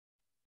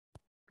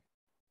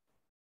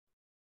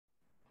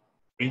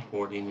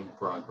Recording in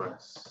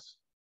progress.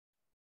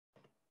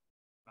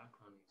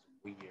 Background is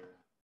weird.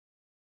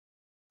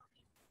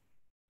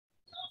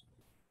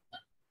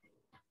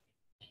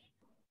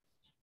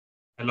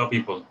 Hello,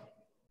 people.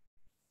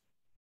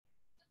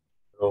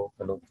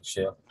 Hello,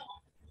 Michelle.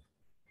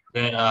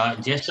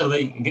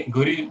 Yesterday,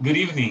 good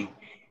evening.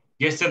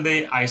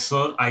 Yesterday, I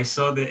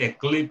saw the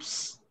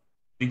eclipse.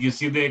 Did you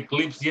see the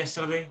eclipse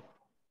yesterday?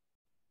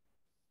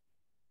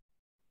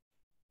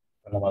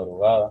 En la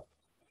madrugada.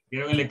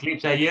 ¿Vieron el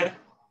eclipse ayer?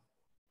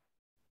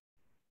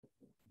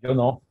 Yo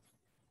no.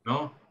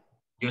 No,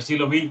 yo sí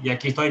lo vi y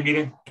aquí estoy,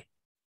 miren.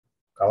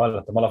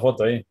 Cabal, toma la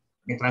foto ahí.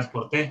 Me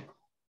transporté.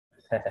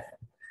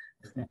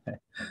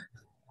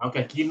 Aunque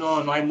aquí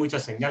no hay mucha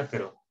señal,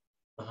 pero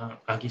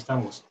aquí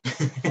estamos.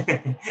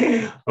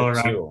 All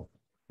right. Chivo.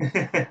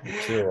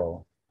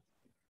 Chivo.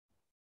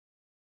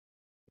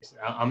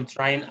 I'm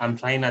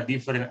trying a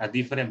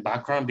different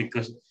background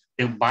because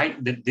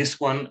this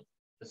one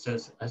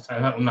says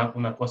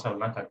una cosa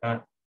blanca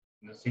acá.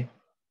 ¿No? ¿Sí?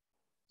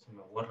 Se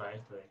me borra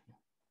esto de aquí.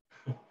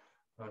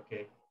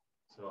 Okay,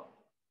 so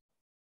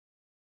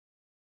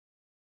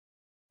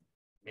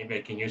maybe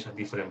I can use a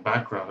different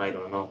background. I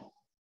don't know.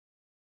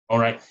 All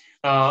right.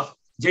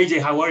 JJ,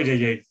 how are you,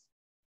 JJ?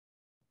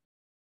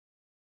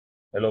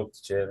 Hello,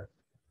 teacher.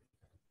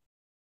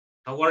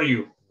 How are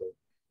you?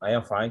 I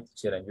am fine,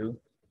 teacher, and you?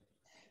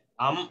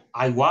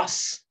 I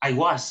was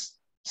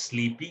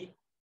sleepy,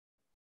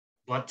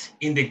 but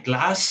in the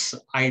class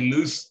I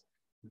lose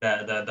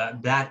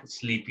that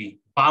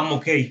sleepy. But I'm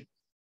okay.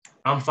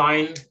 I'm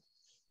fine.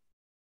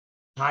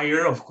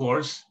 Tired, of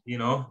course, you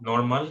know,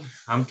 normal.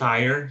 I'm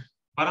tired,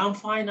 but I'm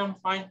fine. I'm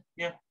fine.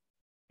 Yeah.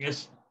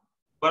 Yes.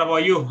 What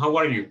about you? How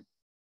are you?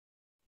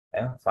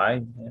 I'm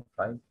fine. I'm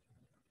fine.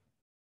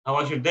 How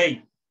was your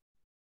day?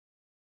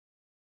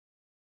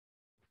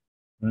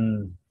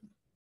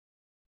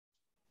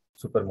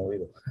 Super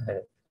movido.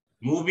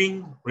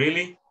 Moving,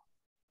 really?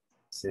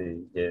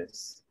 Sí,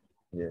 yes.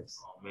 Yes.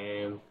 Oh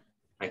man,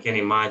 I can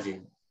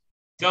imagine.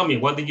 Tell me,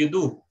 what did you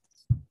do?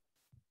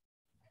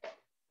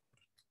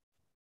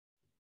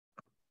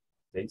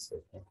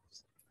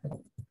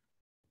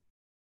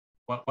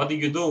 What did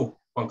you do,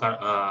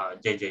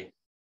 JJ?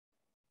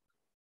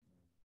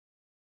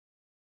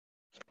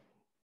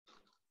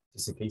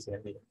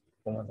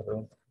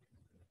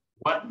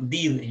 What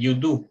did you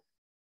do?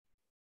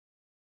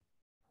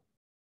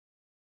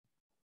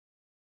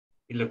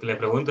 Y lo que le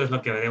pregunto es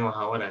lo que veremos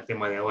ahora, el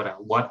tema de ahora.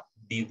 What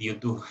did you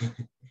do?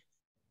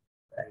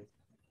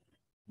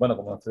 Bueno,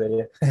 como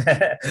estudiaría.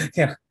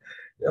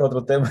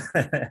 Otro tema.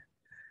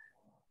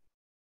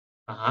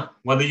 Ajá.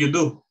 What did you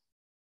do?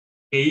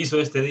 ¿Qué hizo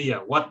este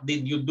día? What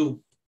did you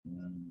do?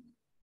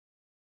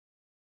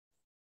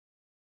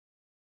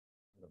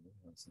 Lo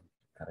mismo, sí.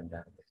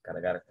 Cargar,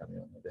 descargar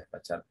camiones,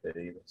 despachar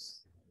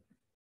pedidos.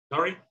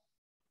 Sorry?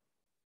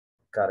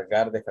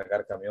 Cargar,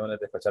 descargar camiones,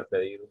 despachar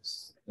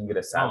pedidos,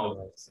 ingresarlos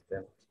al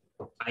sistema.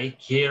 I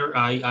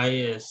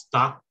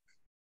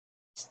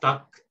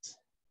stocked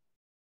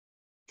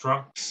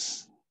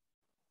trucks.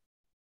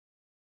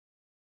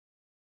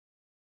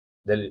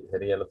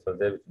 Sería el otro,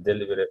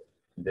 delivery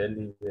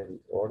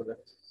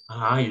orders.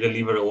 You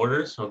deliver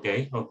orders.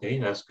 Okay,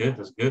 that's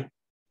good.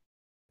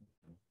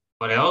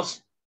 What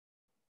else?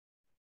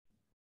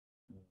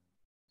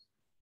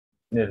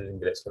 El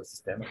ingreso al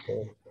sistema.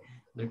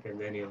 Look at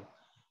Daniel.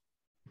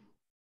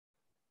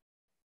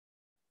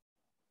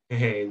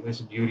 Hey,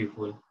 that's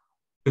beautiful.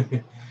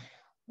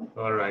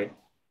 All right.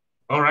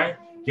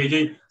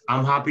 JJ,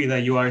 I'm happy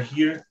that you are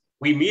here.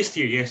 We missed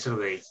you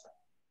yesterday.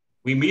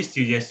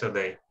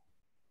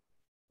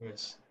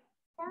 Yes.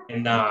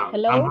 And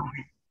hello.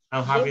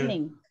 I'm happy.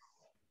 Evening.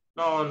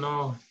 No.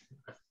 No,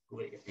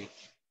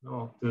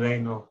 today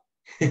no.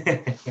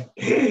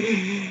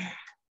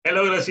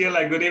 Hello,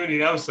 Graciela. Good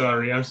evening. I'm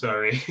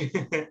sorry.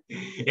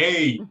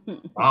 Hey,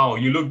 wow,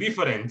 you look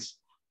different.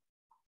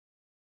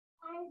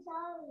 I'm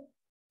sorry.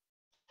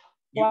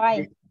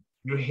 Why?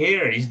 Your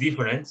hair is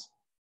different.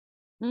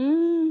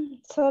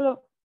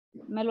 Solo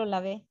me lo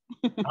lavé.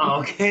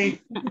 Okay.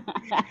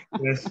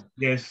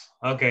 Yes.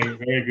 Okay,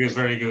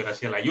 very good,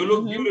 Graciela. You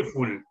look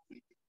beautiful.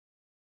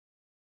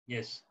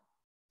 Yes.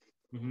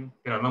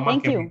 Pero no más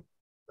Thank que you. mí.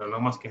 Pero no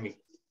más que mí.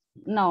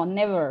 No,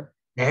 never.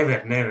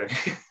 Never.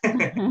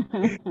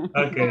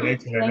 Okay,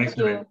 excellent.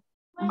 You.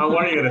 How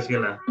are you,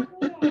 Graciela?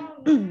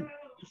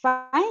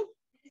 Fine.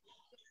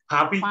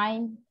 Happy?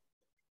 Fine.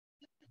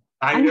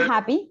 Tired? I'm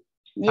happy.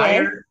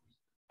 Tired? Yes.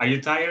 Are you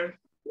tired?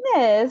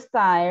 Yes,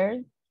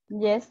 tired.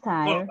 Yes,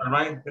 tired. All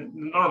right.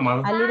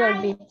 Normal. A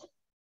little bit.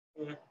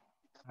 Yeah.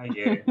 I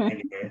get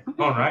it.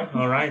 All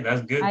right.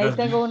 That's good. Ahí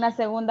tengo una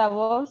segunda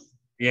voz.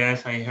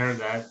 Yes, I heard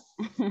that.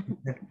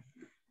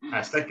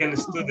 A second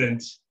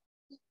student.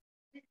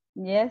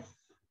 Yes.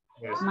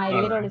 My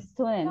little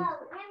student.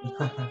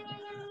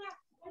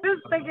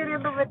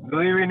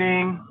 Good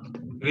evening.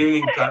 Good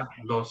evening,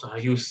 Carlos. Are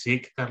you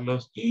sick,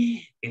 Carlos?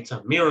 It's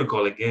a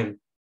miracle again.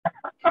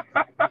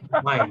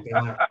 My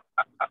God.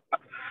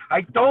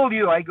 I told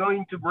you I'm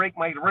going to break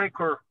my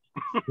record.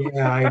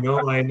 Yeah, I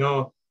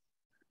know.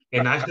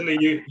 And actually,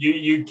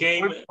 you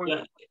came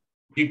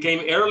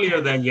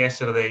earlier than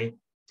yesterday.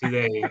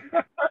 Today,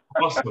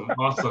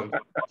 awesome.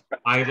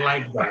 I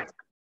like that.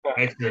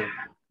 Excellent.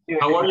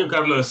 How are you,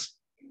 Carlos?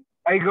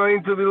 I'm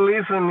going to be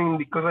listening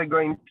because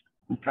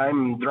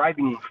I'm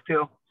driving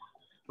still.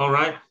 All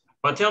right.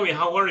 But tell me,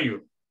 how are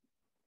you?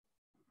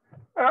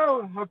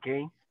 Oh,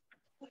 okay.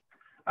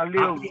 A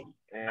little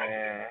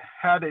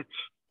headache.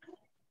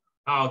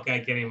 Oh, okay, I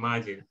can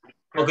imagine.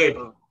 Okay,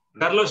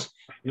 Carlos,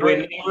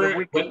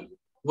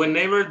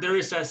 whenever there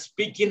is a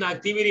speaking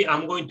activity,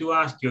 I'm going to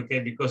ask you, okay,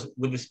 because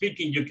with the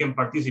speaking, you can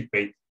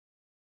participate.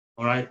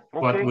 All right.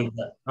 Okay. But with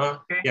that,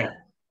 okay. Yeah.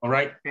 All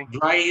right. Okay.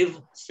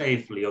 Drive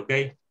safely,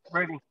 okay?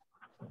 Ready.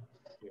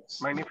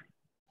 Yes. Magnificent.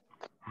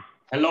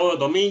 Hello,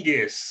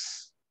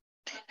 Dominguez.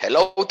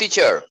 Hello,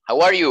 teacher. How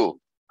are you?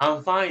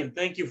 I'm fine.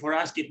 Thank you for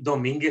asking.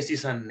 Dominguez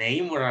is a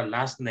name or a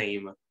last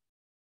name?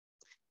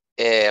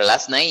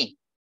 Last name.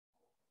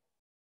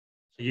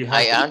 So you have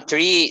I am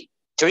three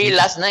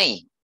last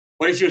name.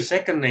 What is your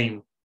second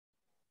name?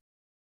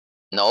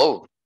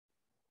 No.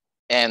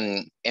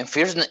 And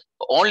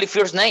only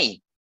first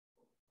name.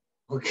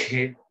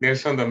 Okay,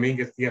 Nelson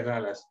Dominguez Díaz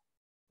Dallas.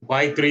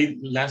 Why 3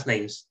 last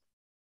names?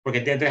 Porque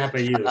tiene 3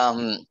 apellidos.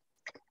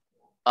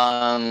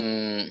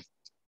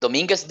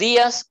 Dominguez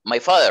Díaz, my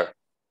father.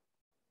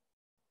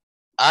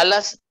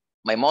 Alas,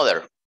 my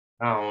mother.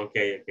 Oh,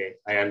 okay,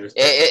 I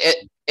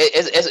understand.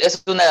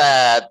 Es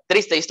una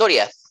triste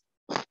historia.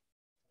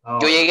 Oh.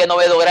 Yo llegué a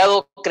 9º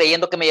grado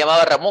creyendo que me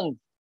llamaba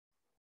Ramón.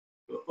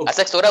 A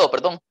 6º grado,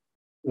 perdón.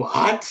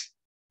 What?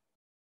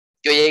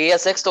 Yo llegué a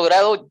 6º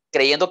grado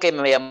creyendo que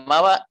me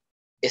llamaba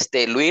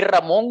Luis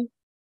Ramón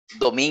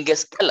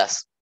Domínguez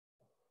Calas.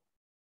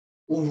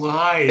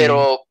 Why?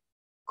 Pero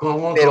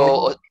 ¿Cómo?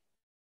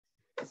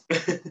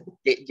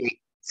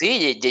 Sí,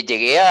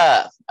 llegué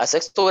a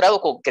 6º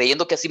grado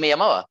creyendo que así me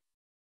llamaba.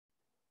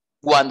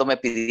 Cuando me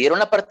pidieron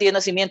la partida de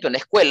nacimiento en la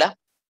escuela,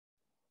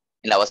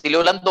 en la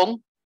Basilio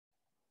Blandón,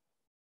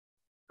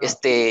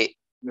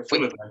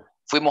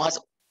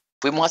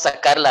 fuimos a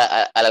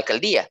sacarla a la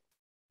alcaldía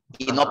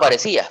y no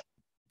aparecía.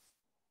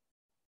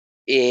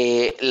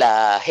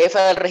 La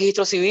jefa del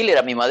registro civil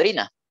era mi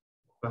madrina.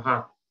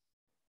 Ajá.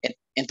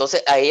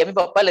 Entonces a ella mi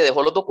papá le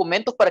dejó los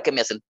documentos para que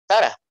me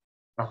asentara.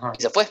 Ajá.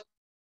 Y se fue.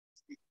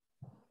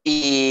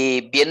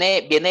 Y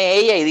viene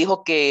ella y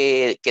dijo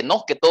que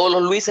no, que todos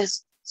los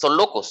Luises son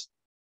locos.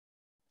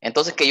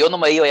 Entonces que yo no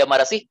me iba a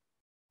llamar así.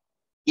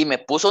 Y me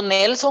puso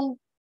Nelson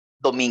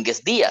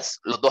Domínguez Díaz,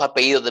 los 2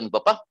 apellidos de mi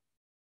papá.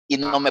 Y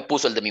no me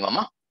puso el de mi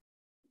mamá.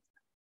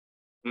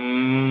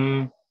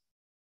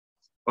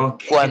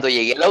 Okay. Cuando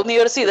llegué a la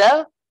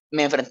universidad,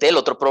 me enfrenté al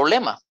otro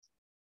problema.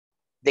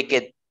 De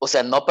que, o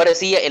sea, no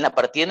aparecía, en la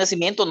partida de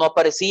nacimiento no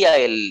aparecía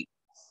el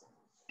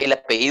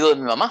apellido de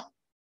mi mamá,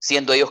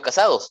 siendo ellos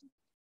casados.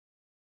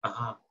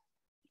 Ajá.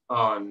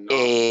 Oh, no.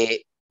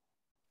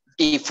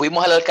 Y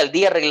fuimos a la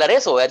alcaldía a arreglar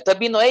eso. Entonces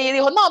vino ella y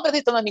dijo, no, pero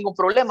esto no es ningún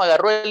problema.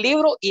 Agarró el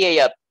libro y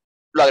ella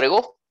lo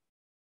agregó.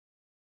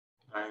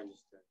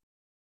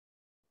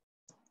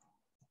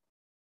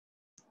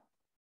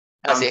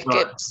 Así es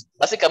que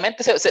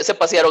básicamente se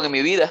pasearon en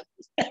mi vida.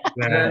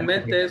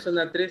 Realmente es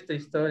una triste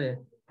historia.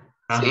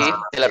 Ajá. Sí,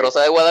 de la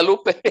Rosa de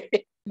Guadalupe.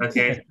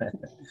 Okay.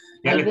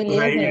 Ya Hay le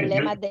puse ahí,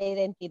 problemas de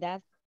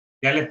identidad.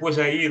 Ya le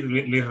puse ahí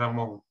Luis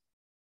Ramón.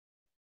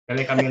 Ya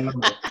le cambié el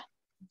nombre.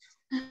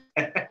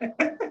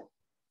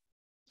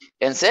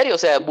 En serio, o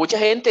sea, mucha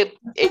gente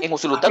en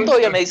Usulután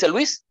todavía me dice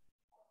Luis.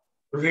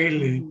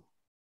 Really?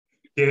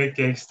 Qué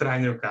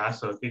extraño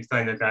caso,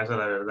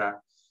 la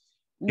verdad.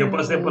 Yo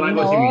pasé por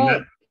algo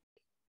similar.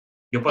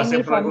 En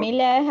mi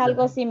familia es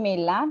algo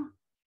similar.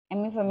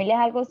 En mi familia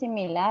es algo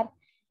similar.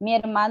 Mi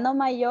hermano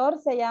mayor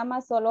se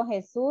llama solo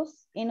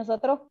Jesús y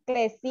nosotros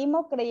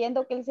crecimos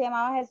creyendo que él se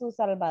llamaba Jesús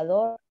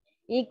Salvador.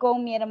 Y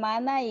con mi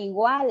hermana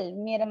igual.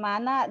 Mi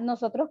hermana,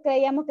 nosotros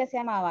creíamos que se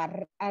llamaba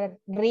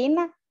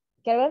Rina,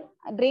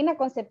 Rina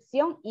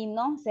Concepción, y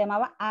no, se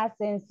llamaba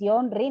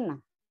Ascensión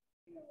Rina.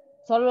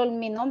 Solo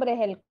mi nombre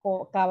es el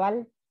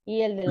cabal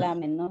y el de la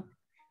menor.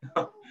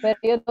 Pero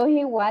yo dos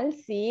igual,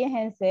 sí, es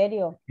en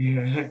serio.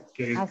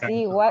 Así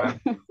igual.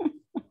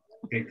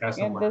 Qué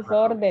caso en más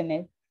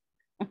desórdenes.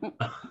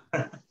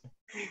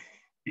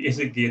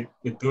 Fíjese que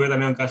tuve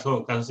también un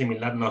caso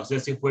similar. No sé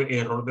si fue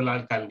error de la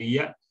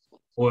alcaldía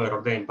o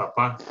error de mi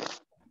papá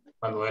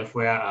cuando él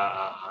fue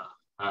a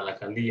la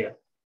alcaldía.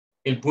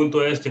 El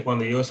punto es que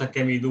cuando yo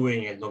saqué mi DUE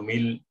en el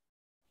 2000,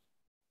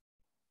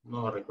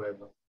 no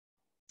recuerdo,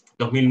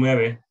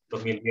 2009,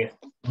 2010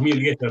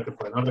 creo que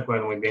fue, no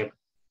recuerdo muy bien.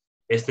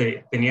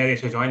 Tenía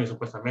 18 años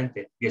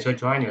supuestamente,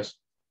 18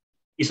 años.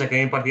 Y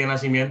saqué mi partida de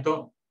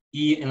nacimiento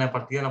y en la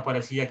partida no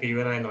aparecía que yo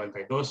era del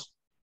 92,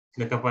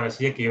 sino que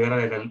aparecía que yo era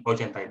del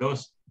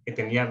 82, que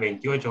tenía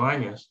 28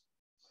 años.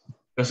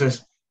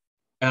 Entonces,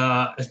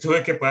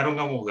 tuve que pagar un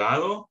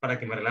abogado para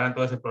que me arreglaran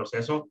todo ese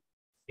proceso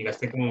y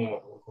gasté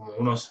como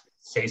unos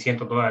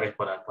 $600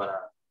 para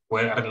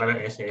poder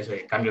arreglar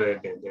ese cambio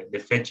de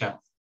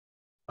fecha.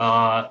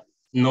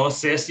 No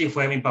sé si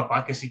fue mi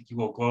papá que se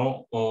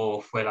equivocó o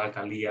fue la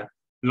alcaldía,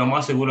 lo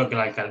más seguro es que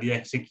la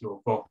alcaldía se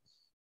equivocó.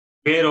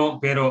 Pero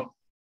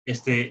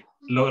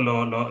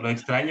lo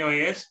extraño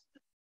es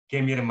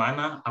que mi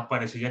hermana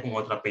aparecía con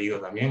otro apellido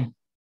también.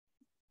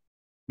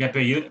 Mi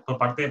apellido, por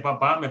parte de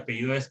papá, mi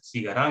apellido es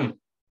Cigarán.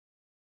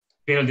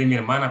 Pero el de mi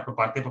hermana, por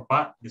parte de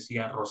papá,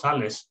 decía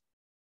Rosales.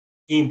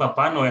 Y mi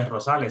papá no es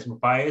Rosales, mi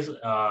papá es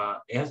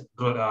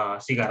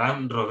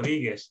Cigarán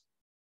Rodríguez.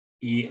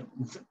 Y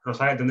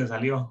Rosales, ¿de dónde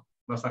salió?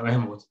 No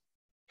sabemos.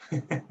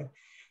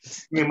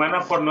 Mi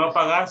hermana, por no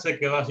pagar, se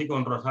quedó así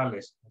con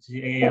Rosales. Así,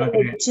 ella no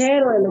tiene... El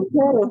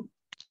lechero.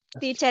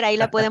 Teacher, ahí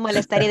la puede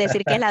molestar y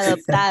decir que es la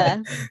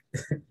adoptada.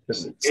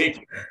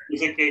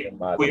 Dice que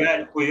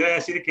pudiera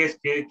decir que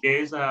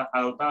es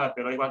adoptada,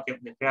 pero igual que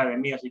me queda de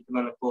mí, así que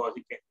no le puedo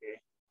decir que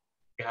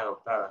es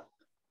adoptada.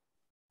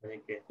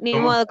 Así que, Ni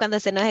 ¿cómo? modo, cuando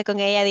se enoje con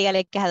ella,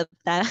 dígale que es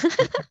adoptada.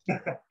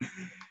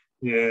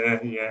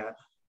 Yeah.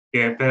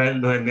 Pero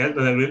lo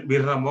de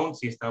Luis Ramón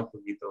sí está un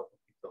poquito.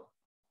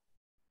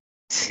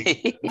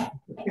 Sí.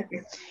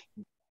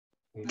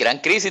 Gran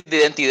crisis de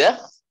identidad.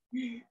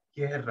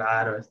 Qué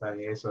raro está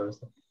eso.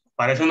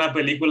 Parece una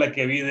película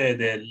que vi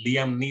de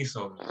Liam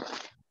Neeson.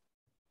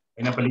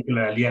 Una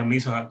película de Liam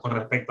Neeson con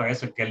respecto a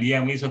eso, que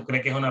Liam Neeson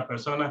cree que es una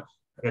persona,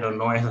 pero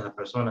no es esa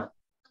persona.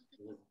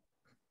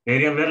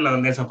 Deberían verla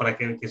donde esa para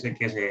que se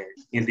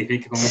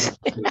identifique con esa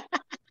película.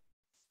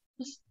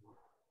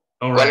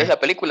 ¿Cuál es la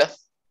película?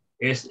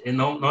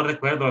 No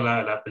recuerdo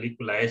la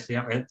película.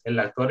 El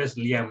actor es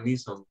Liam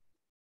Neeson.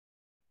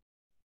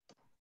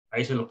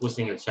 Ahí se lo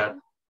puse en el chat.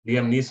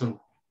 Liam Neeson.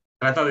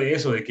 Trata de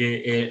eso, de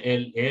que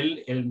el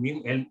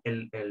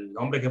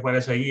hombre que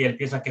aparece ahí, él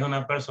piensa que es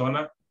una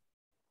persona,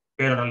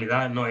 pero en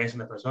realidad no es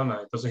una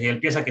persona. Entonces él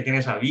piensa que tiene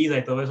esa vida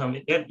y todo eso.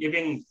 Es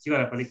bien chiva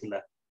la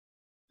película.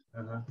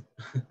 Ajá.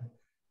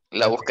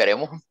 La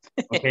buscaremos.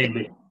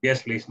 Okay,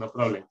 yes, please, no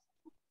problem.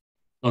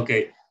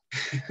 Okay.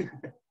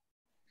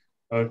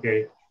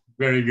 Okay,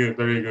 very good,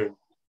 very good.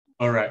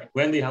 All right,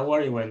 Wendy, how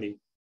are you, Wendy?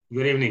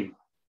 Good evening.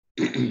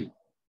 Good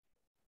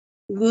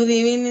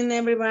evening,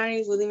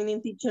 everybody. Good evening,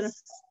 teacher.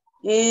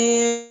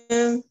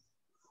 I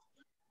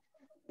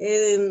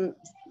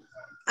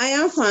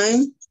am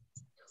fine.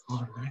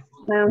 All right.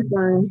 I am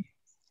fine.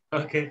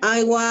 Okay.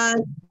 I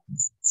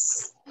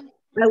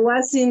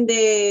was in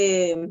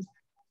the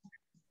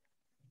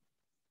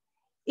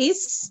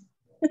East.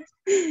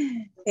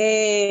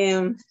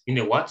 In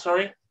the what,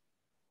 sorry?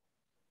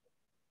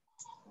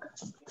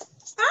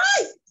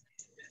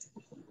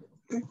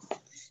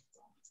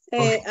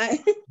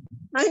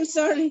 I'm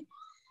sorry.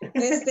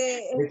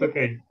 It's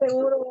okay.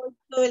 Seguro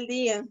todo el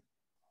día.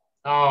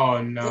 Oh,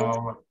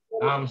 no,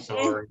 I'm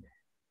sorry.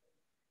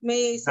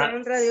 Me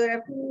hicieron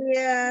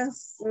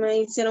radiografías, me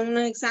hicieron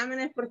unos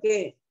exámenes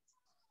porque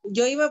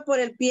yo iba por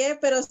el pie,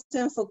 pero se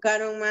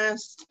enfocaron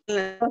más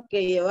en lo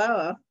que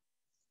llevaba.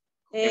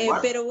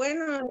 Pero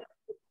bueno,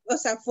 o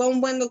sea, fue un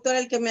buen doctor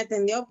el que me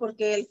atendió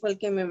porque él fue el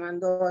que me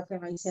mandó a que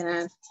me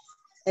hicieran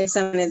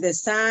exámenes de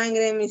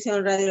sangre, me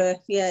hicieron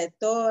radiografía de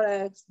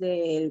tórax,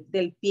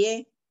 del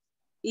pie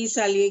y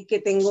salí que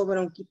tengo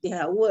bronquitis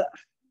aguda.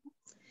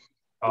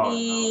 Oh,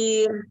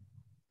 y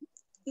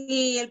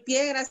el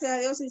pie, gracias a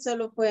Dios, sí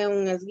solo fue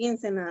un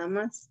esguince nada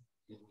más.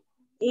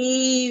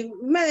 Y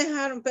me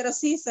dejaron, pero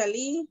sí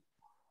salí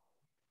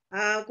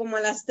como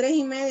a las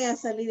 3:30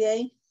 salí de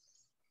ahí.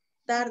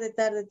 Tarde.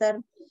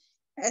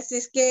 Así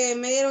es que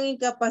me dieron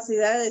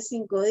incapacidad de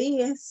 5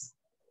 días.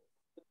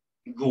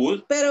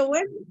 good. Pero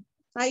bueno,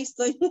 ahí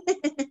estoy.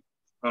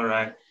 All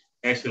right,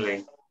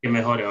 excellent. Que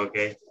mejore, ok.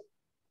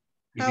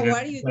 Y How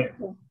are you?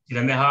 si le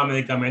han dejado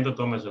medicamentos,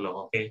 tómeselo,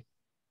 ok.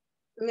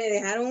 Me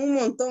dejaron un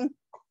montón.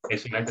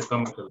 Excelente,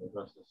 tómeselo.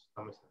 Entonces,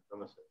 tómeselo.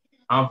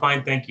 I'm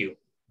fine, thank you.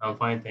 I'm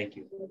fine, thank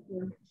you.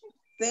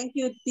 Thank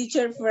you,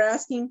 teacher, for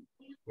asking.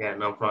 Yeah,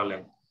 no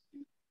problem.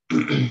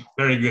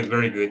 Very good,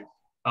 very good.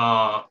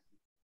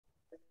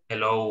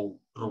 Hello,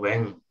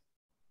 Ruben.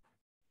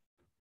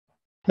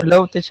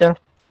 Hello, teacher.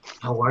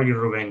 How are you,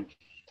 Ruben?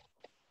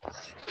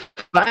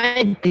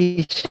 Fine,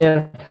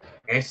 teacher.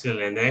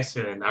 Excellent,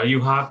 excellent. Are you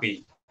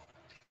happy?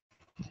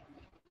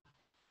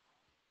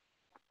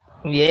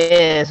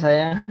 Yes, I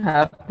am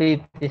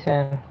happy,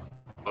 teacher.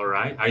 All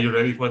right. Are you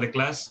ready for the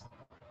class?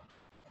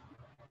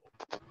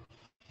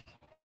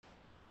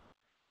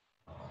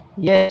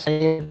 Yes, I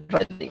am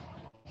ready.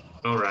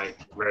 All right.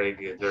 Very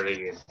good, very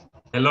good.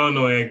 Hello,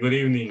 Noe. Good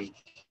evening.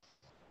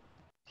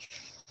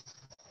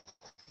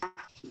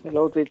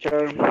 Hello,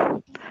 teacher.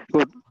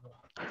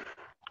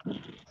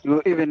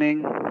 Good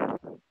evening.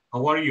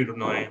 How are you,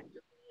 Noe?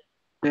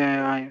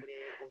 Yeah,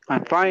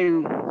 I'm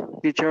fine,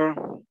 teacher.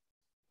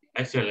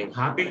 Excellent.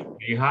 Happy? Are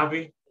you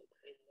happy?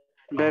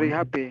 Very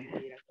happy.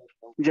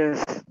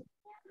 Yes,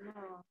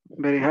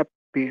 very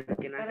happy.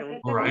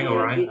 All right, all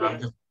right.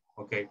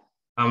 Okay.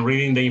 I'm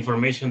reading the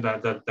information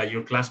that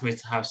your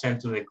classmates have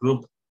sent to the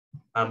group.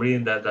 I'm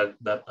reading that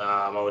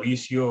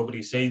Mauricio,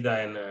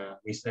 Briseida, and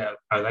Mr.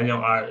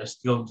 Ardaño are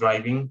still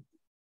driving.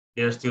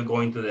 They're still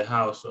going to the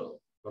house. So,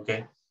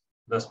 okay,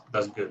 that's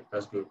good.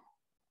 That's good.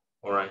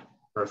 All right,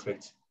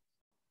 perfect.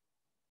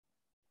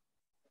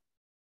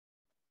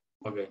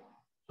 Okay.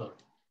 So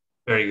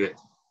Very good.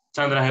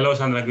 Sandra, hello,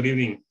 Sandra. Good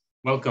evening.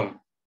 Welcome.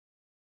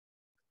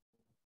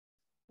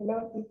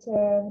 Hello,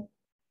 teacher.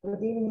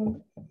 Good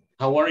evening.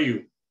 How are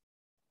you?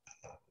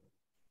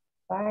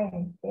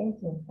 Fine,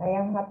 thank you. I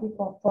am happy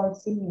for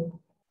see you.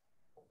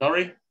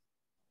 Sorry?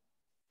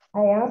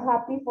 I am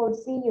happy for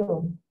see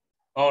you.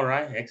 All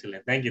right,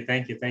 excellent. Thank you,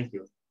 thank you, thank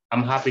you.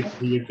 I'm happy to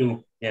see you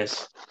too.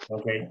 Yes,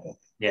 okay.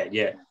 Yeah,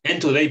 yeah.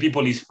 And today,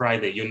 people, is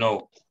Friday, you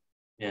know.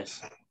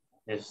 Yes,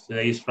 yes,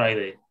 today is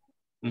Friday.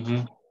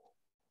 Mm-hmm.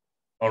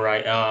 All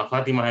right,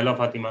 Fatima, hello,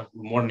 Fatima.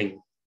 Good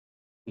morning.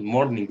 Good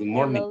morning, good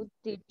morning. Hello,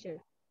 teacher.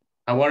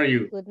 How are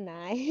you? Good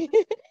night.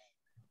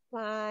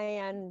 I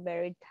am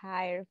very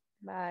tired,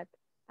 but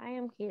I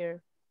am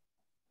here.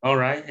 All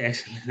right,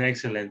 excellent,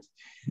 excellent.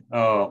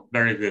 Oh,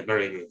 very good,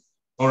 very good.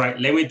 All right,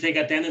 let me take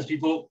attendance,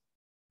 people.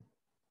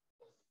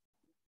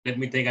 Let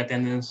me take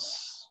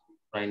attendance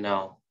right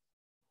now.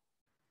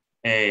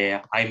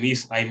 I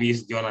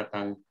miss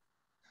Jonathan.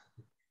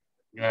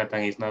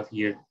 Jonathan is not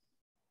here.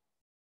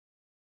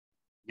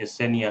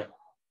 Yesenia.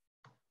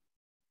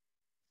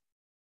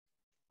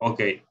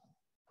 Okay.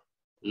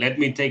 Let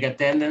me take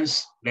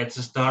attendance. Let's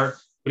start.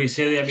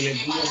 Preside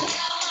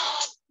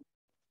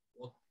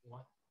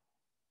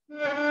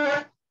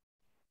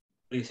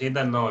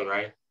Presida no,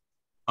 right?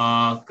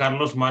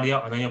 Carlos Mario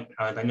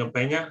Antonio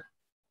Peña.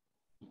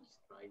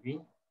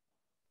 Driving.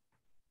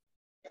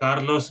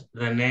 Carlos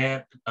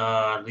René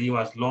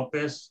Rivas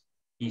Lopez.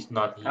 He's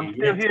not here. I'm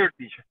still here,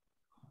 teacher.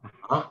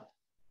 Huh?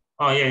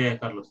 Oh, yeah,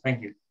 Carlos.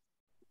 Thank you.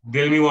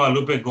 Delmi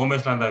Guadalupe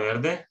Gómez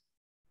Landaverde.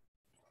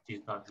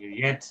 She's not here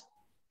yet.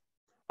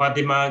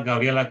 Fátima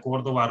Gabriela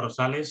Córdoba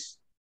Rosales.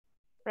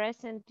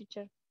 Present,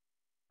 teacher.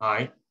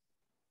 Hi.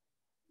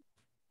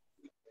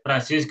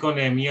 Francisco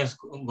Nehemías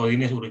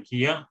Godínez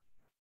Urquía.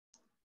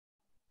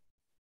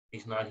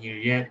 He's not here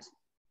yet.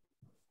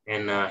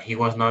 And he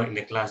was not in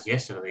the class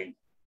yesterday.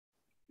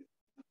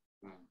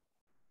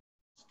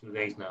 It's 2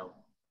 days now.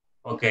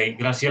 Okay,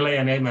 Graciela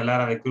Yanet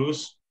Melara de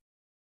Cruz.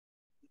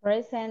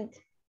 Present.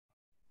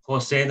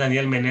 José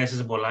Daniel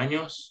Meneses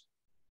Bolaños.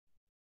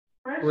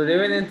 Good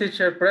evening,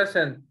 teacher.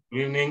 Present.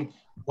 Good evening.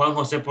 Juan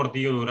José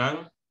Portillo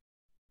Durán.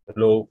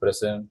 Hello,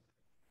 present.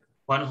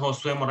 Juan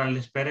Josué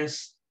Morales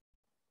Pérez.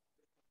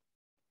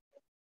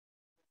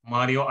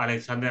 Mario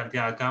Alexander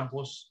Arteaga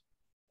Campos.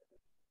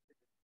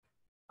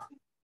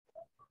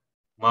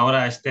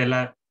 Maura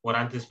Estela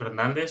Orantes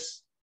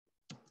Fernández.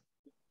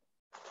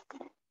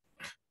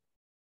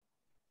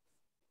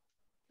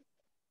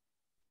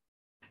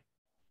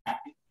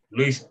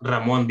 Luis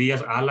Ramón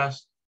Díaz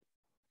Alas.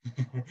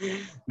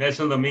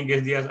 Nelson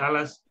Domínguez Díaz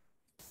Alas.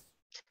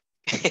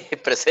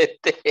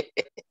 Presente.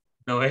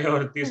 Noé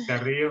Ortiz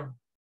Carrillo.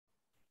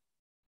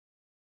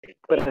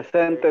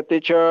 Presente,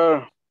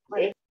 teacher.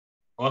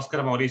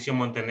 Oscar Mauricio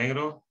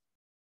Montenegro.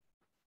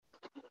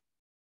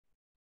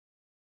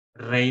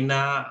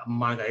 Reina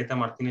Margarita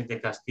Martínez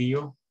de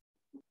Castillo.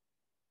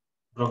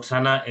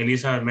 Roxana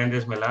Elizabeth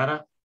Méndez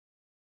Melara.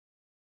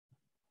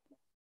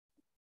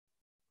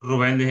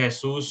 Rubén de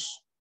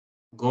Jesús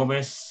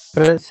Gómez.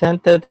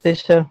 Presente,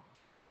 teacher.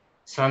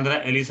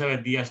 Sandra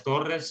Elizabeth Díaz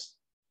Torres.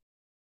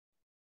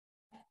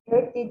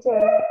 Here, teacher.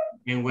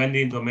 And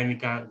Wendy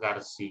Doménica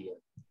García.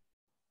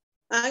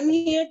 I'm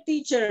here,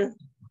 teacher.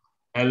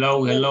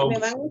 Hello, hello. Me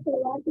van a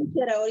sobar,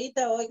 teacher,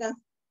 ahorita, oiga.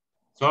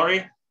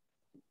 Sorry?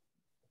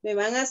 Me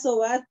van a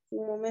sobar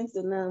un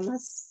momento nada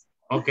más.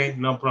 Okay,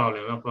 no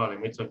problem, no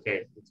problem. It's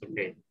okay, it's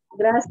okay.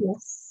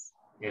 Gracias.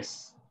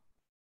 Yes.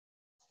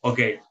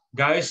 Okay,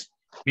 guys,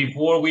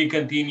 before we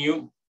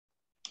continue,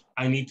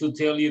 I need to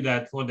tell you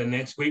that for the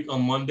next week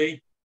on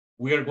Monday,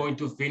 we are going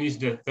to finish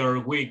the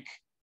 3rd week.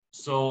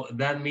 So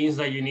that means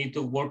that you need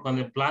to work on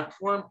the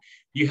platform.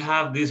 You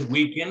have this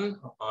weekend,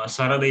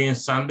 Saturday and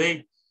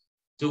Sunday,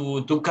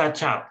 to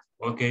catch up,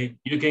 okay?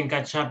 You can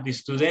catch up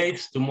these 2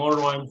 days,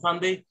 tomorrow and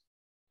Sunday.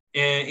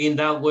 And in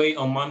that way,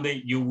 on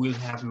Monday, you will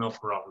have no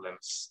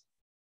problems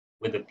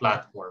with the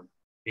platform.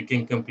 You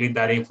can complete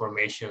that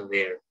information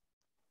there.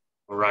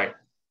 All right.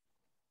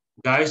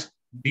 Guys,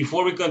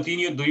 before we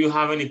continue, do you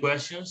have any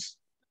questions?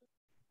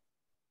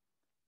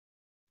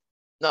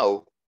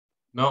 No.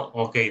 No?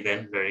 Okay,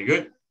 then. Very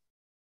good.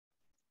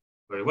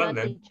 Very well,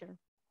 No, then. teacher.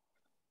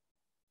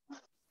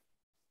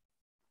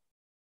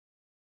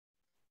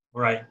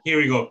 All right, here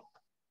we go.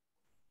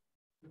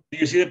 Do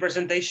you see the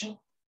presentation?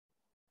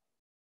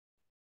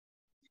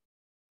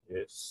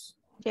 Yes.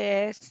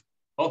 Yes.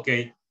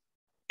 Okay.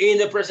 In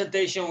the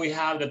presentation, we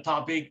have the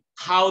topic,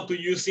 how to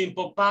use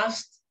simple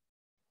past.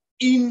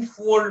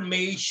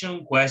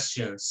 Information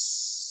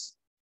questions.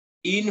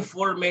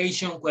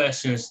 Information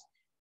questions.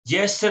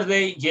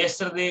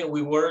 Yesterday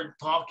we were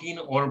talking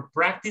or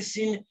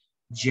practicing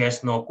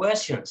yes, no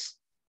questions.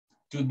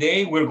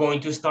 Today, we're going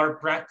to start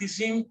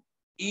practicing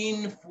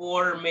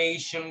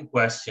information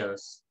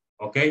questions.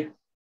 Okay,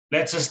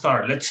 let's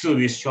start. Let's do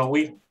this, shall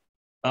we?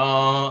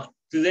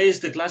 Today is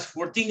the class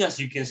 14, as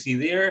you can see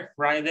there,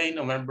 Friday,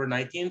 November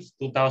 19th,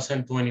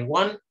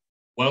 2021.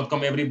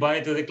 Welcome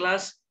everybody to the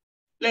class.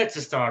 Let's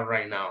start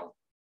right now.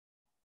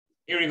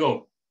 Here we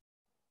go.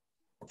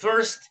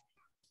 First,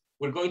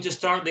 we're going to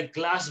start the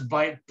class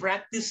by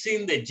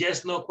practicing the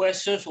yes, no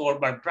questions or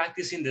by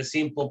practicing the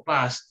simple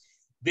past.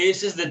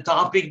 This is the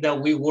topic that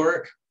we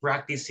were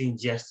practicing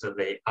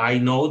yesterday. I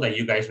know that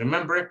you guys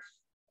remember,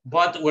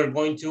 but we're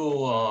going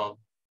to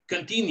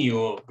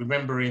continue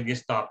remembering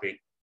this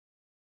topic.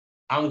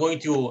 I'm going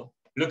to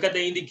look at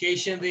the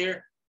indication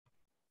there.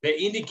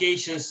 The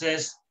indication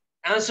says,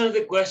 answer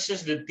the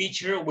questions the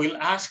teacher will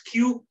ask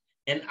you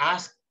and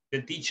ask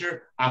the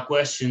teacher a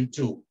question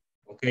too,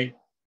 okay?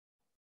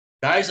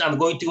 Guys, I'm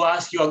going to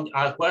ask you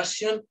a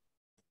question.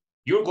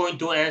 You're going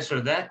to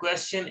answer that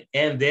question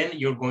and then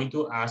you're going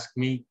to ask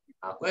me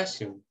a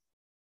question,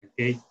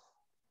 okay?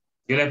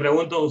 Yo le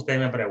pregunto, ustedes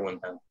me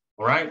preguntan,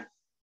 all right?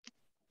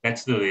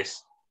 Let's do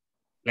this.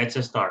 Let's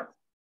start.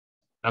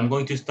 I'm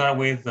going to start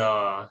with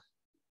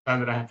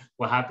Sandra.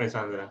 What happened,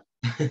 Sandra?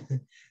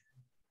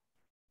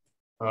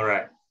 All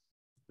right,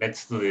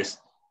 let's do this.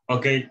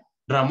 Okay,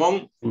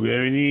 Ramon. Good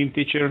evening,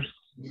 teacher.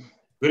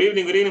 Good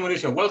evening,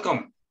 Mauricio.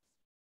 Welcome.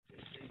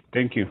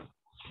 Thank you.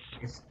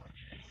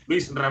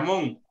 Luis,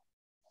 Ramon,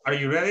 are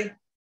you ready?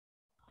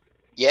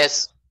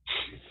 Yes.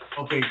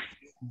 Okay.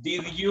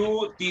 Did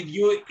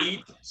you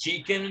eat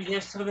chicken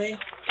yesterday?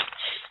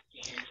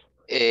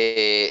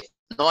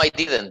 No, I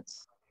didn't.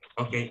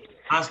 Okay.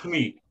 Ask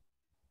me.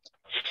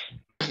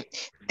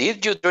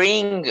 Did you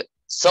drink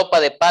sopa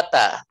de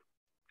pata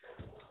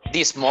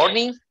this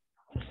morning?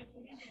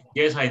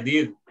 Yes, I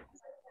did.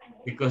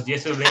 Because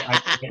yesterday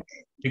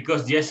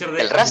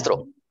El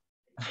rastro.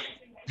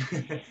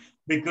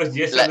 Because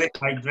yesterday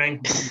I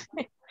drank.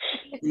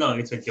 No,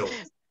 it's a joke.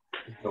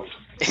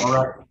 All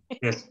right.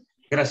 Yes.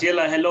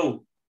 Graciela,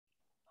 hello.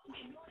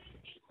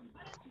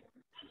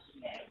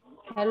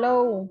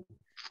 Hello.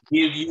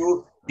 Did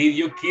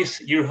you kiss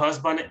your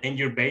husband and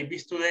your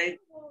babies today?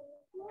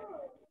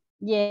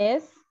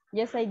 Yes,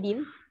 yes I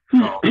did.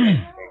 No,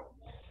 okay.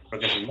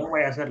 Porque si no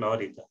voy a hacerlo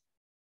ahorita.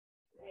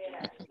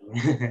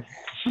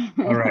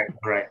 All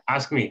right.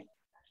 Ask me.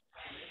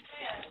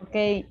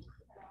 Okay.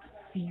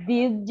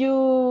 Did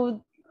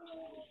you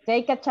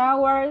take a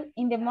shower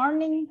in the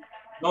morning?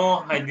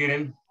 No, I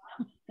didn't.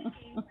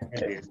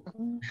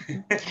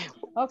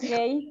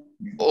 Okay.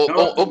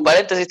 Un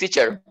paréntesis,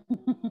 teacher.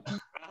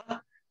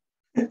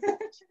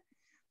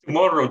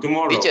 Tomorrow.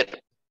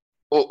 Teacher,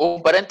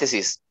 un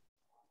paréntesis.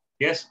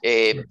 Yes.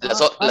 La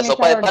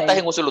sopa de patas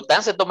en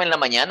Usulután se toma en la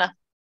mañana.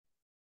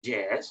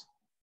 Yes.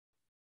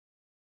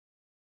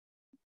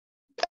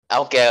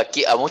 Aunque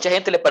aquí a mucha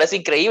gente le parece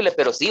increíble,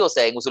 pero sí, o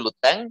sea, en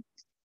Usulután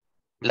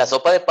la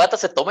sopa de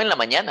patas se toma en la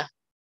mañana.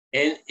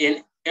 And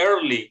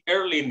early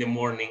in the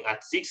morning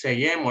at 6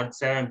 a.m. or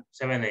 7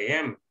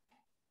 a.m.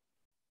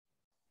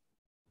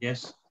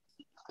 Yes.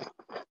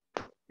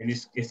 And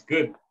it's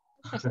good.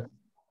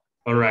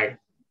 All right.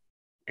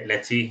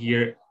 Let's see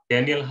here.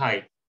 Daniel,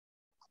 hi.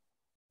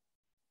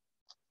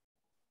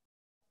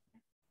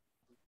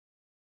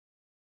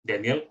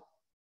 Daniel?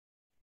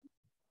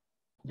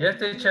 Yes,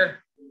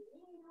 teacher.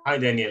 Hi,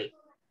 Daniel.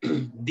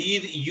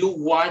 Did you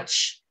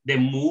watch the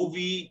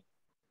movie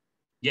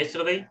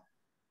yesterday?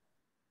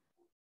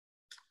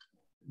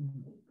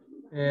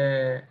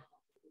 Did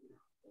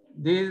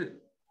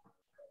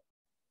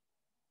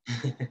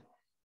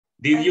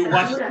you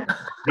watch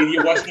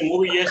the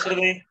movie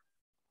yesterday?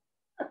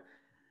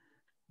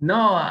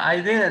 No,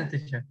 I didn't,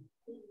 teacher.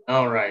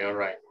 All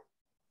right.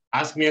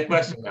 Ask me a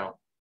question now.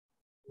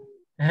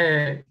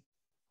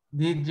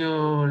 Did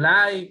you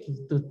like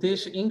to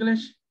teach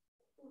English?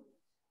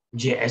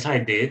 Yes, I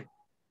did.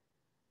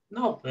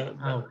 No.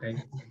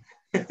 Okay.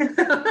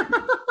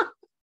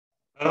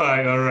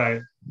 All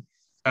right.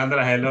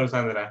 Sandra, hello,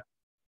 Sandra.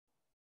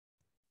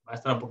 Va a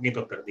estar un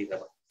poquito perdida.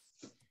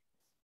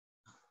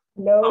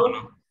 Hello.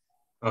 No.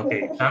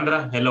 Okay,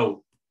 Sandra,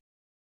 hello.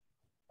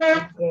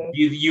 Okay.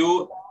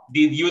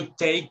 Did you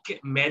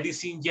take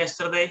medicine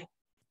yesterday?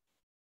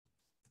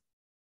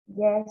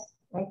 Yes,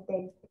 I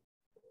take.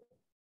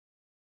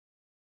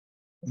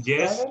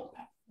 Yes,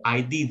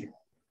 I did.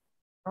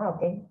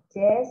 Okay.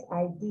 Yes,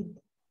 I did.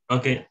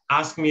 Okay,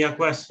 ask me a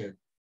question.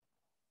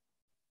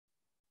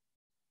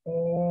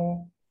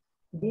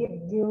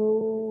 Did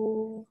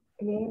you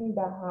clean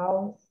the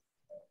house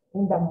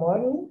in the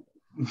morning?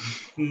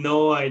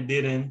 No, I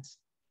didn't.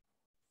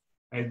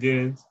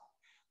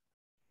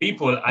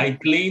 People, I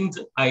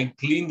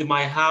cleaned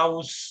my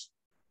house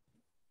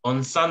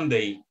on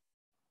Sunday.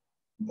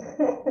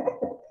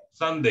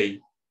 Sunday,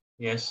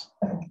 yes.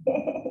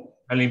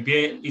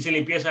 Hice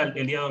limpieza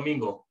el día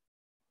domingo.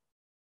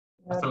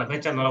 Hasta la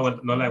fecha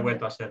no la he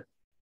vuelto a hacer.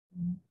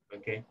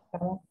 Okay.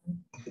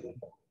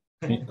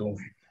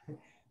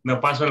 No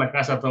paso en la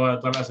casa toda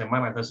la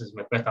semana, entonces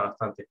me cuesta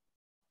bastante.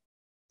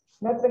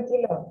 No,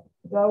 tranquilo.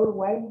 Yo hago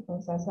igual,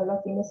 o sea, solo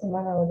a fin de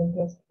semana lo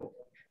limpieza.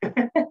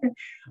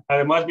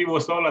 Además vivo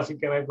solo, así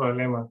que no hay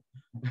problema.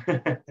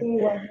 Sí,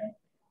 igual.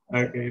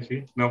 Okay,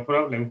 sí, no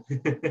problem.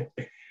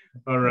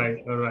 All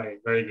right,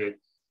 very good.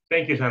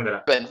 Thank you,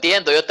 Sandra. Lo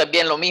entiendo, yo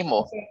también lo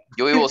mismo.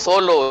 Yo vivo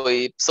solo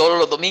y solo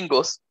los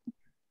domingos.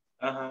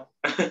 Ajá.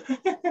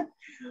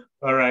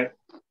 All right.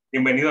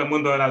 Bienvenido al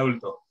mundo del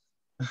adulto.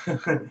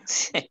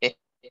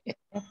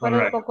 por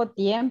el poco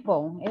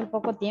tiempo, el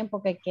poco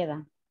tiempo que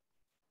queda.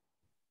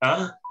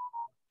 Ah,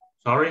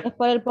 sorry. Es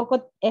por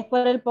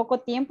el poco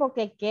tiempo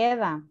que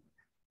queda.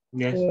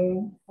 Yes.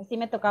 Así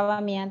me tocaba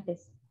a mí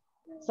antes.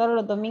 Solo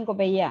los domingos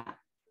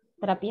veía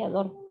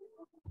trapeador.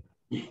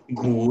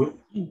 Good.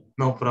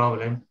 No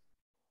problem.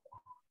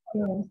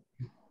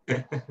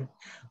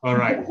 All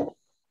right.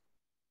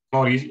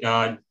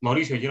 Mauricio,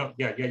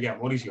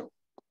 Mauricio.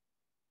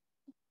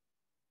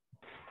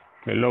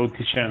 Hello,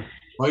 teacher.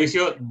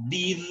 Mauricio,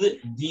 did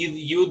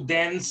you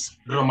dance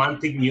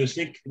romantic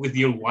music with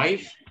your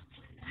wife?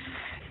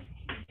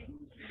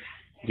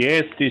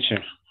 Yes,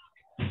 teacher.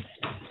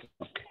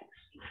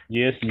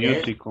 Yes,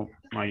 musical,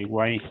 my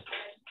wife.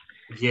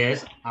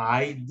 Yes,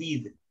 I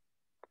did.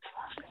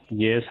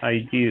 Yes, I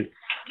did.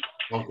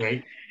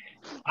 Okay.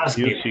 Ask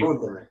me,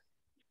 pregúntame.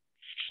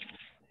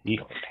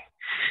 Híjole.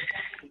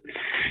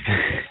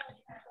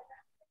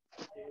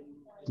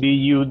 Did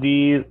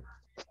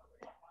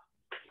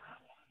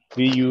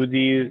you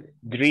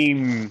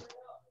dream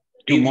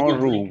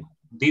tomorrow?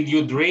 Did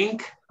you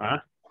drink?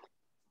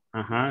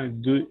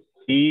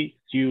 Did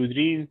you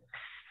drink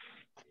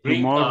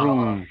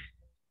tomorrow?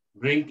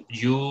 Drink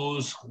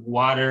juice,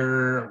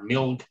 water,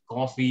 milk,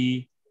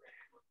 coffee.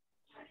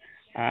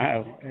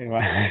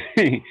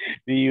 Did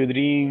you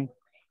drink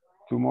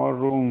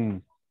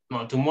tomorrow?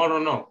 No, tomorrow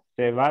no.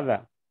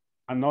 Cebada.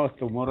 No,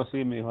 tomorrow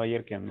sí me dijo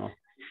ayer que no.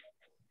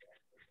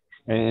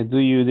 Do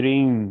you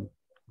drink?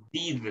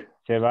 Did.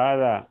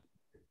 Cebada.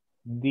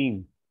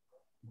 Did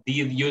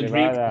you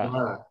drink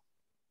cebada?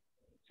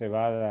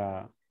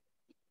 Cebada.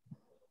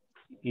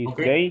 Is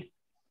okay.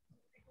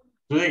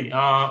 Today?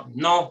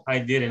 No, I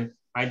didn't.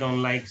 I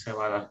don't like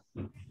cebada.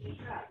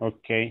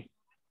 Okay.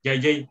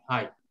 JJ,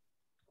 hi.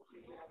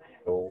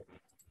 Oh.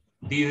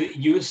 Did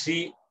you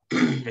see,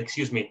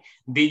 excuse me,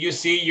 did you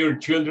see your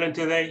children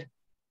today?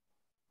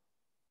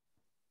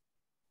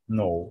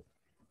 No.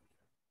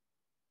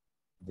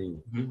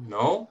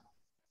 No?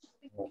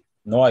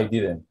 No, I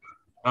didn't.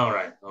 All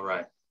right, all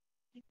right.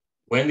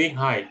 Wendy,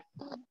 hi.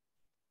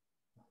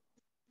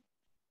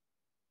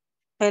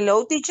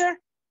 Hello, teacher.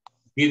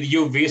 Did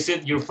you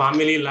visit your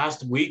family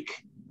last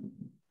week?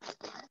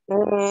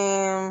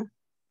 Yes,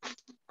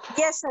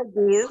 I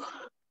did.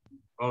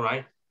 All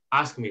right.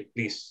 Ask me,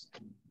 please.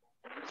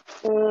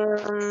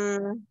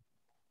 You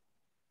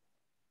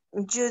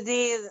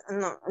did,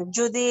 no,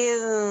 you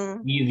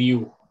did. Did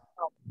you?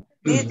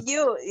 Did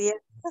you, yeah.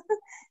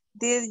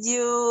 Did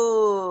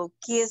you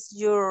kiss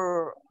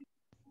your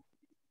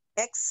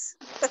ex?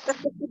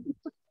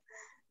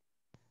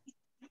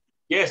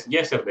 Yes,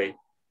 yesterday.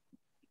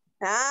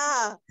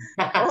 Ah,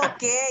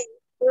 okay.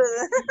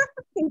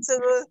 It's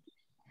good.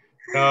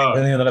 Yo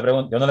no le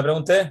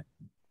pregunté.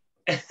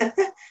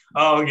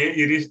 Oh, okay,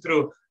 it is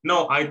true.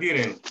 No, I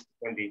didn't,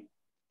 Wendy.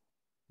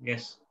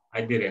 Yes,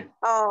 I didn't.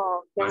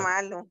 Oh, qué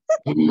malo.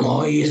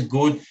 No, it's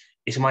good.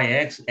 It's my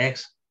ex.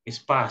 It's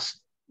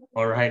past.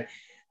 All right.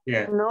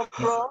 Yeah. No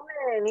problem.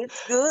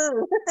 It's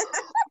good.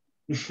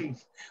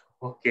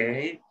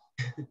 Okay.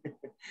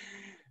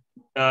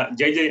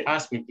 JJ,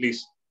 ask me,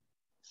 please.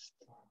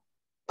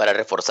 Para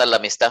reforzar la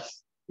amistad.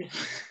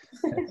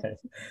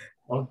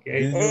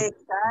 Okay.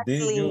 Exactly.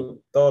 Did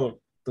you talk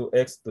to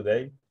ex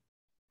today?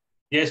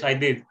 Yes, I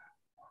did.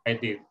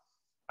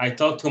 I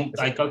talk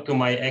to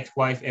my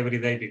ex-wife every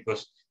day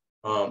because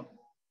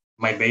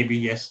my baby,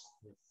 yes.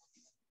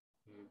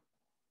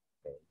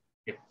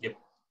 Yep.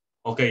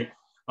 Okay.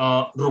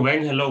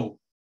 Ruben, hello.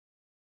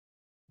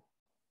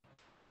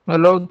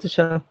 Hello,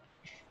 teacher.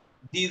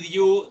 Did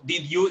you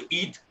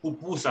eat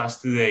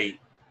pupusas today?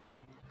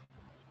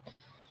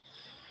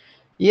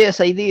 Yes,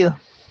 I did.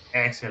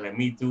 Excellent,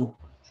 me too.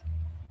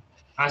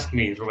 Ask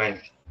me, Ruben.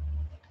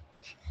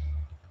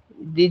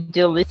 Did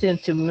you listen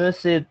to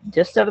music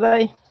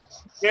yesterday?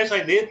 Yes,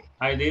 I did.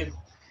 I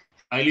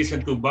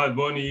listened to Bad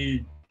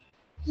Bunny.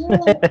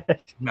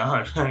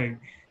 No, right.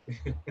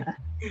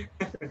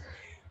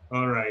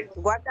 All right.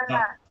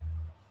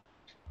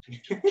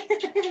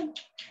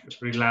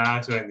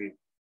 Relax, Wendy.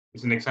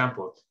 It's an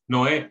example.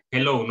 Noé,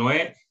 hello,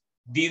 Noé.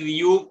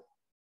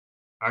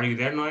 Are you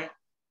there, Noé?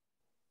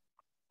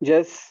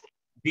 Yes.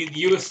 Did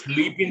you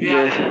sleep in the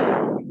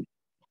afternoon?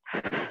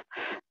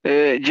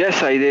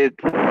 Yes, I did.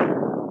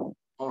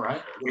 All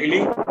right.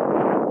 Really?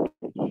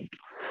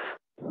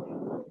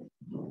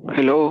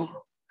 Hello.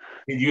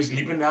 Did you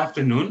sleep in the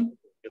afternoon?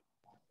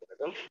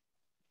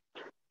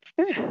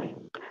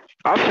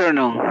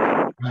 Afternoon.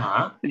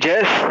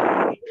 Yes.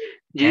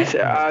 Yes.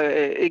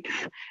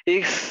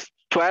 It's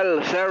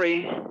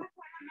 12:30.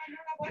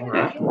 All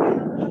right.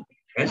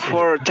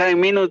 For 10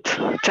 minutes.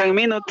 10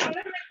 minutes.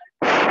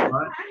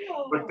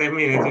 For 10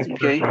 minutes is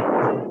perfect.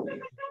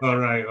 Okay. All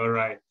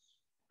right.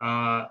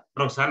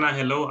 Roxana,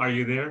 hello. Are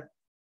you there?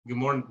 Good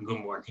morning.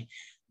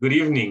 Good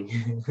evening.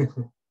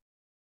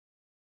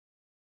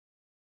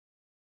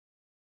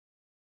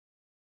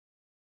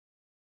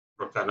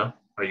 Roxana,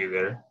 are you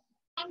there?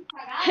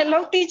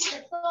 Hello,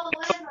 teacher.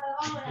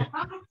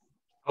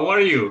 How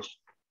are you?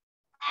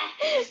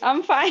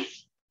 I'm fine.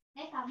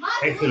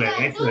 Excellent,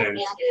 excellent.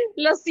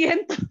 Lo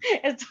siento,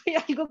 estoy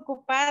algo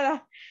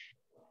ocupada.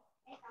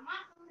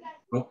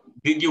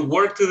 Did you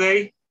work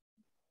today?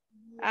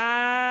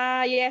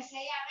 Yes.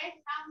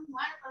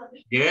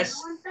 Yes.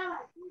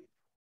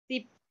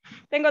 Sí,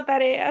 tengo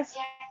tareas.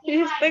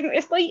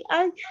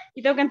 Ay,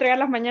 y tengo que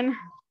entregarlas mañana.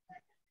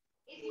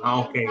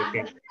 Okay,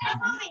 okay.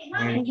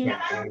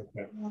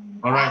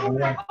 All right,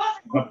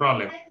 no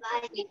problem.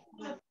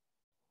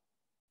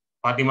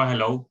 Fatima,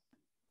 hello.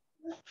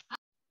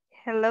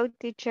 Hello,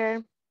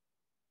 teacher.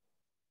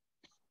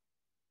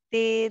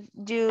 Did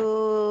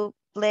you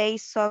play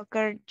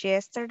soccer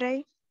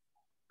yesterday?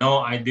 No,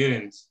 I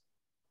didn't.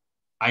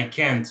 I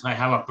can't. I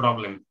have a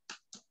problem.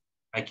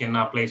 I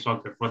cannot play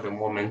soccer for the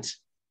moment.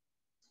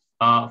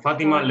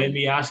 Fatima, let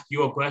me ask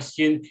you a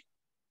question.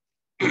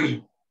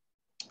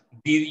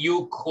 Did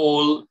you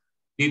call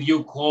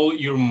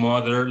your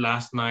mother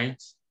last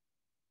night?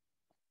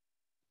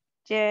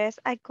 Yes,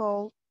 I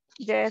called.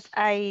 Yes,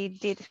 I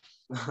did.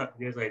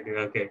 Yes, I did.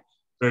 Okay,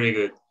 very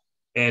good.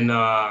 And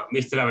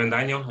Mr.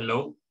 Avendaño,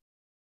 hello.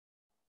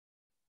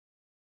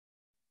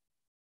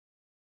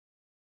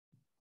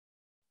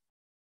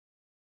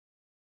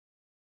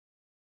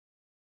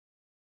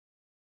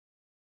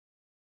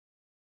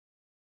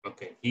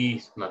 Okay,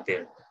 he's not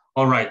there.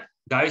 All right,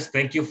 guys,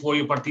 thank you for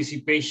your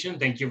participation.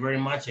 Thank you very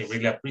much. I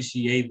really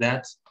appreciate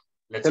that.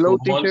 Let's hello,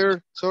 go teacher.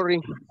 on. Sorry.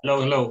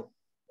 Hello, hello.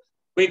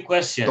 Quick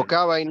question.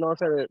 Tocaba y no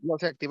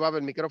se activaba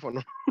el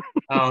micrófono.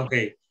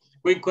 Okay.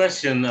 Quick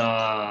question,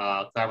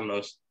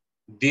 Carlos.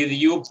 Did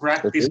you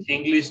practice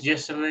English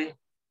yesterday?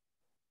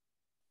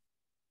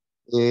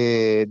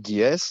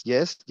 Yes,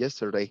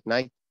 yesterday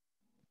night.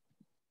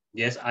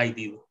 Yes, I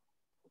did.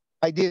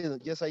 I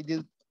did. Yes, I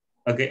did.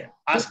 Okay,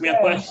 ask me a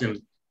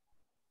question.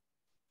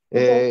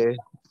 Excuse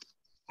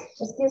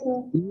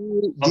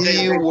me. Did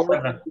you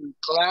work in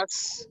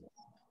class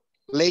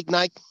late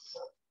night?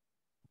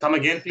 Come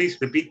again, please,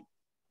 repeat.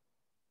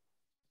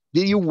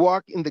 Did you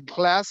work in the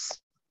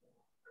class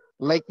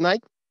late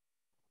night?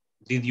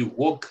 Did you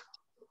work?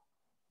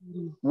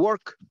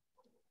 Work.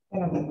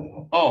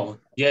 Oh,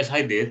 yes,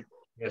 I did.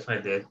 Yes, I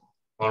did.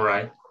 All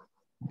right.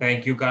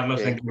 Thank you, Carlos.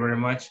 Okay. Thank you very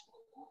much.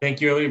 Thank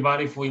you,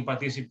 everybody, for your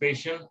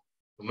participation.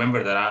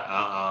 Remember that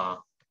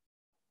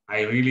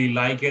I really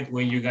like it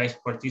when you guys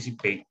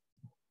participate.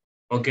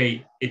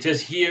 Okay, it says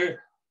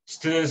here,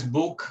 students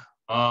book,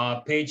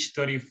 page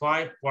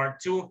 35, part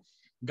 2.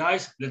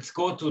 Guys, let's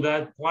go to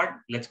that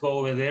part. Let's go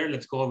over there.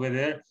 Let's go over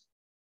there.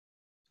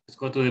 Let's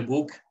go to the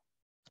book.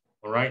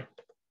 All right.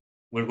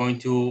 We're going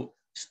to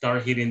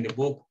start hitting the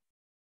book.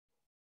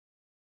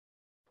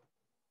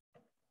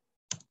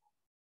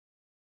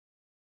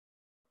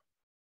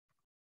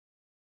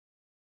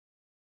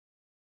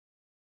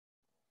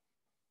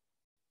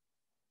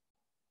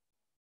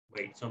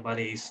 Wait,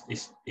 somebody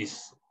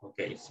is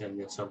okay,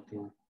 sending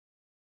something.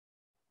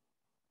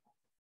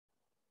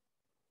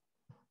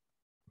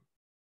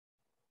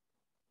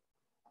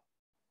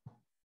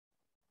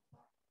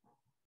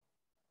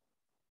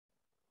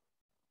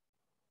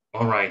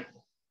 All right.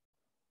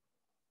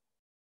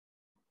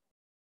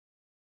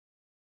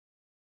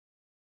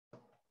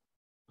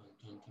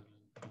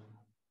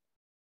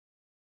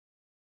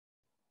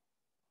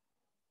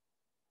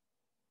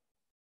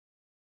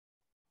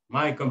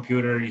 My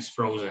computer is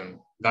frozen.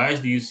 Guys,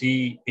 can you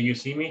see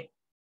me?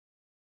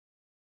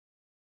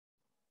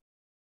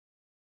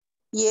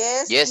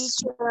 Yes, Yes.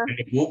 teacher.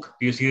 The book,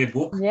 do you see the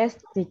book? Yes,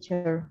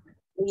 teacher.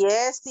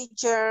 Yes,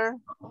 teacher.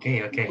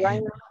 Okay, okay.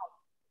 Right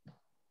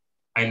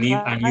I need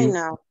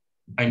now.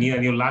 a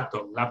new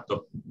laptop.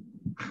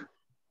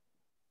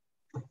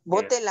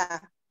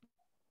 Bótela.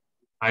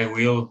 I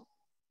will.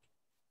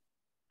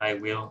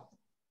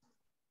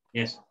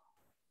 Yes.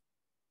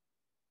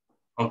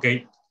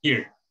 Okay,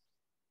 here.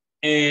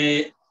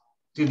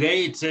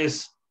 Today it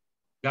says,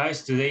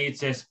 guys,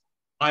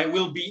 I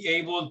will be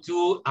able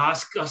to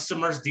ask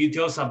customers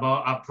details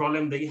about a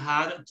problem they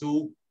had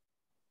to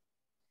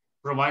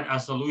provide a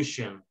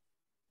solution.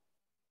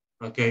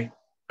 Okay,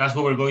 that's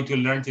what we're going to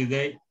learn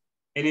today.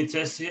 And it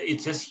says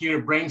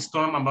here,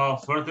 brainstorm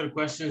about further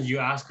questions you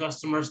ask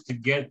customers to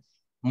get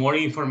more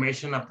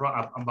information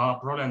about a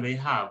problem they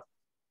have.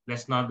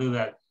 Let's not do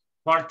that.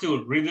 Part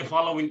 2, read the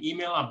following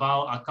email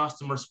about a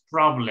customer's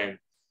problem.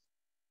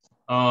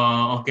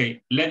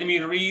 Okay, let me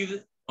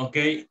read.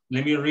 Okay,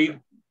 let me read.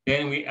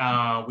 Then we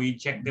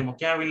check the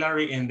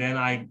vocabulary, and then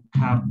I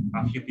have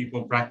a few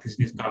people practice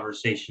this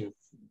conversation.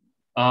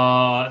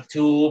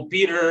 To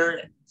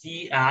Peter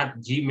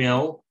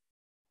T@gmail.com.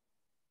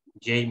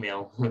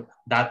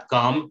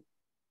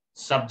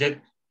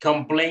 Subject: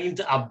 complaint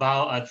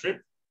about a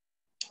trip.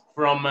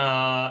 From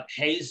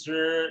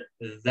Hazer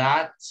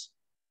that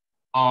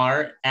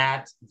r@gmail.com.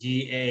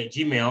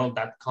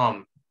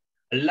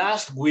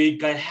 Last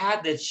week, I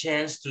had the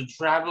chance to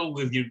travel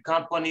with your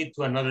company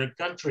to another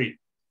country.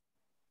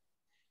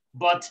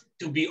 But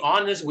to be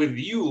honest with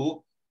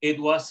you, it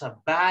was a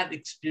bad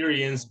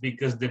experience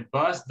because the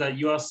bus that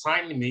you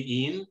assigned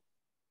me in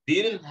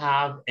didn't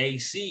have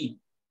AC.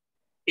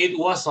 It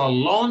was a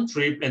long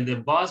trip and the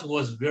bus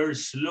was very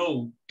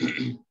slow.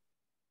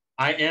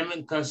 I am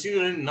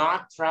considering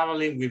not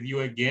traveling with you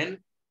again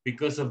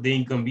because of the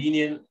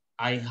inconvenience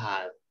I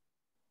had.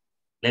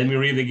 Let me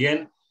read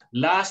again.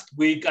 Last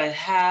week, I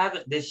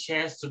had the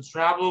chance to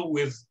travel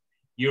with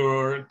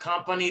your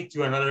company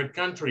to another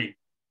country.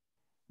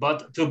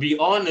 But to be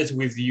honest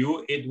with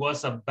you, it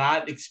was a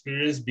bad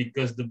experience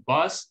because the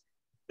bus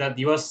that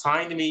you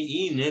assigned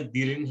me in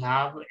didn't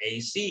have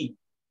AC.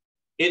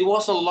 It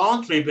was a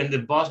long trip and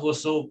the bus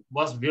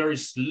was very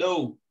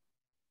slow.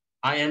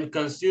 I am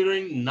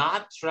considering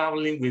not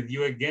traveling with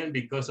you again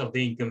because of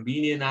the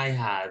inconvenience I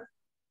had.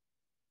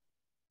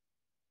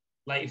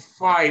 Like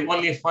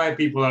only five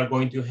people are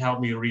going to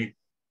help me read.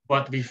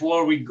 But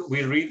before we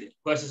read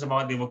questions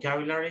about the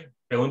vocabulary,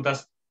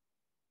 preguntas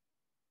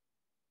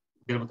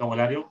del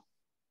vocabulario.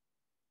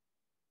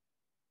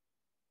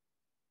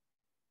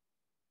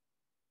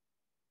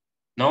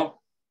 No?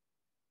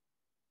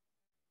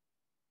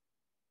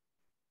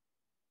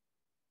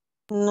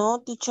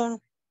 No, teacher.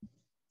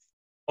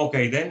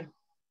 Okay, then.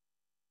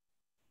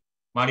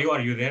 Mario,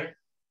 are you there?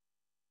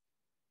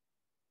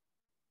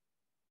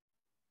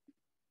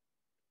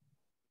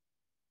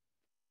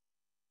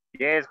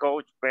 Yes,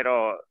 coach,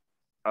 pero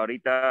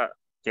ahorita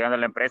llegando a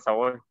la empresa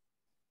hoy.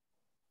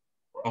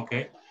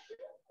 Okay.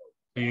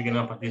 So you're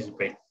gonna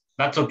participate.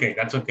 That's okay,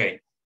 that's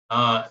okay.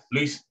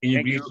 Luis,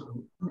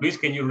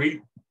 can you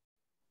read?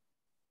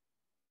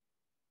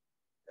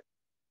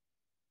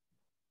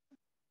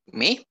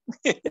 Me?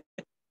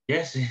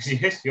 Yes,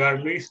 yes, you are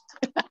Luis.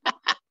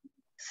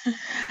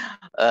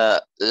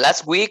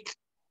 Last week,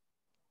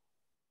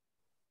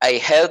 I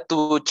had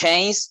to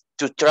change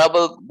to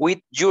travel with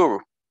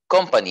your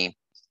company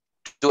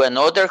to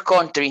another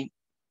country,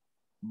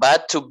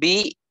 but to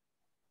be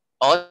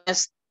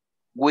honest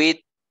with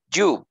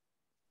you,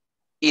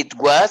 it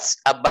was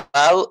a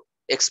bad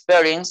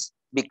experience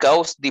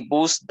because the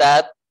bus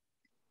that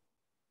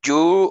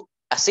you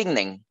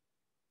assigned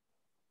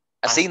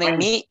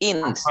me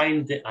in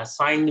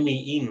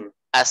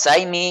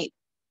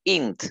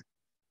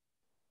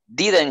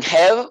didn't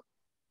have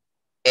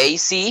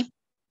AC.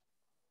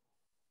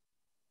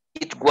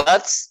 It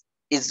was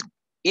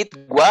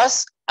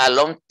a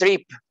long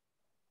trip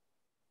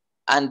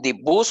and the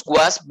bus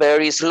was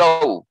very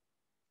slow.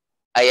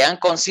 I am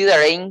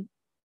considering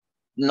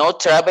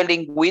not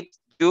traveling with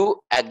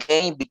you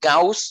again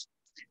because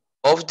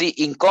of the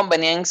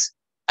inconvenience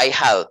I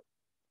had.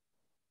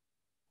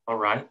 All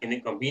right, an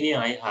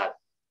inconvenience I had.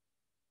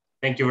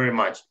 Thank you very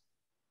much.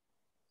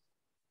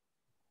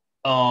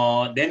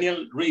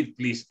 Daniel, read,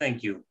 please.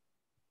 Thank you.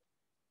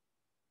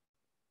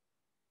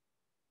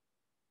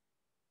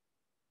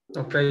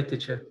 Okay,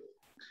 teacher.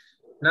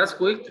 Last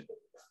week,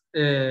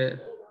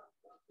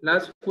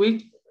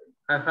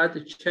 I had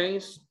the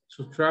chance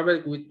to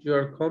travel with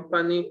your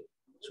company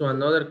to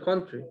another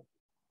country,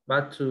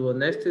 but to be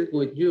honest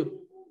with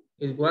you,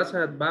 it was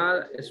a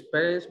bad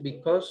experience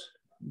because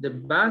the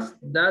bus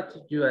that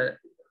you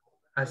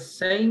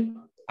assigned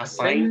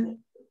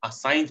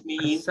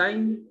me,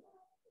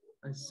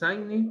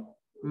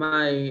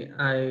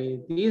 I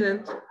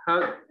didn't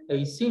have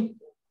AC.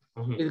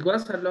 It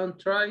was a long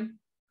drive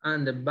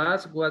and the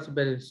bus was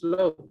very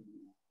slow.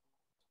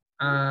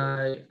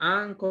 I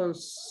am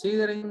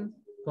considering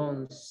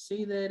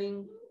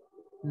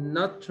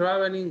not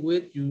traveling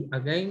with you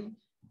again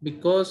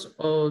because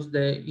of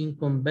the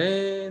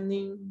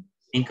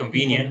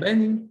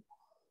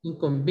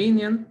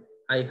inconvenience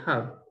I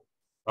have.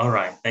 All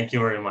right, thank you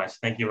very much.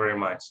 Thank you very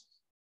much.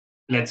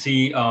 Let's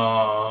see.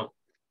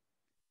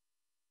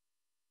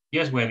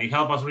 Yes, Wendy,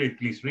 help us read,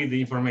 please. Read the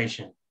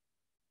information.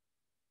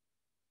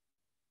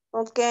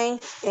 Okay.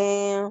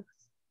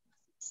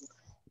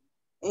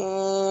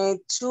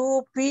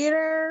 To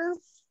Peter.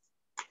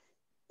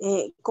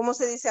 ¿Cómo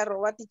se dice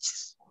arroba,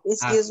 teachers?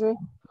 Excuse me.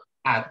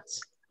 At.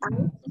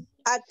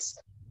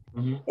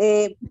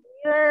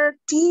 Peter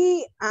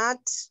T at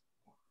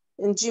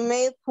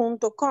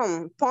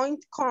gmail.com.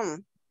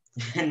 .com.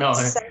 No.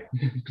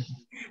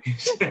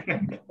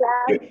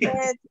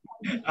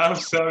 I'm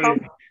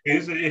sorry.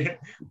 It's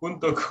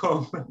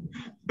 .com.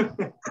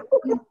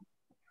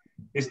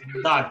 It's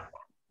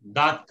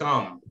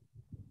 .com.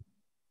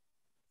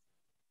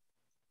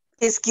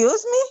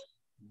 Excuse me?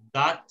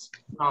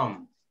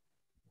 .com.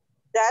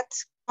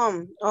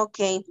 .com.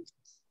 Okay.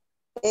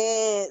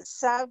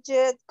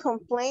 Subject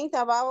complaint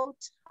about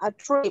a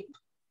trip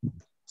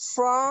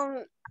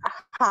from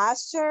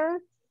Haster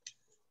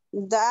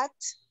that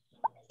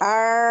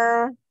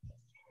are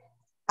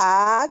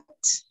at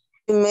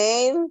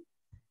gmail.com.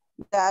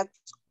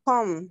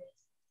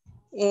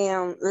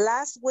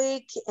 Last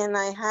week, and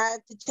I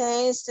had the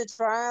chance to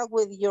travel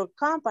with your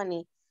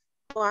company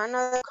to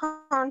another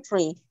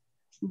country.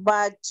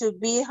 But to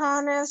be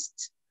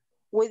honest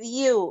with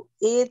you,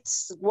 it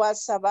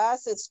was a bad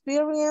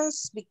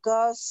experience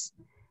because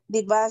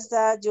the bus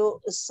that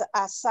you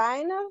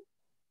assigned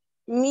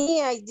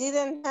me, I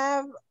didn't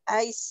have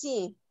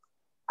AC.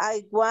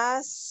 I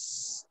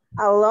was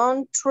a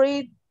long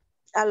trip,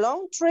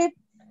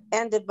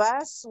 and the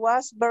bus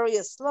was very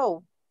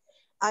slow.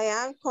 I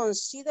am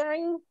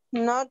considering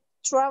not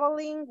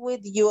traveling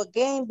with you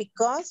again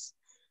because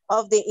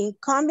of the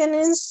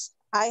inconvenience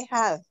I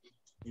had.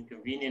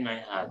 Inconvenient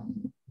I had.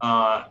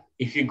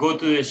 If you go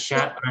to the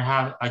chat,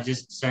 I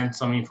just sent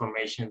some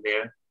information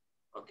there.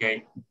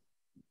 Okay.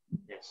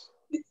 Yes.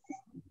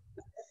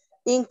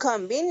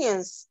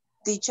 Inconvenience,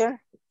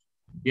 teacher.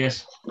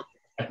 Yes.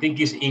 I think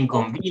it's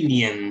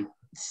inconvenient.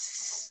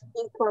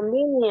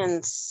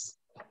 Inconvenience.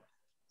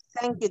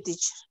 Thank you,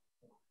 teacher.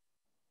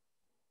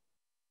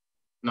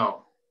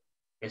 No.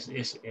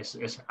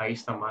 Ahí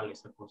está mal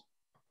esta cosa.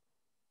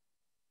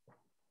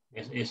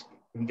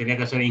 Tenía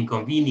que ser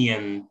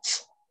inconvenient.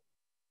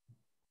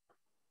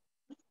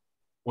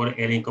 Por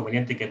el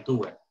inconveniente que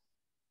tuve.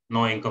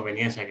 No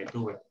inconveniencia que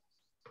tuve.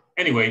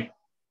 Anyway,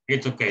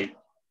 it's okay.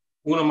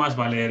 Uno más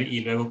va a leer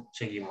y luego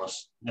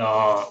seguimos.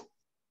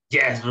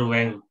 Yes,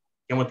 Rubén.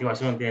 ¿Qué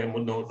motivación tiene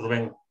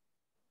Rubén?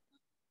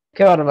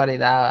 Qué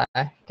barbaridad,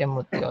 ¿eh? Qué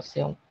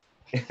motivación.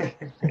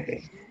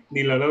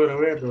 Ni lo logro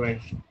ver,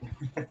 Rubén.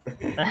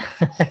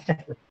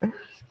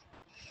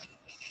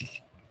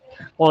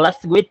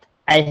 Last week,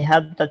 I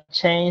had the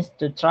chance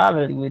to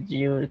travel with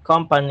your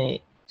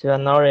company to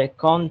another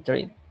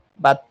country,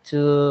 but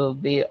to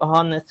be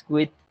honest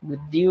with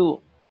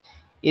you,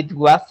 it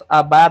was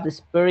a bad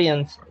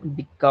experience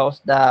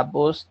because the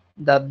bus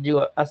that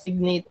you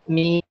assigned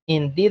me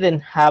in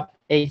didn't have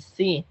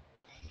AC.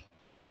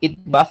 It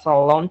was a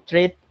long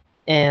trip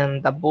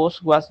and the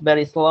bus was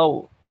very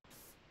slow.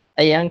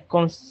 I am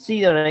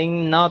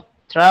considering not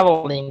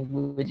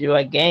traveling with you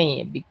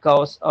again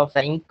because of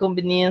the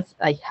inconvenience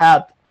I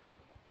had.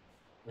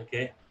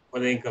 Okay, for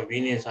the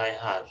inconvenience I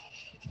had.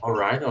 All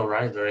right,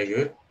 very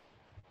good.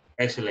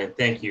 Excellent,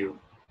 thank you.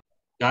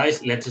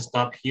 Guys, let's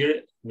stop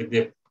here with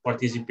the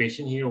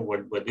participation here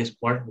with this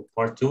part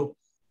 2.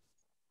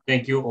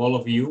 Thank you, all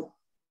of you.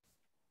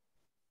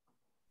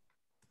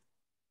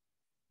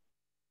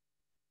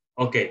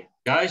 Okay,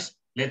 guys,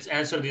 let's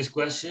answer these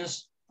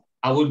questions.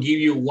 I will give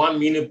you 1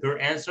 minute per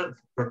answer,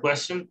 per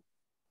question.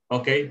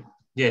 Okay,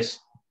 yes.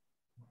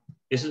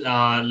 This is,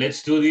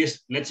 let's do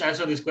this. Let's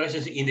answer these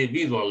questions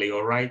individually,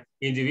 all right?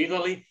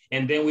 Individually,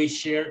 and then we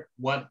share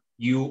what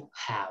you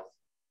have,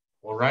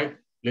 all right?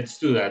 Let's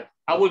do that.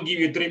 I will give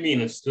you 3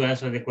 minutes to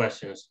answer the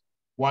questions.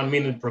 1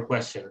 minute per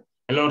question.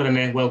 Hello,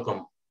 Rene,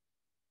 welcome.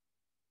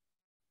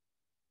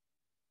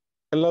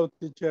 Hello,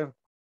 teacher.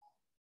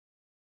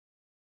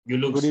 You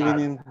look Good sad.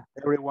 evening,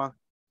 everyone.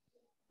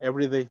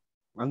 Every day.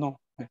 I know.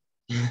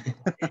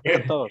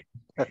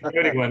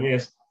 Everyone,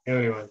 yes,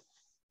 everyone.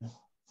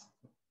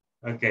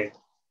 Okay.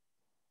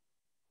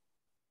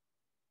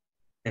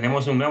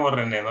 Tenemos un nuevo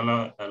René,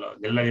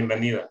 denle la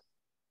bienvenida.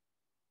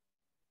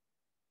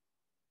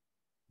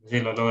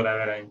 Sí, lo logra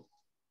ver ahí.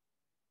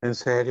 ¿En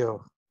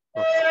serio?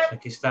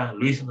 Aquí está,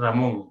 Luis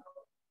Ramón.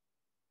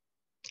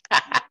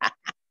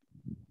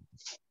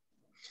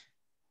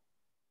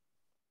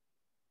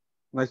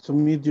 Nice to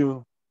meet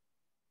you,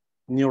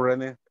 new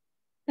René.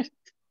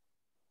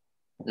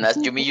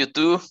 Nice to meet you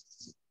too.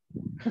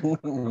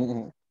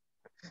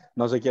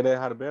 No se quiere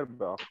dejar ver,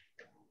 bro.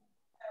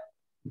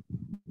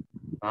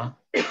 Ah,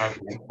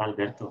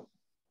 Alberto.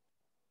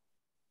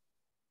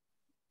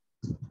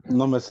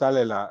 No me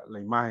sale la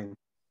imagen.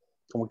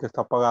 Como que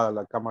está apagada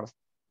la cámara.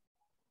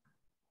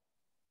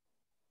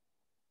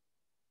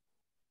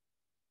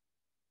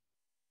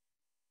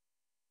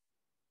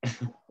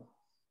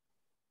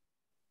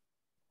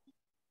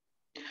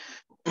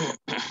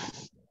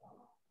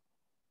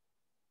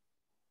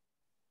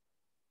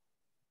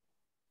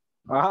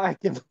 Ah, es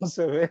que no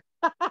se ve.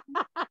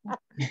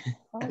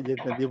 Ya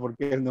entendí por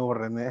qué el nuevo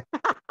René.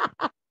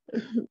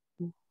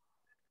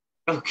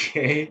 Ok.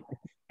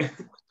 Es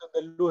cuestión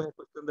de luz, es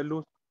cuestión de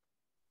luz.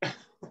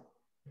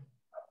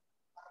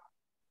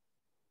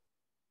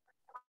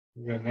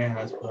 René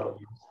has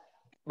problems.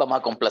 Vamos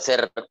a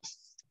complacer.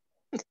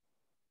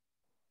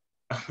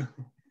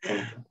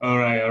 All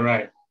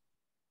right.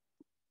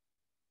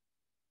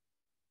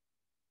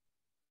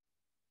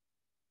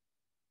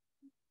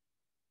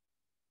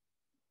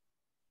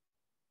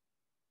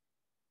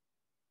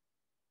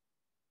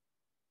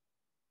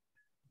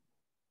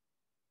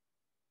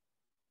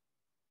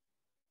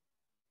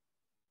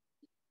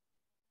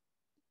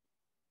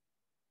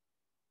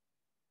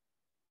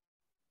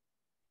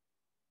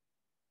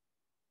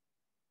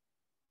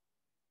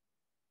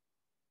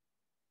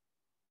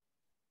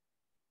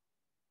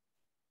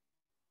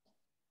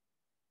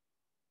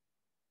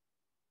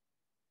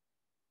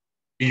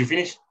 Did you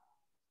finish?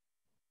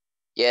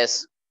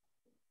 Yes.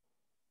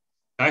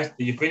 Guys,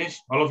 did you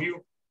finish? All of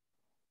you?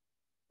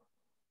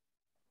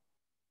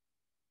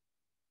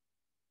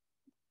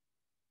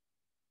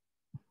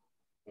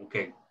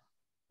 Okay.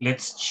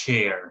 Let's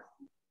share.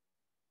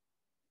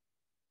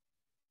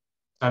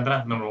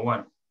 Sandra, number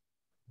 1.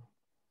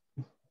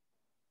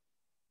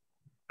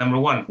 Number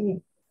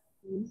 1.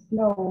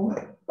 No.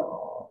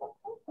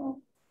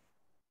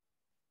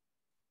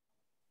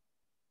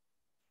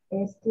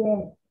 Es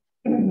que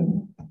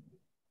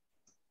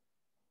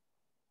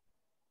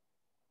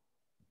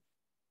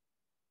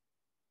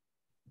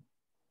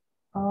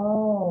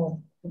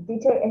oh,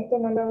 Teacher, es que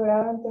no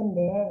lograba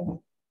entender.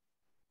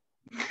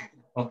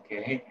 Ok.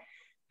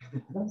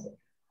 No sé,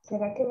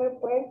 ¿será que me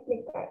puede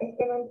explicar? Es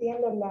que no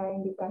entiendo la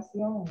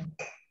indicación.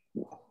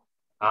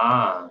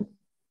 Ah,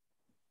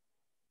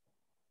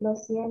 Lo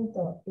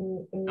siento.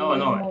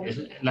 no,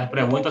 las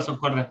preguntas son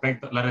con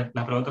respecto,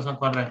 las preguntas son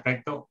con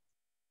respecto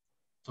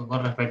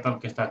al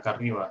que está acá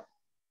arriba.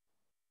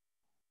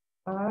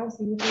 Ah,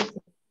 sí, sí,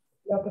 sí.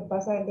 Lo que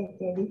pasa es de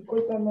que,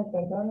 discúlpenme,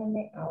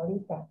 perdónenme,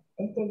 ahorita.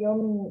 Es que yo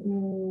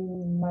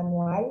mi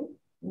manual,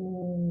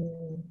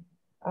 ¿cómo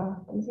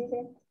se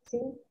dice? Sí,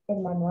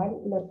 el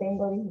manual lo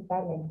tengo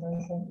digital,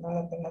 entonces no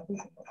lo tengo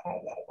físico.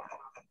 Ay, ay, ay.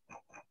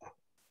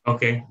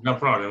 Okay, no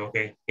problem,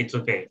 okay. It's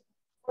okay.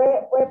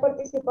 ¿Puede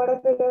participar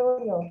otro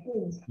luego yo,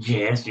 please?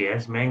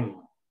 Yes,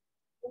 man.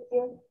 Thank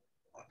you.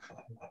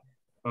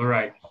 All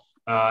right.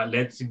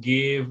 Let's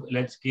give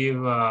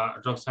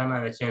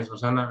Roxana the chance.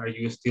 Roxana, are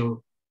you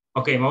still?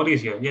 Okay,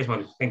 Mauricio. Yes,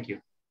 Mauricio. Thank you.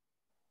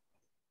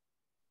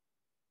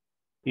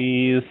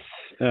 Is,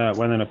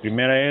 bueno, la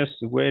primera es,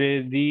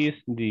 where did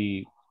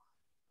the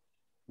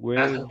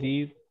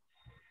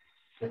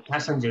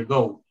passenger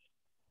go?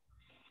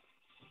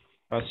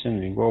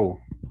 Passenger go.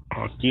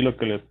 Aquí lo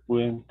que le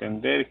pude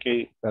entender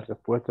que la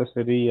respuesta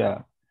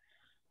sería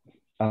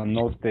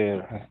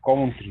another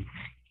country,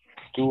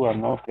 to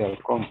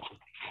another country,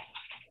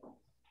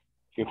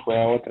 que fue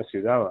a otra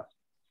ciudad.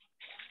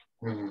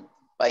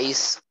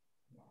 País.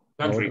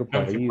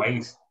 Country,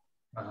 país.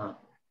 Ajá.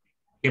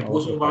 ¿Qué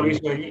puso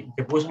Mauricio allí?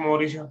 ¿Qué puso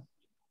Mauricio?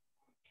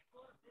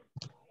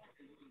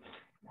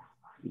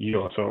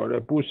 Yo solo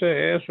le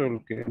puse eso,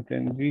 lo que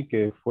entendí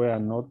que fue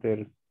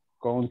another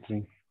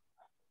country.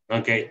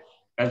 Ok,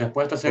 la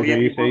respuesta sería...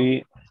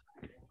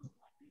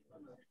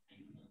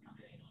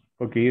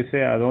 Porque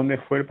dice a dónde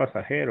fue el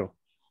pasajero.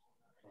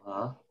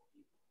 Ajá.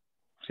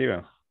 Sí,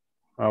 va.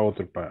 A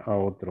otro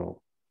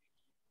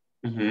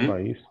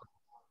país.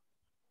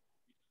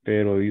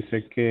 Pero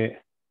dice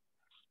que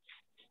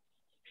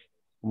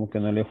como que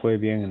no le fue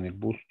bien en el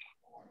bus.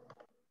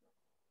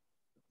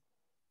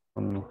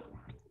 No,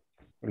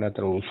 la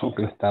traducción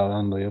que le estaba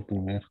dando yo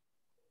primero.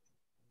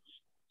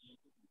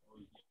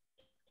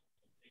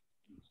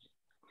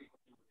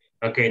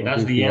 Okay, No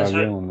that's sé the si va answer.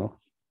 bien o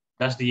no.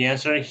 That's the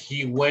answer.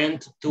 He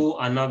went to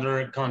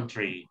another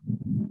country.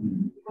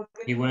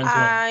 He went to...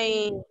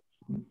 I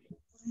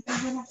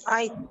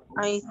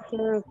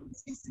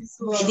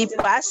think the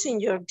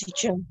passenger,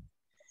 teacher.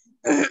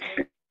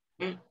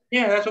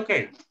 Yeah, that's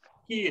okay.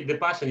 He, the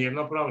passenger,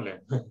 no problem.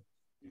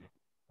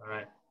 All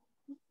right.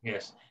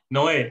 Yes.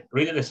 Noé,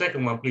 read the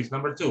second one, please.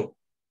 Number 2.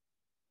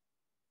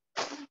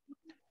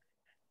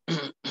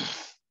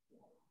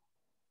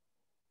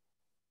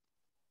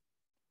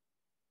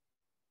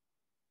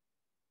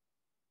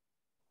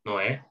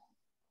 Noé.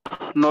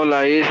 No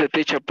la hice,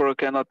 teacher,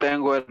 porque no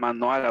tengo el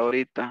manual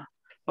ahorita.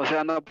 O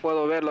sea, no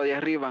puedo verlo de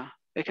arriba.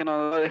 Es que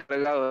no he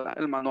descargado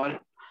el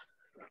manual.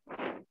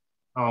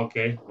 Oh,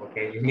 okay.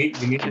 You need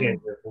the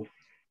book.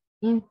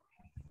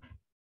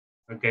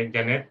 Okay,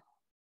 Janet.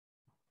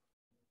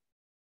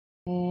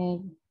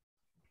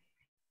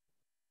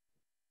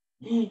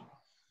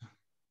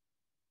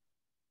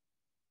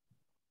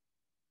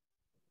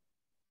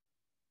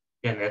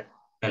 Janet,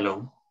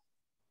 hello.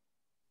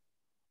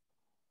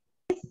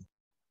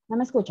 ¿No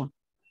me escuchan?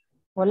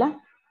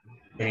 Hola.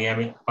 Tenía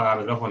mi apagar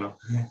el micrófono.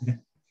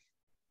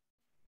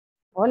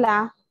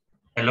 Hola.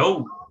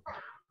 Hello.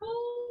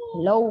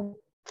 Hello.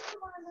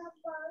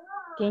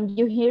 Can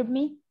you hear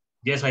me?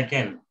 Yes, I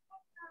can.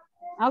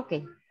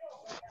 Okay.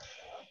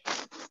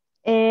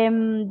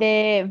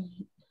 The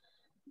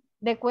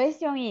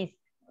question is,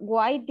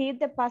 why did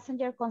the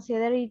passenger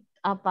consider it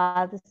a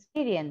bad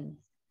experience?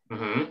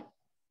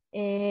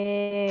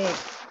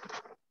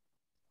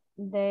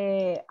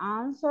 The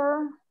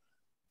answer,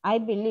 I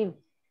believe,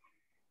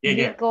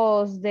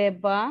 because the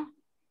bus,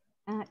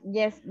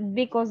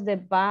 because the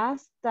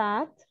bus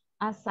that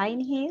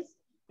assigned his,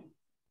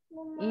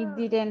 it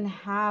didn't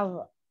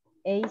have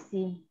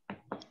AC.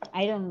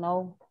 I don't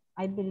know.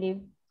 I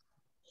believe.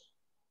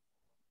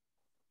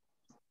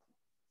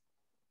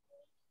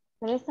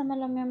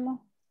 Préstamelo, mi amor.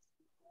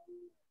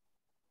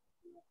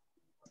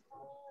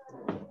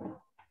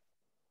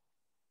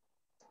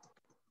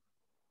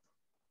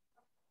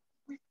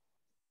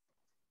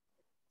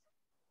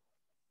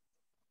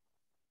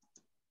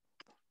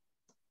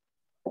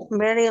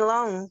 Very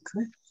long.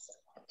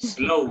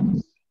 Slow.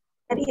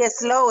 Very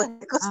slow.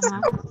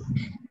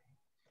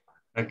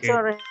 Okay.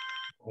 Sorry.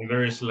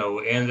 Very slow.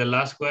 And the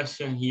last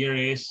question here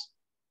is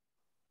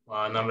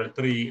number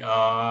 3.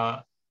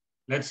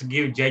 Let's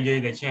give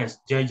JJ the chance.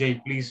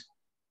 JJ, please.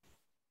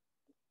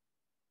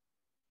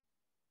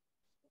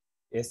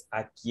 ¿Es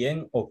a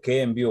quién o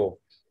qué envió?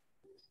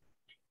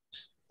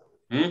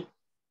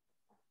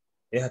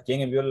 ¿Es a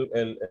quién envió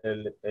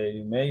el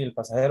email, el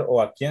pasajero,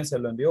 o a quién se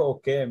lo envió o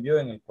qué envió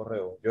en el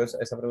correo? Yo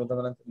esa pregunta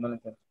no la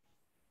entiendo.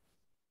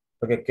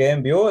 Porque qué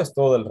envió es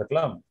todo el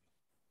reclamo.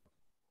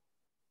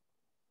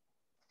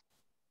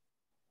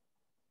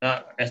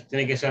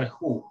 Tiene que ser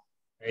who.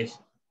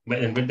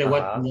 En vez de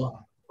what,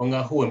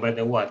 ponga who en vez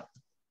de what.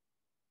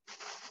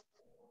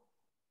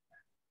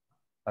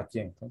 ¿A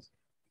quién? Entonces?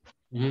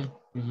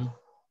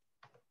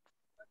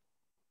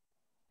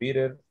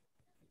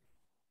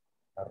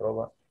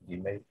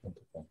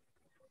 Peter@gmail.com.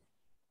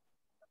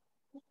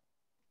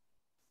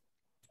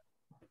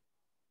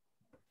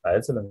 A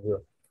él se lo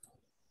envió.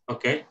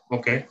 Okay,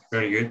 okay,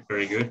 very good,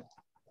 very good.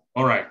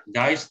 All right,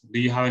 guys, do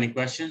you have any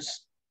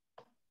questions?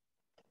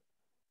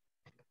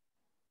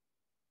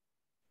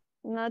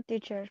 No,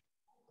 teacher.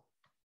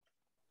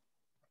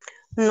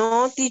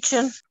 No,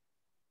 teacher.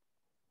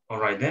 All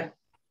right then,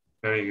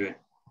 very good.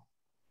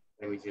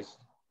 Let me just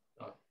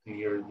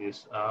clear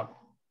this up.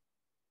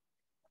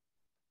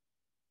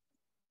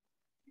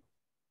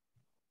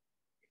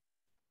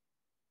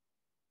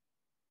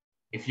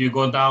 If you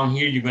go down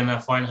here, you're gonna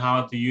find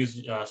how to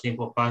use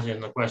simple past in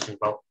the question,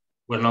 but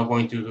we're not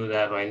going to do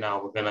that right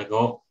now. We're gonna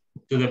go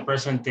to the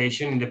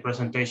presentation. In the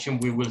presentation,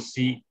 we will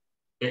see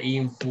the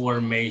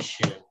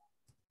information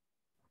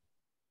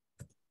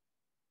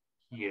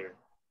here.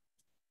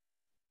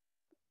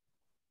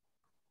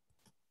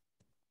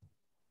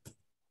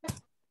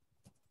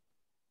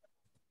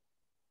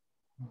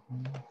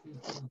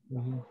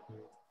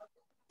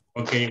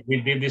 Okay,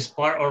 we did this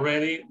part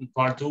already.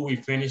 Part 2, we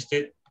finished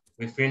it.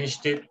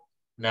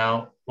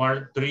 Now,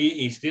 part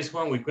 3 is this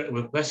one with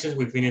questions.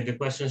 We finished the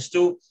questions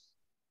too.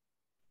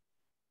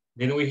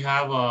 Then we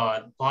have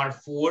part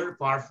 4.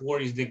 Part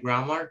 4 is the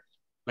grammar.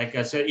 Like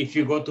I said, if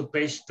you go to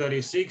page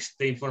 36,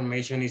 the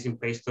information is in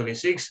page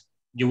 36.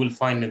 You will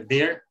find it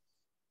there.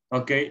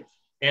 Okay,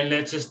 and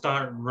let's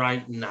start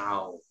right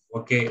now.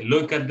 Okay,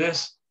 look at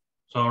this.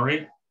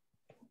 Sorry.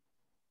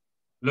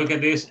 Look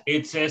at this.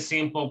 It says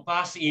simple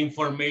past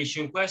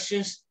information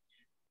questions.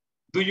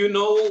 Do you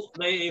know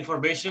the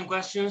information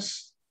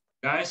questions,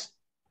 guys?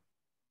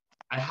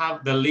 I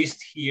have the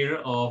list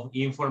here of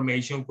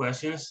information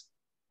questions.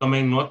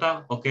 Tomen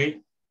nota,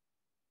 ¿ok?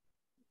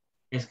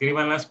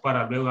 Escríbanlas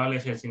para luego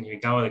darles el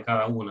significado de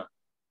cada una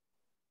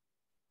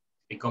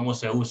y cómo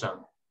se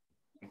usan,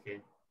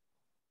 ¿okay?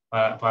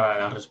 Para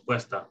la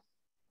respuesta.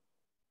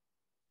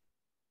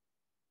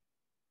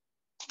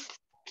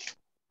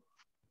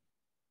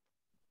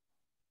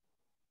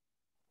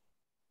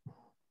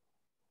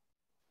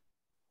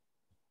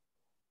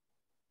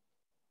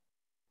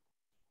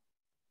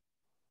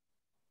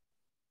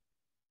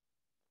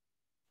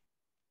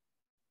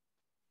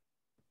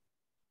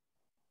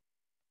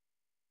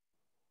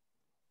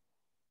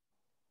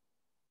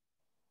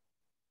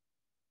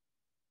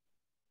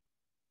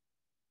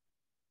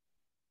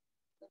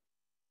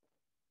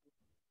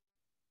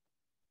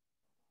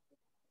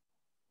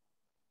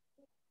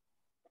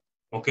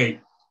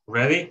 Okay,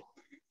 ready?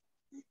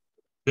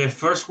 The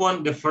first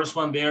one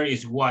there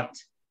is what?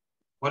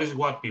 What is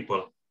what,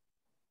 people?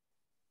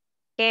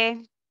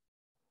 ¿Qué?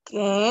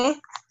 ¿Qué?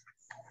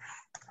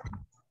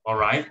 All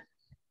right.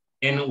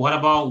 And what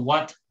about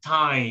what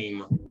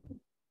time?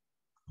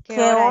 ¿Qué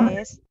hora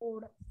es?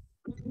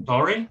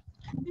 Sorry?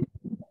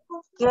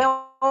 ¿Qué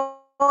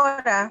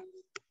hora?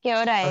 ¿Qué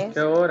hora es? ¿A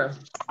qué hora?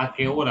 ¿A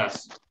qué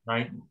horas?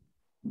 Right?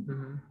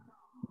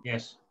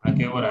 Yes, ¿a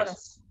qué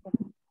horas?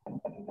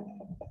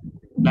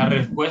 La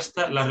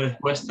respuesta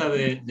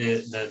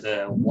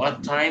de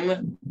what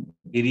time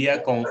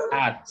iría con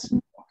at,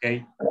 ¿ok?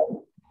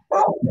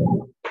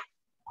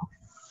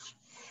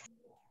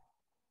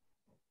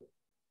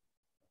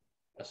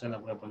 Se la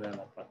voy a poner a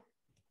la par.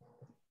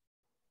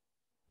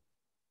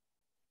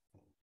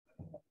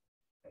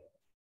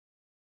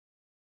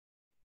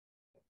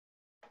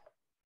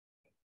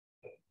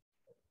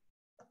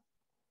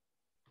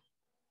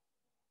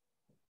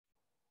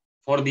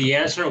 For the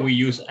answer, we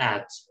use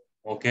at,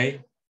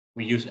 okay?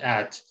 We use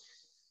at.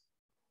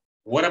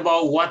 What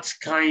about what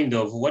kind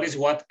of? What is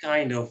what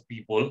kind of,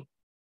 people?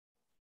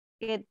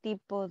 ¿Qué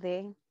tipo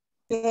de?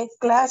 ¿Qué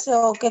clase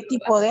o qué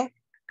tipo de?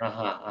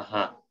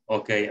 Ajá.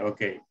 Ok.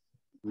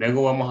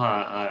 Luego vamos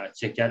a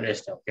chequear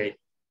esta, ok.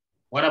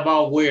 What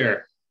about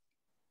where?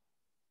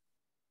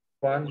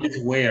 What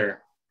is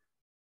where?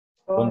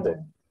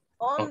 ¿Dónde?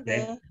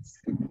 Okay.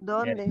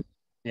 ¿Dónde?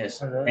 Yes.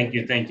 Thank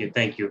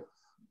you.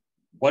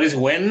 What is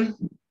when?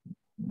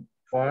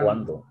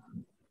 ¿Cuándo?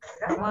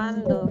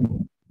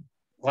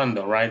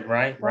 ¿Cuándo? Right.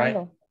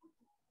 ¿Cuándo?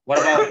 What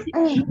about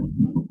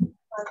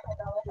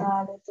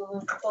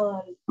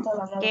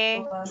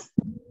 ¿Qué?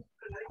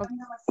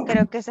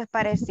 Creo que esa es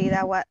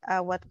parecida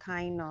a what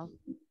kind of.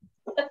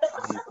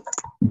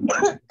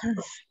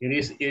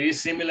 It is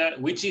similar,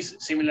 which is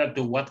similar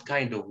to what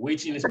kind of,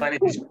 which in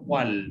Spanish is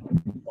cuál,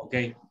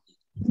 okay?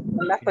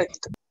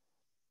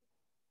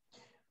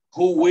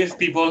 Who with,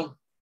 people?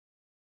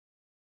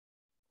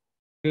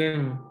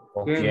 ¿Quién?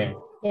 ¿Con quién?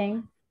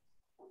 ¿Quién?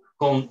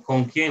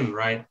 Con quién,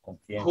 right? ¿Con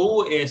quién?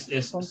 Who is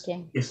 ¿Con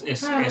quién?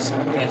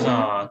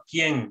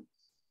 quién.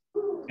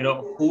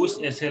 Pero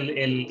whose es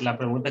la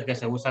pregunta que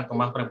se usa con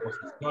más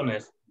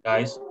preposiciones,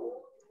 guys.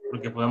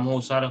 Porque podemos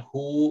usar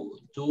who,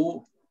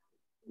 to.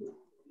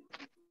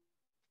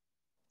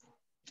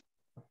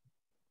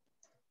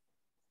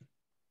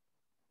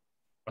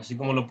 Así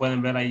como lo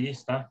pueden ver ahí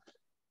está.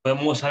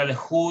 Podemos usar el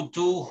who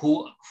to,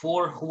 who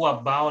for, who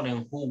about,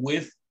 and who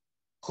with.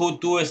 Who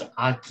to es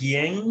a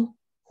quién.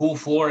 Who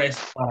for es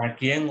para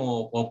quién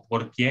o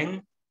por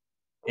quién.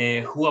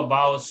 Who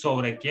about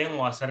sobre quién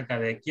o acerca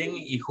de quién.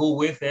 Y who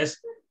with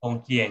es con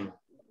quién.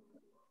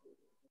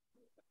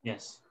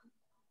 Yes.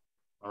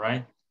 All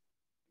right.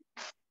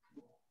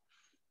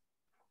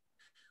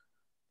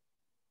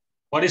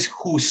 What is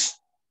whose?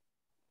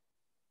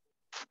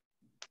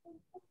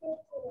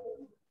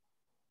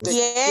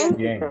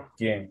 ¿Quién?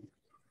 ¿Quién?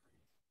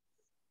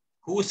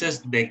 Whose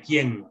es de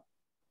quién.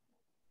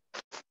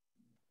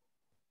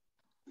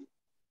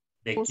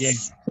 ¿De quién?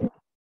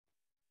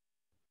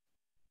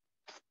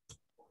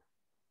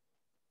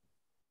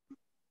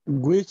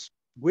 Which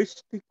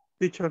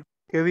teacher?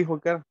 ¿Qué dijo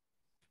que era?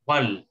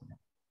 ¿Cuál?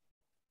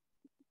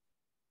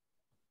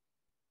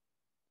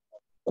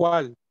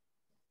 ¿Cuál?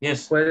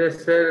 Yes. Puede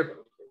ser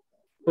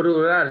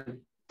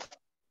plural.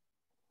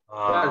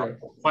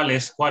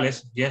 ¿Cuáles?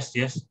 ¿Cuáles? Yes,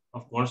 yes,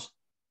 of course.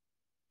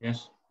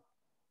 Yes.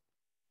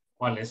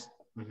 ¿Cuáles?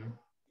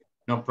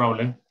 No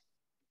problem.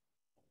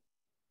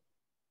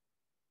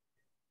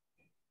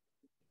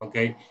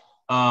 Okay.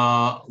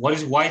 What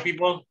is why,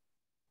 people?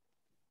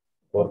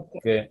 ¿Por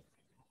qué?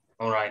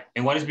 All right.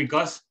 And what is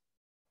because?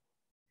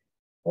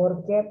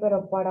 ¿Por qué?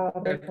 Pero para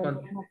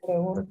responder una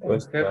pregunta. ¿Por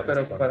qué?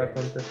 Pero para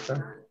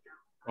contestar.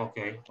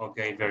 Okay,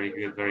 okay, very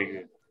good, very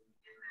good.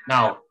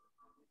 Now,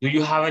 do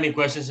you have any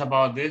questions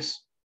about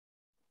this?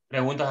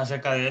 ¿Preguntas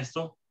acerca de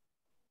esto?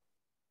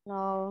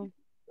 No,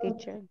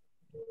 teacher.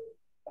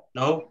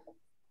 No?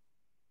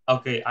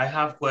 Okay, I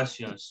have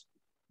questions.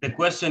 The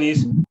question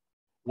is,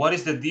 what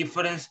is the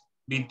difference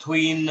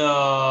between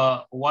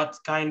what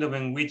kind of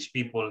and which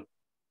people?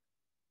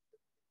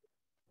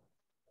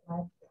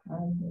 What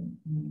kind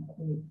of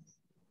which?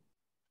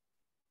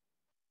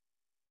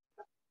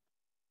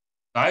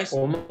 Guys,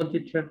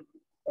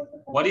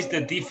 what is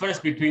the difference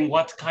between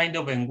what kind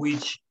of and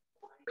which?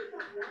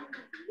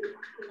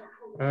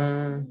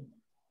 I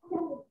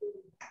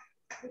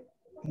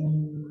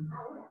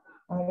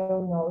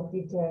don't know,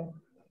 teacher.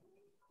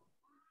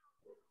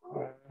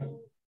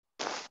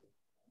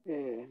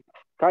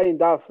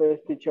 Kind of,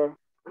 teacher.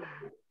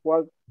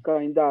 What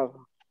kind of?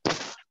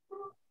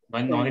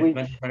 No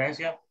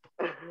diferencia.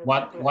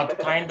 What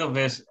kind of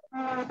is?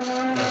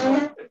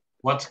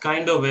 What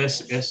kind of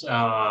is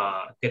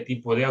qué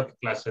tipo de o qué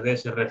clase de,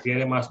 se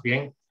refiere más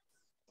bien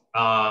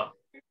al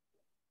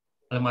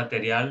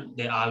material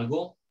de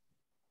algo,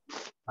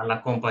 a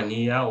la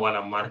compañía o a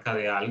la marca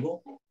de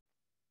algo.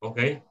 Ok,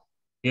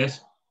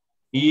 yes.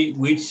 Y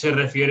which se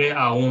refiere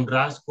a un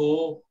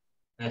rasgo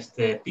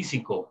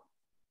físico.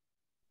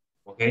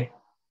 Ok.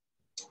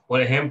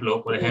 Por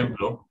ejemplo,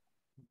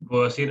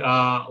 puedo decir,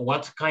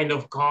 what kind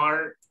of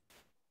car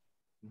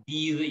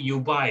did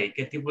you buy?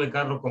 ¿Qué tipo de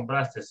carro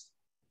compraste?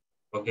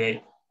 Ok.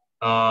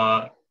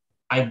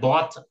 I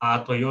bought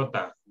a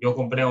Toyota. Yo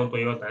compré un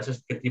Toyota. Ese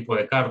es qué tipo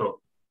de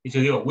carro. Y si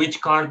digo, which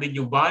car did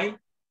you buy?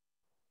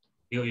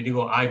 Yo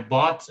digo, I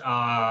bought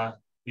a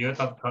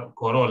Toyota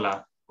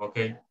Corolla. Ok.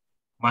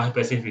 Más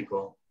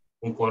específico.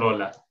 Un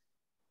Corolla.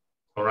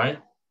 All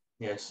right.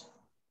 Yes.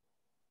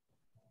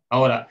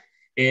 Ahora,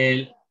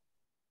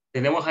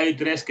 tenemos ahí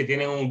tres que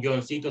tienen un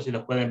guioncito. Si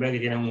los pueden ver, que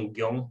tienen un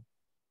guión.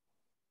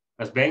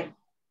 ¿Las ven?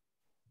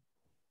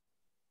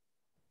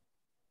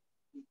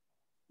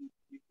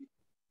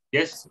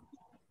 Yes.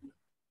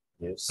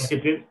 Yes.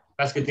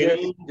 Las que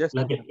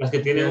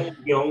tienen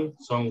un guión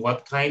son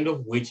what kind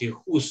of, which y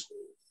whose.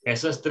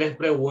 Esas tres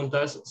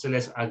preguntas se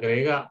les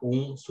agrega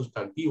un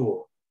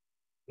sustantivo.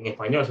 En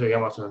español se le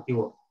llama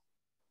sustantivo.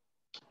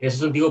 Ese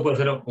sustantivo puede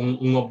ser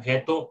un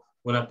objeto,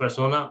 una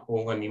persona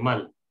o un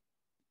animal.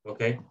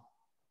 ¿Ok?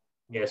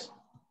 Yes.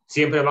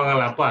 Siempre van a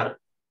la par.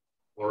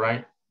 All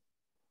right.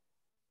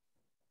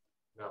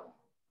 Now,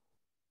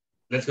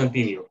 let's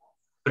continue.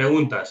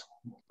 Preguntas.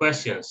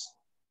 Questions.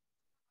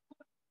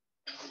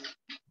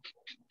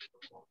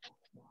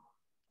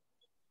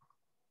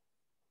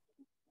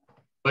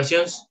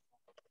 Questions?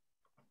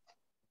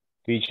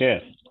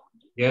 Teacher.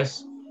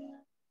 Yes.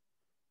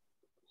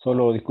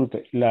 Solo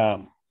disculpe,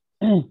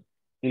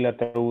 y la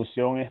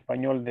traducción en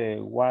español de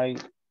why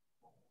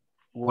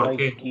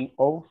king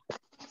of.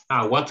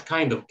 What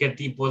kind of, ¿qué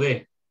tipo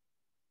de?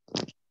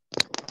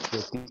 ¿Qué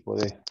tipo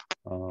de?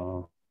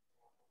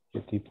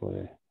 ¿Qué tipo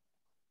de?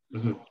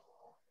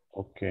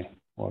 Ok,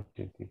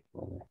 ¿qué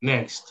tipo de?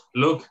 Next,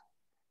 look.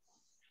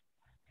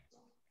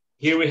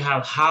 Here we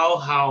have how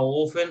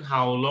often,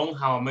 how long,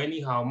 how many,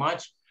 how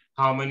much,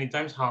 how many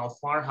times, how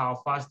far, how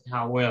fast,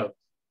 how well.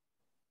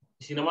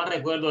 Si no me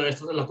recuerdo,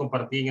 esto se lo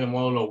compartí en el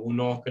módulo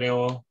 1,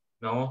 creo,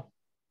 ¿no?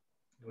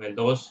 En el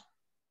 2.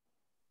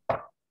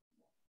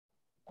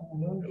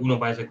 1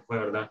 parece que fue,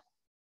 ¿verdad?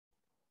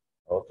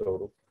 Otro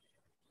grupo.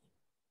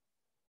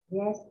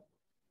 Yes.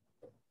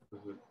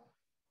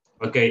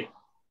 Okay.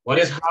 What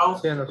is how?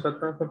 Sí,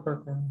 nosotros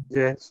compartimos.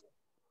 Yes.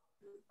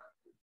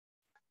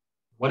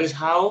 What is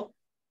how?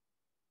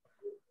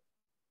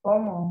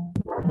 ¿Cómo?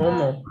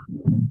 ¿Cómo?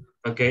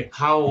 Okay.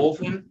 How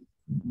often?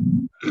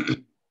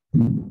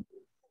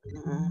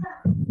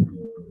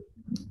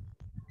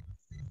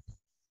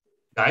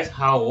 Guys,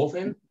 how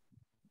often?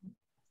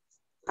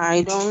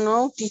 I don't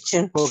know,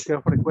 teacher. ¿Por qué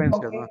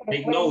frecuencia? ¿No?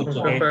 Take notes,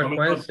 ¿Con okay. qué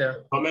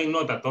frecuencia?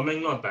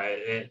 Tomen nota.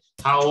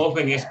 How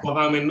often es con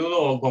a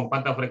menudo o con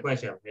cuánta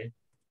frecuencia, okay?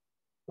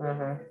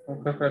 Ajá,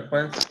 ¿con qué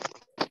frecuencia?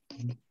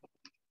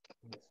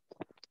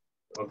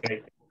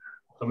 Okay.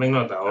 Tomen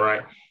nota, all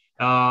right.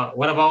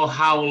 What about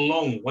how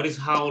long? What is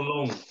how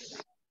long?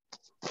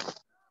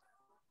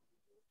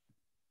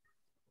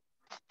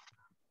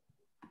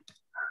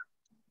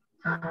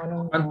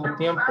 ¿Cuánto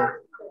tiempo?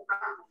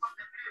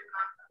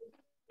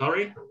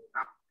 Sorry?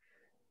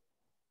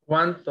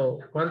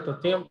 ¿Cuánto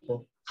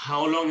tiempo?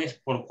 How long es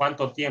por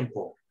cuánto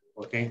tiempo,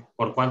 okay?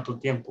 Por cuánto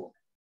tiempo.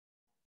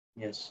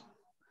 Yes.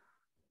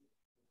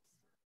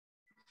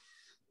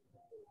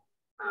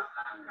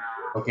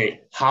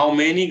 Okay, how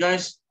many,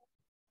 guys?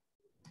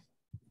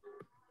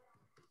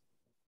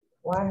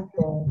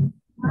 ¿Cuánto?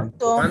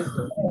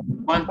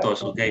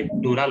 ¿Cuántos? Okay,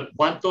 plural.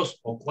 ¿Cuántos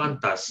o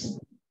cuántas?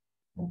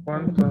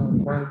 ¿Cuánto?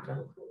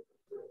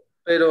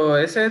 Pero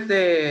ese es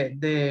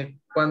de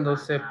cuando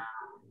se...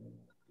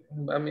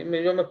 A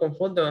mí yo me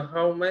confundo.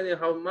 How many,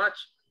 how much.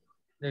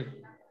 ¿Qué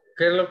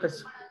es lo que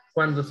es?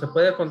 Cuando se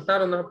puede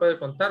contar o no se puede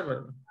contar,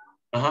 ¿verdad?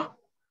 Ajá.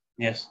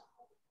 Yes.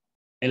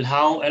 El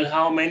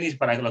how many es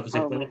para lo que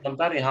se puede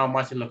contar y how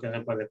much es lo que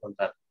se puede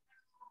contar.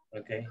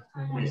 Okay.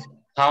 Yes.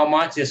 How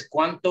much es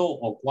cuánto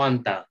o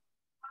cuánta.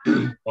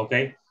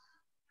 Okay.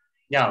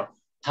 Yeah.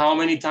 How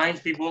many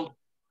times, people?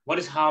 What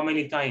is how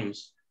many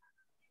times?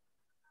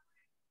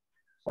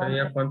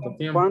 Sería ¿cuánto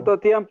tiempo? ¿Cuánto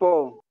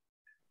tiempo?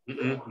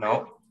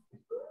 No.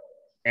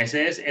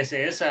 Ese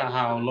es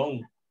how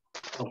long.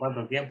 ¿Por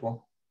cuánto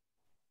tiempo?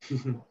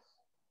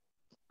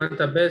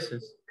 ¿Cuántas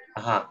veces?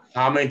 Ajá.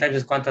 How many times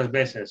es cuántas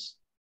veces?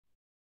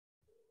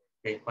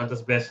 Okay.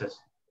 ¿Cuántas veces?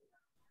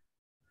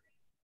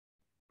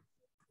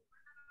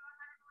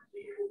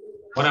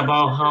 What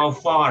about how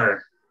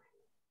far?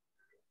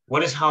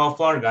 What is how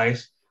far,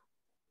 guys?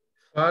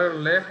 Far,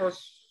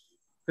 lejos.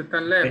 ¿Qué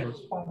tan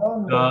lejos?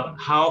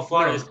 How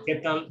far No. es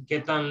qué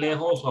tan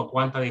lejos o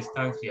cuánta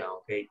distancia,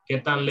 okay. ¿Qué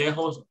tan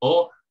lejos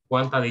o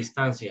cuánta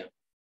distancia?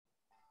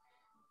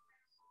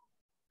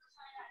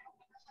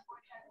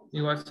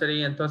 Igual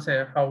sería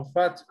entonces how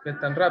fast, ¿qué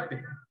tan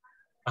rápido?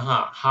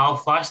 Ajá, how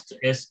fast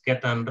es qué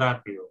tan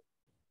rápido.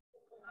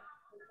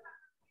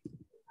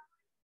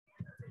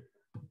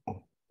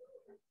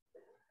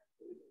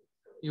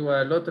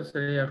 Igual el otro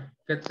sería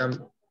qué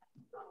tan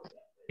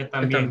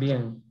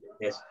bien.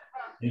 Yes.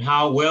 And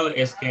how well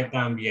es qué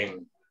tan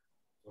bien.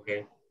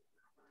 Okay.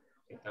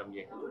 Qué tan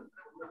bien.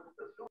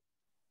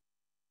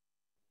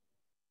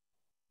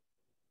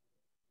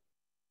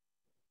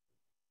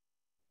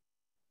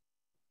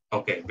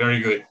 Okay,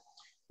 very good.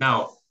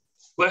 Now,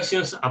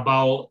 questions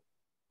about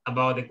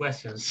the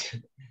questions.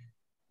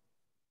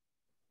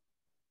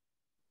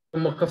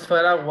 Como que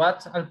fuera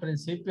what al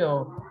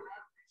principio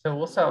se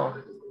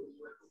usa.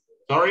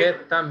 Sorry? ¿Qué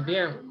tan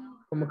bien?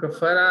 Como que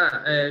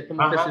fuera,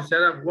 como que se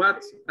hiciera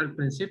what al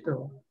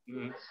principio.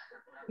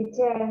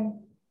 Teacher,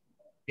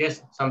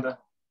 Yes,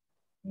 Sandra.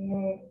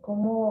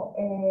 ¿Cómo,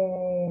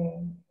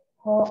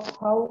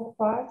 how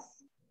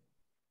fast?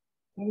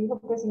 ¿Me dijo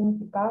qué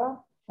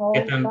significaba?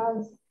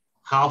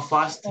 How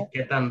fast,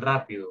 qué tan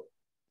rápido.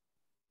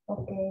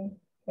 Ok,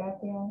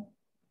 gracias.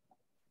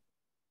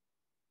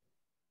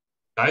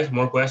 Guys,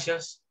 more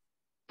questions?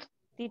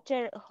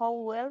 Teacher, how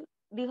well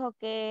dijo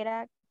que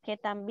era que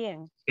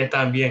también. ¿Qué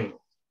tan bien?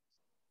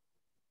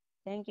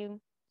 Thank you.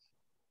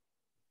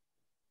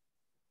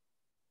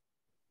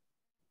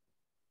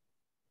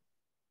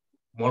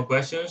 More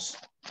questions?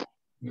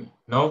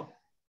 No?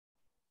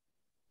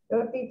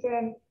 Yo,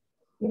 teacher,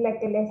 y la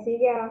que le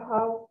sigue a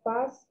how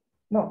fast,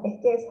 no,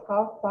 es que es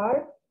how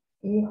far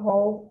y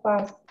how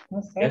fast.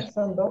 No sé, Yes.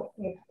 son dos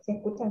que se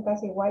escuchan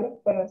casi iguales,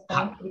 pero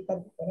están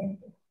escritas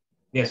diferentes.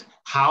 Yes.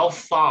 How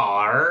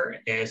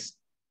far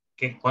es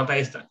cuánta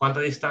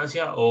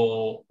distancia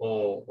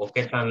o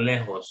qué tan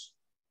lejos.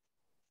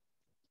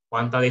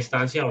 ¿Cuánta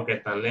distancia o qué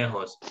tan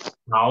lejos?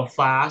 How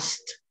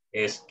fast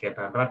es qué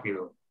tan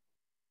rápido.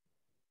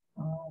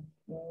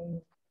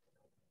 Okay.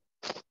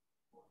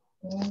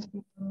 Thank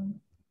you.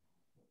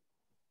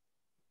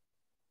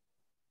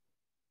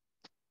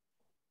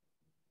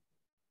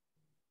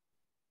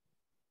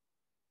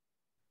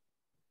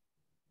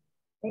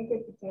 Thank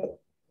you, teacher.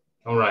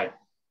 All right.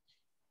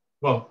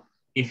 Well,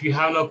 if you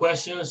have no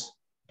questions,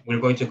 we're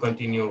going to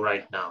continue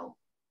right now.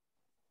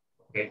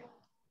 Okay.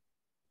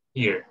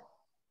 Here.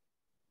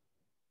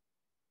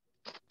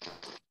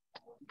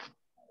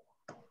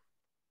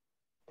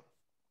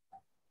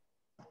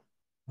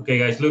 Okay,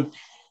 guys, look,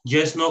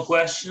 just no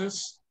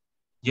questions.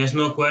 Just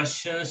no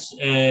questions.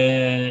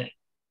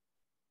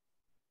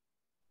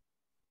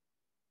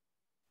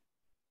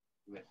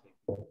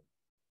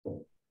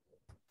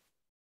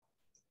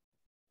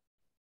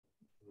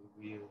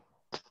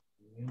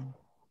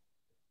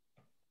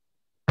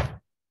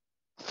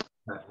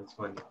 That's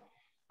funny.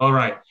 All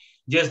right,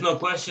 just no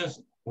questions.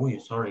 Oh,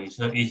 sorry,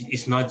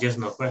 it's not just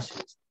no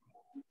questions.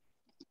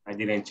 I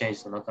didn't change,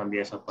 so no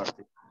cambié esa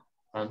parte.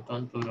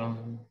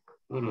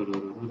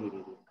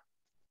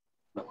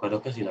 Me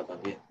acuerdo que sí la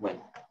cambié.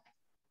 Bueno.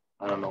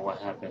 I don't know what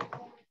happened.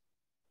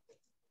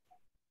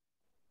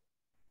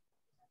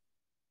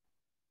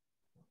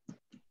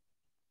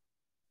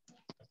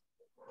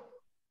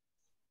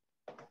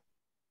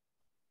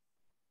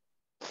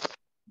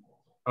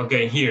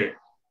 Okay, here.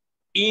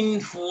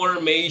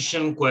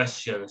 Information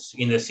questions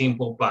in the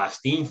simple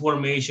past.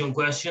 Information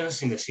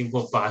questions in the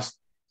simple past.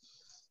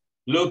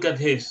 Look at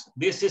this.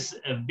 This is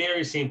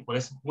very simple.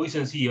 Es muy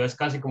sencillo. Es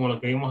casi como lo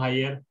que vimos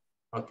ayer.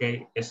 Ok.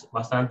 Es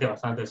bastante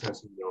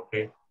sencillo. Ok.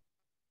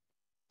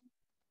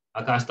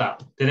 Acá está.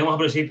 Tenemos al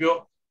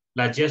principio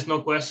la yes,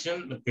 no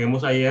question. Lo que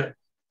vimos ayer.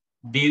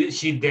 Did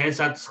she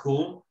dance at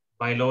school?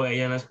 ¿Bailó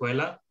ella en la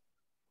escuela?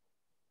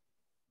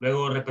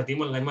 Luego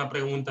repetimos la misma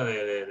pregunta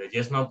de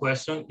yes, no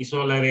question. Y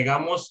solo le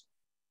agregamos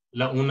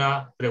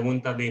una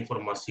pregunta de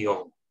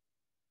información.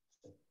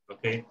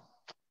 Ok.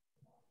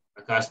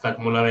 Acá está,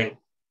 como la ven.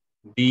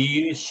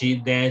 Did she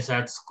dance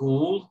at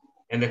school?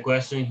 And the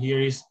question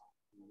here is,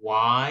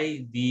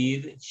 why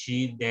did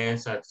she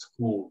dance at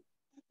school?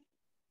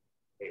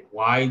 Okay.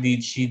 Why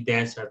did she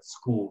dance at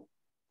school?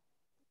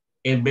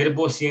 El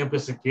verbo siempre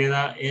se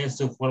queda en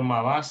su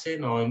forma base,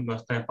 no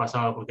está en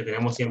pasado porque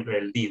tenemos siempre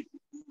el did.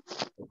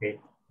 Okay.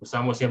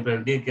 Usamos siempre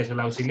el did, que es el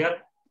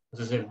auxiliar.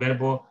 Entonces el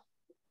verbo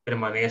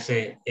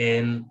permanece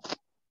en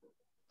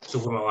su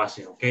forma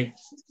base. ¿Ok?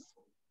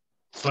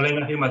 Solo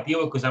en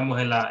afirmativo que usamos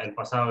el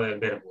pasado del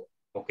verbo.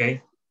 ¿Ok?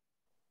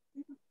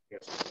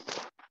 Yes.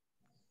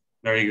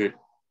 Very good.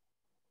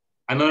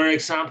 Another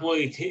example,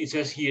 it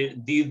says here,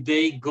 did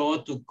they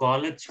go to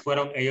college?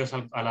 ¿Fueron ellos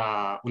a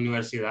la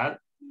universidad?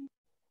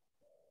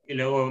 Y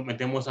luego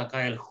metemos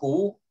acá el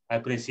who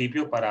al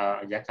principio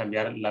para ya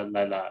cambiar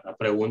la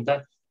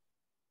pregunta.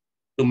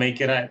 To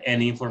make it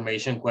an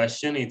information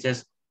question, it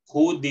says,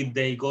 who did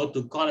they go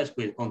to college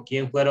with? ¿Con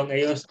quién fueron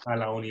ellos a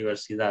la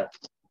universidad?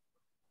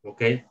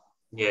 ¿Ok?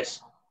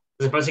 Yes.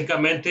 Entonces,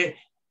 básicamente,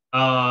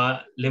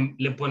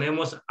 le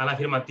ponemos al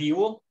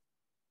afirmativo,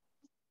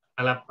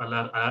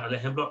 al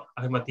ejemplo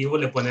afirmativo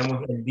le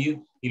ponemos el did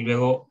y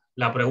luego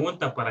la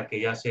pregunta para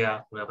que ya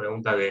sea una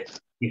pregunta de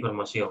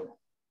información.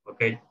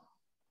 ¿Ok?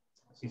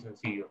 Así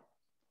sencillo.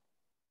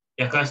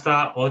 Y acá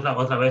está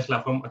otra vez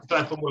la fórmula. Aquí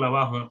está la fórmula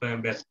abajo, no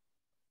pueden ver.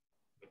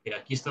 Okay,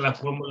 aquí está la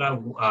fórmula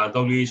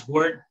WH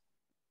word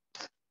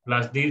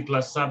plus did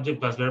plus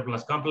subject plus verb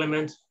plus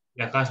complement.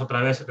 Y acá es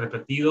otra vez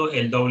repetido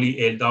el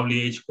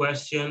WH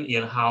question y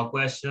el how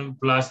question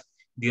plus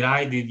did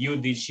I, did you,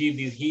 did she,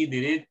 did he,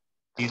 did it,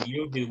 did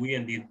you, did we,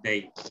 and did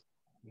they.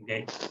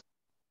 Okay.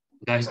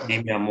 Guys,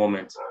 give me a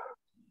moment.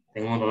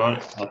 Tengo un dolor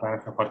acá en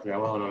esta parte de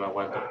abajo, no lo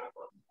aguanto.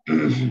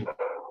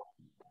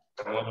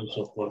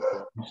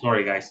 I'm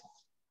sorry, guys.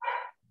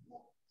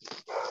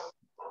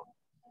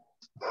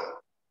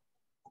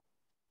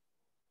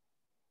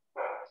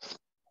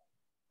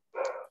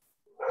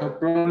 No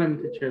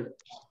problem, teacher.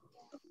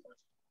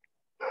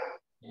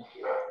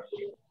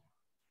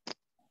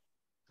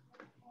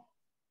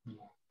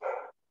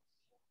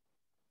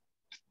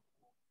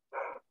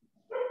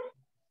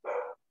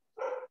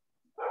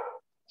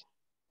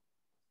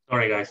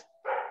 Sorry, guys.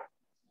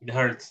 It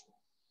hurts.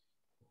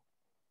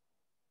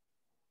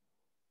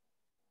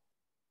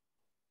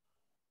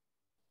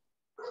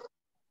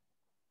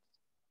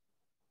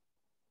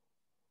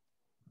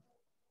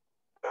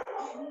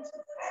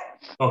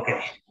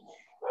 Okay.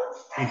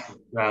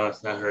 That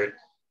hurt.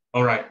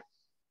 All right.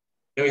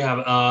 Here we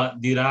have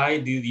did I,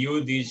 did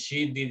you, did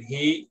she, did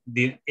he,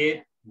 did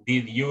it,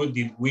 did you,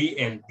 did we,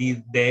 and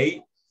did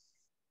they.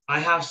 I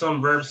have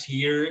some verbs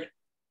here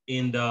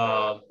in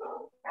the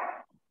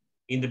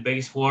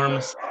base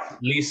forms.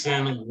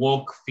 Listen,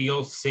 walk,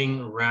 feel,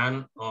 sing,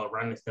 run. Oh,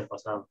 run is the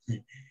pasado.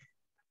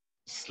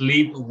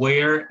 Sleep,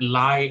 wear,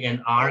 lie,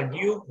 and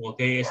argue.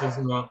 Okay, eso es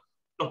unos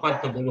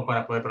cuantos verbos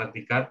para poder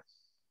practicar.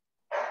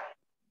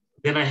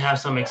 Then I have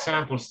some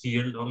examples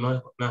here,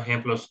 no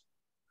ejemplos.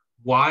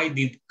 Why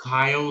did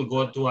Kyle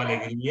go to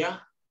Alegría?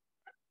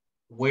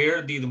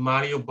 Where did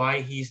Mario buy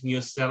his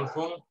new cell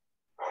phone?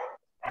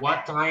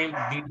 What time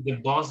did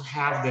the boss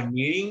have the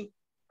meeting?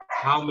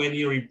 How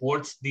many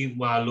reports did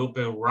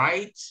Guadalupe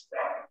write?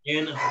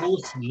 And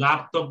whose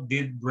laptop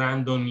did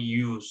Brandon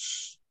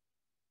use?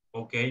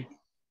 Ok.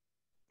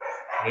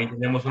 Ahí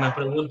tenemos unas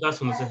preguntas,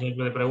 unos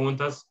ejemplos de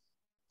preguntas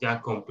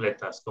ya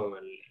completas con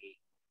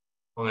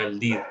el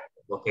did.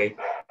 Ok.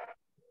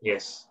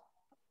 Yes.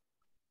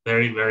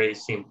 Very, very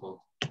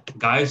simple.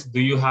 Guys, do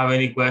you have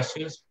any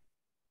questions?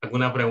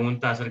 ¿Alguna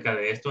pregunta acerca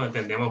de esto?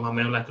 ¿Entendemos más o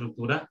menos la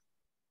estructura?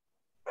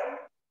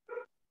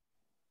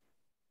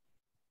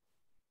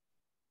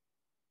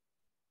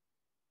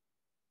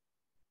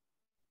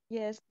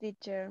 Yes,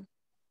 teacher.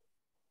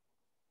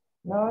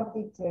 No,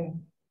 teacher.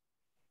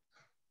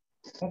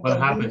 What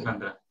happened,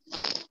 Sandra?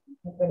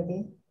 Me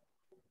perdí.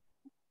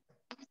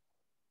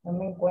 No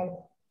me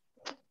encuentro.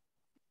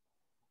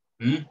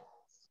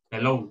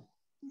 Hello.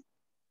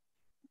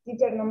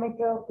 Teacher, no me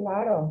quedó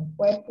claro.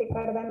 ¿Puede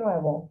explicar de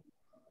nuevo?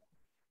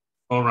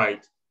 All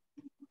right.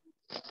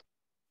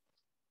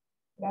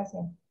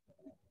 Gracias.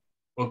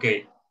 Ok.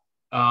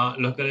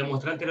 Lo que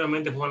demostré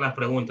anteriormente fueron las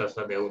preguntas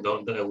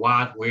de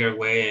what,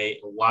 where,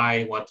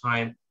 why, what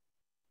time.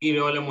 Y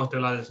luego le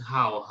mostré la de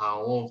how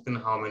often,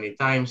 how many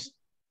times.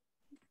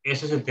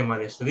 Ese es el tema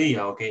de este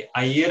día, ¿ok?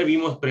 Ayer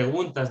vimos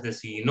preguntas de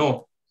sí y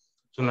no.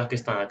 Son las que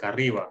están acá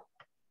arriba.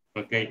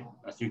 ¿Ok?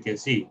 As you can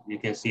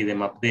see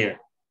them up there.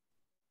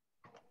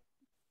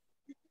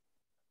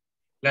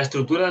 La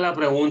estructura de la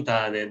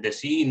pregunta de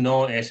sí y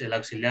no es el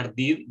auxiliar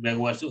did,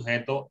 luego el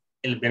sujeto,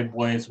 el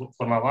verbo en su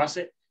forma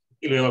base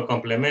y luego el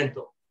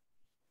complemento.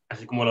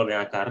 Así como lo ven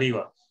acá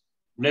arriba.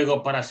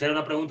 Luego, para hacer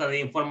una pregunta de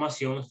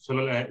información,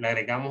 solo le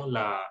agregamos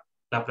la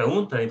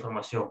pregunta de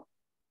información.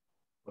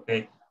 ¿Ok?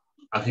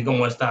 Así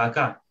como está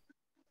acá.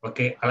 ¿Ok?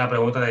 A la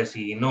pregunta de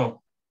sí y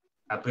no.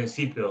 Al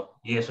principio.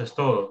 Y eso es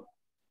todo.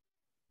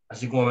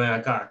 Así como ven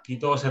acá. Aquí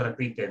todo se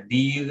repite.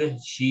 Did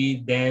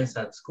she dance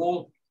at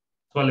school?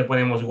 Solo le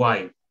ponemos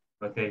why.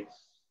 ¿Ok?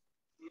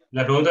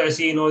 La pregunta de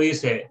sí y no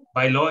dice,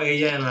 ¿bailó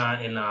ella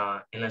en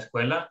la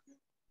escuela?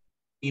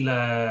 Y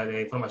la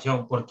de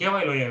información, ¿por qué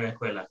bailó ella en la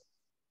escuela?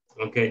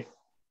 ¿Ok?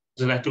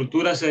 Entonces, la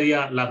estructura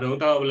sería la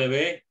pregunta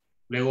W,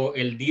 luego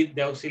el did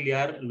de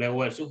auxiliar,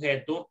 luego el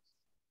sujeto,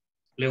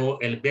 luego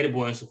el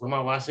verbo en su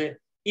forma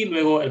base y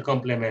luego el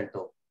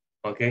complemento.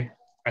 ¿Ok?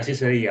 Así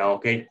sería,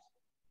 ¿ok?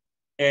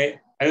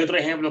 Hay otro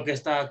ejemplo que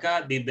está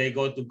acá. Did they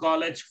go to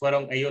college?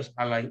 ¿Fueron ellos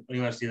a la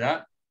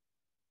universidad?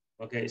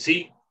 ¿Ok?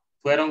 Sí,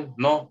 fueron,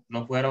 no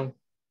fueron.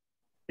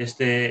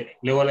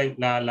 Luego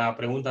la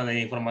pregunta de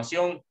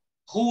información.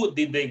 Who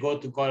did they go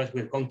to college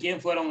with? ¿Con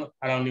quién fueron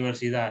a la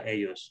universidad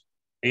ellos?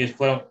 Ellos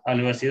fueron a la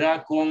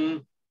universidad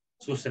con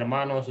sus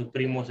hermanos, sus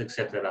primos,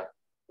 etc.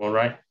 All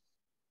right.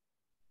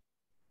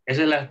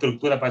 Esa es la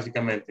estructura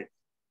básicamente.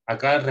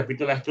 Acá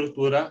repito la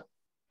estructura.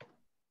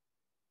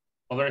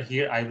 Over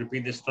here, I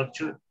repeat the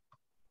structure.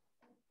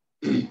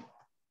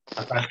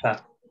 Acá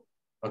está.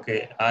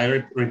 Okay,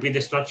 I repeat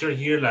the structure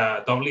here,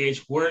 la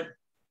WH word,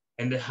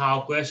 and the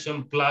how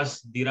question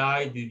plus did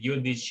I, did you,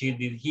 did she,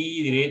 did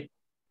he, did it,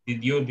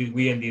 did you, did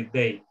we, and did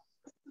they.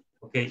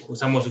 Okay,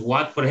 usamos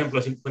what, por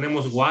ejemplo, si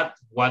ponemos what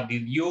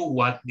did you,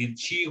 what did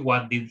she,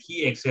 what did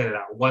he,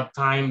 etc. What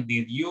time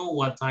did you,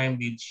 what time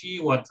did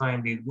she, what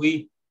time did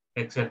we,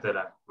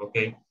 etc.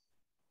 Okay,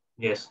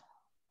 yes.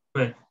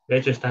 De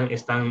hecho, están.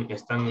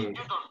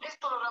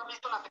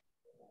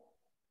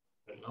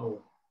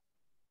 Hello.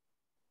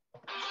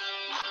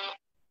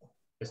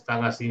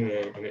 Están así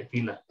en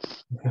fila.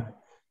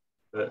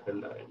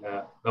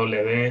 La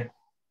W,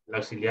 el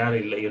auxiliar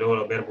y luego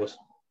los verbos.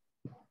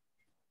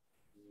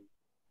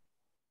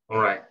 All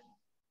right.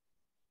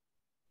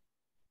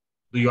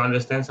 Do you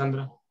understand,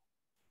 Sandra?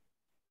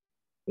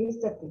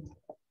 Listo,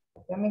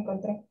 ya me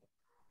encontré.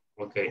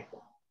 Okay.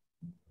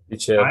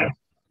 Teacher.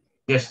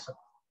 Yes,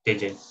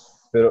 JJ.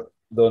 Pero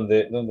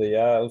donde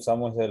ya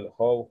usamos el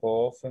how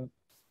often,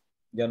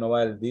 ya no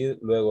va el did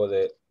luego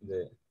de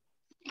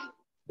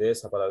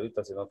esa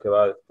palabrita, sino que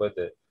va después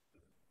de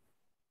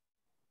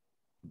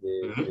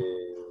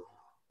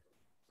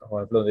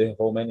por ejemplo, dije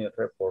how many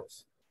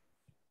reports.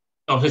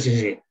 No,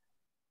 sí.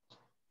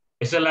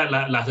 Esas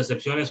las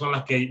excepciones son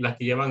las que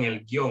llevan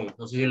el guión.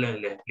 No sé si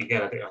les expliqué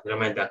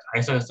anteriormente.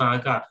 Esas están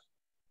acá.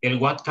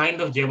 El what kind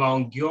of lleva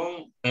un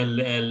guión,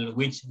 el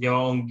which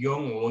lleva un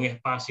guión o un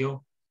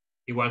espacio,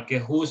 igual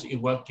que whose,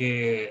 igual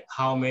que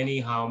how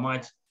many, how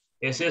much.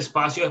 Ese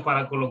espacio es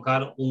para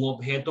colocar un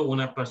objeto,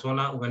 una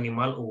persona, un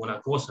animal o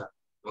una cosa.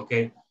 ¿Ok?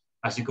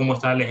 Así como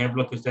está el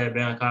ejemplo que ustedes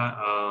ven acá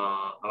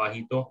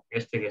abajito, que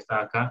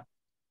está acá.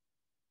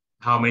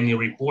 How many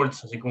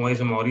reports, así como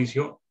dice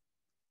Mauricio.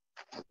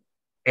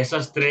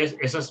 Esas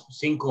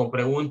 5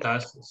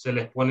 preguntas se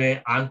les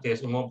pone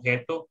antes un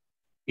objeto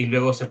y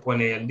luego se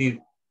pone el did.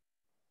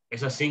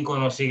 Esas 5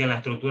 no siguen la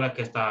estructura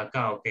que está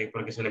acá, ¿ok?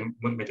 Porque se le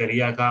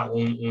metería acá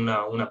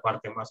una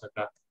parte más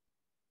acá,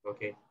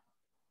 ¿ok?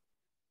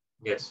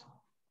 Yes.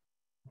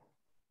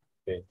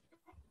 Okay.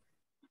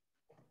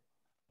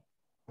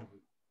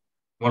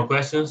 More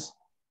questions?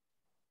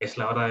 Es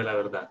la hora de la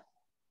verdad.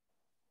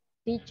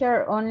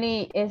 Teacher,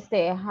 only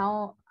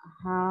how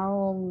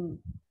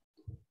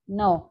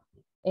no.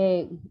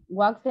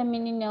 What's the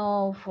meaning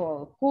of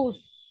whose?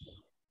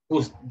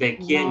 Whose, ¿de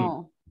quién?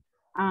 No.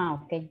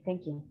 Okay,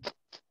 thank you.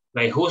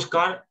 Like whose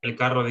car? El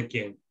carro de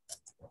quién.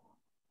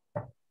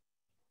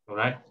 All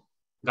right.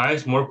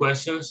 Guys, more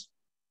questions?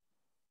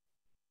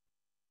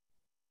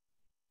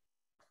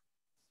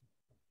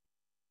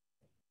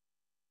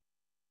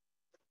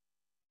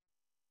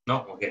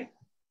 No, okay.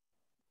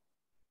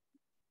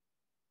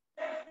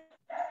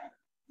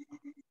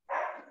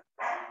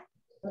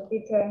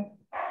 Teacher.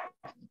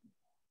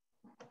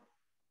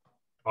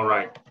 All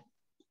right.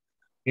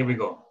 Here we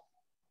go.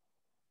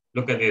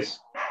 Look at this.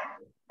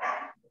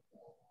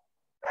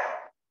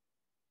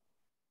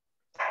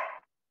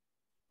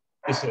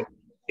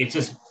 It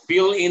says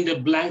fill in the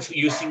blanks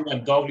using a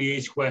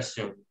WH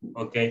question.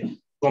 Okay.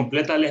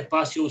 Completa el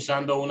espacio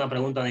usando una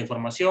pregunta de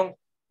información.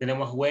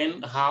 Tenemos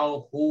when,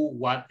 how, who,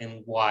 what,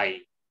 and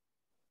why.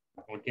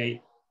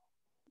 Okay.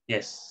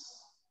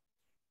 Yes.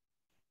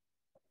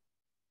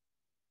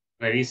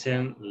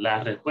 Revisen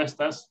las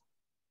respuestas.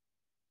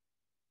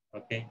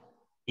 Ok.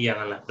 Y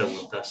hagan las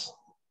preguntas.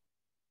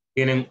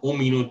 Tienen 1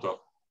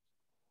 minuto.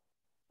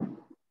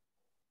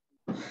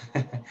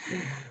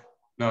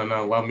 No,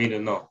 1 minute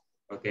no.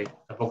 Ok,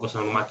 tampoco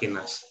son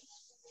máquinas.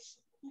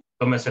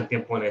 Tómese el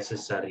tiempo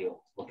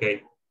necesario. Ok.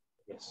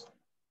 Yes.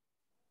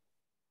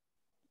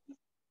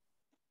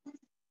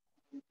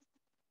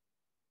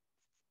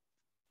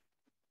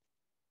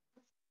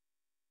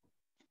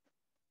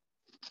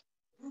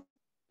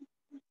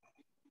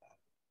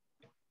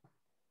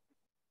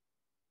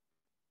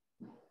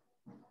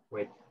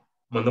 Wait.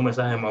 Mando un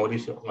mensaje a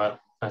Mauricio,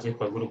 así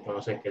por el grupo,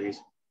 no sé qué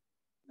dice.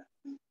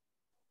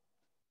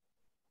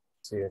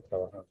 Sigue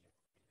trabajando.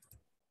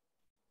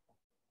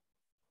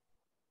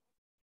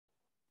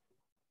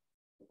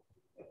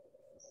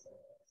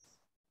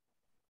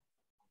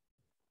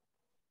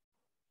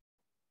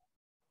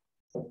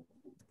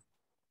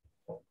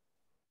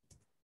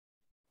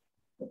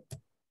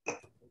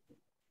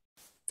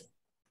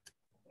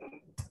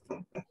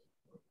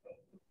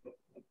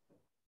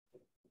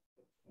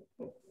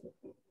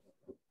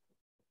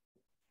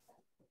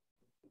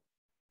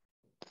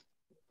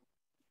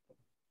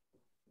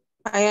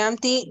 I am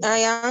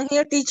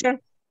here,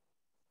 teacher.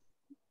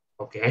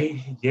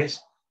 Okay,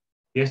 yes.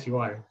 Yes, you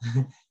are.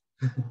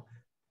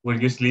 Were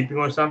you sleeping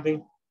or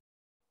something?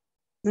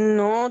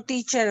 No,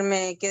 teacher,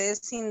 me quedé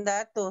sin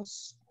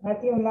datos.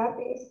 Mati un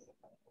lápiz.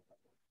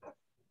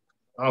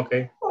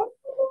 Okay,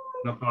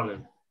 no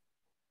problem.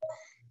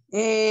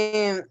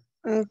 ¿Qué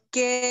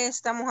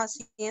estamos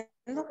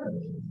haciendo?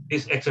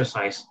 This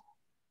exercise.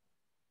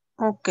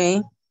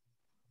 Okay.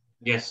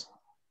 Yes.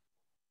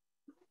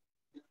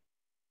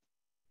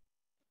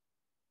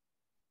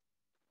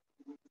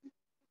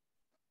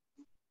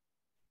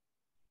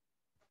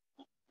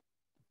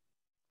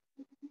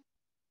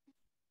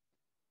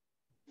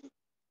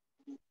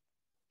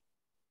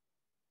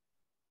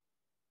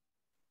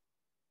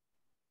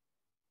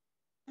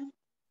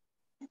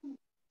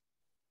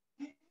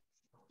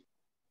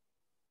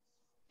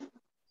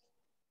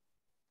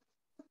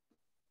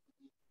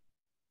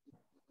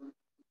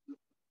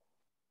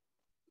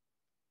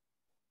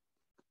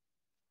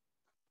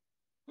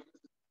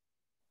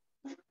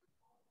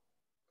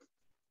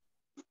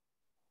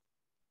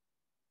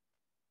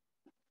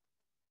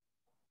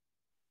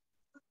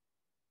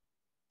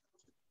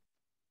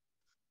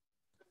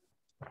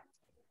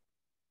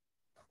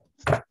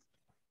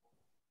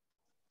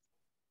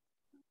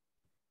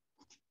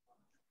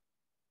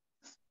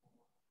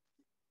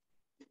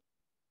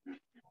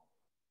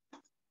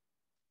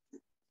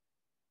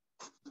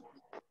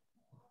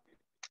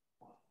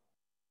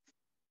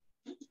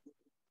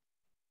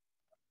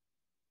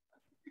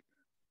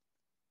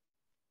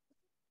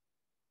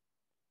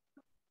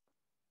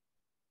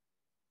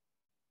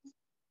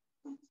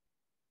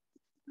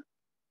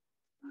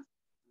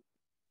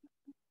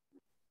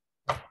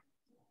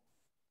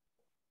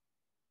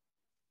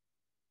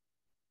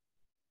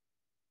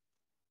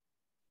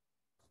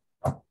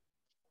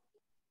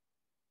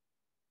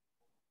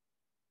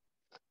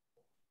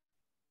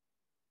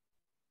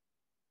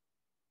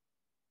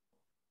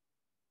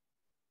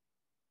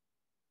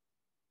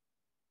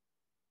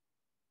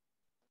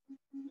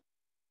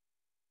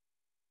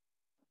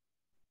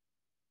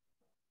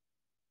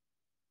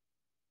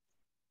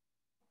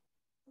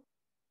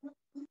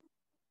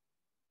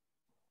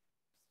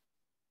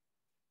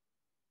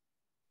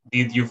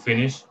 Did you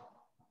finish?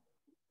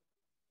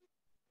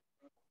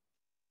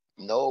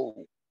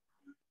 No.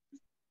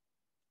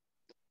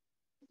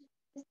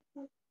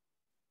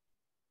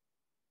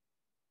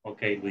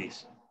 Okay,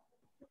 Luis.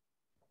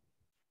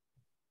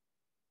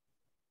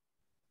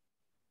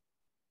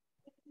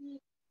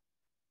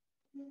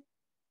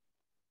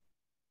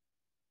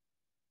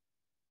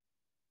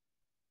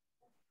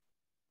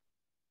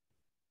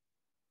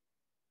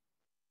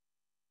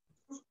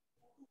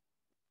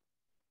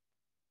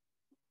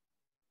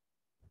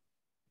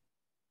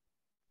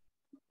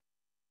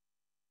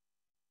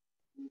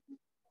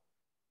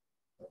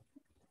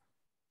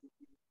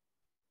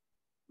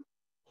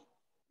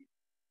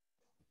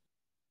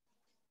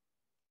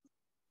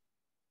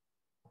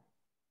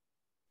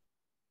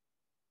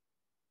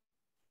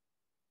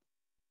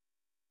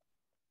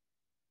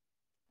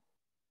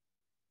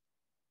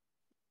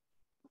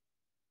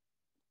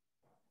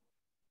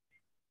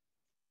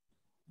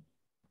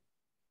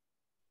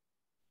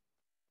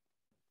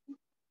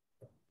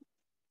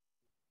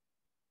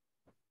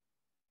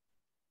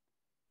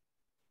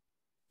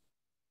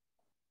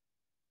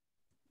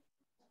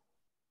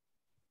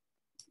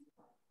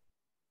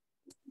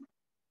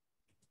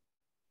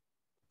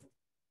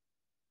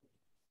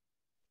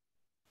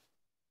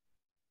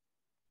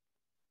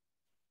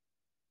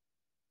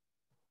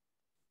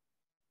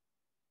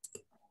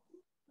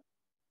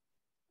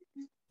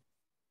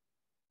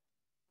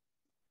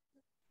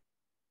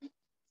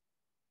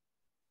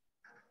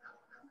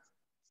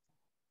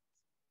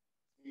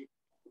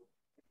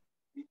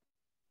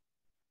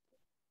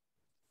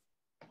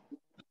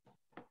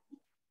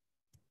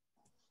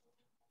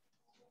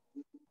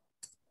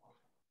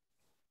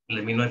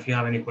 Let me know if you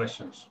have any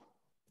questions.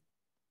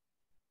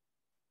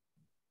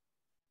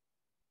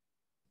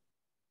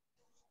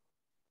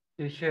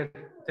 Teacher,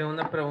 tengo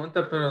una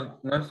pregunta, pero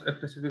no es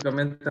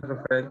específicamente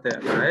referente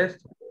a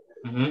esto.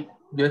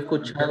 Yo he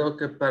escuchado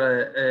que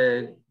para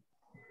que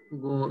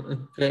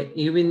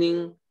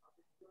evening,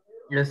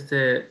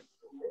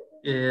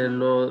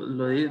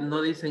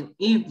 no dicen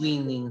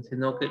evening,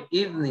 sino que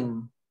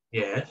evening.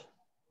 Yes.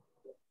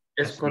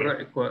 ¿Es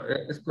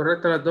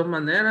correcto las dos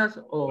maneras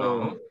o...?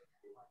 No.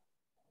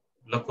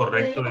 Lo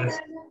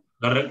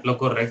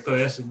correcto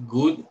es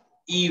good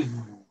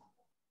evening.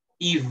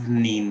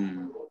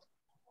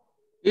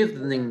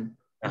 Evening.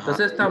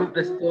 Entonces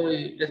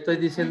estoy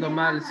diciendo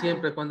mal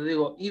siempre cuando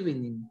digo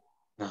evening.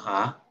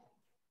 Ajá.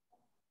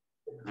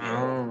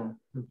 Oh,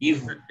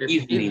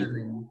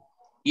 Evening.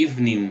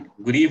 Evening.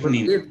 Good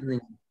evening. Good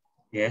evening.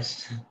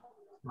 Yes.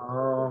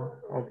 Oh,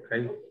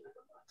 okay.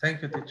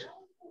 Thank you, teacher.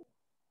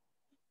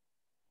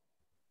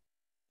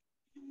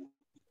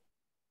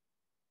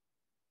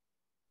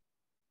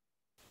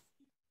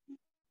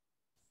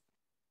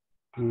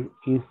 Good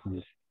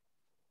evening.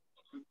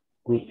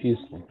 Good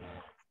evening.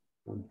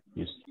 Good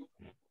evening.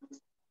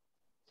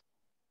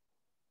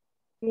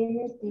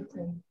 Finish,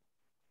 teacher.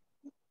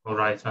 All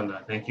right,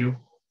 Sandra. Thank you.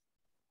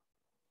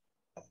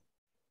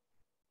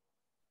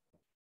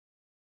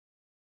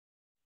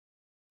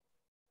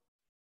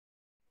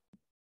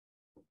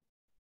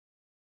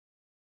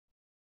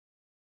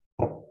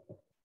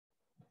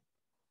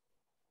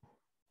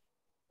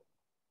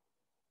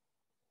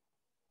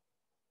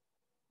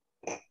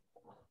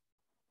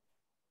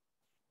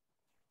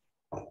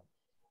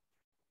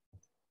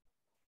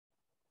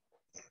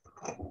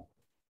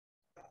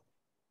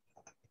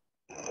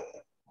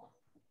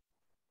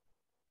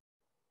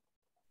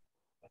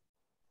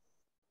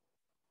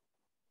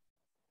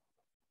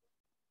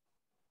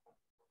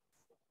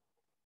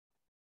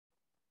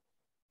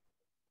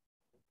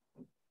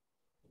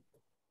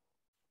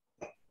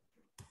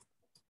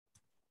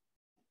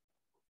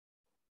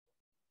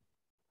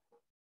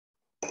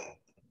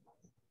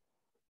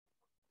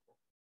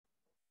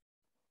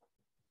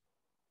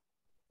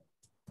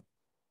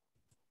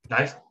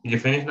 Guys, did you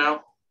finish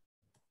now?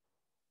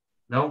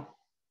 No?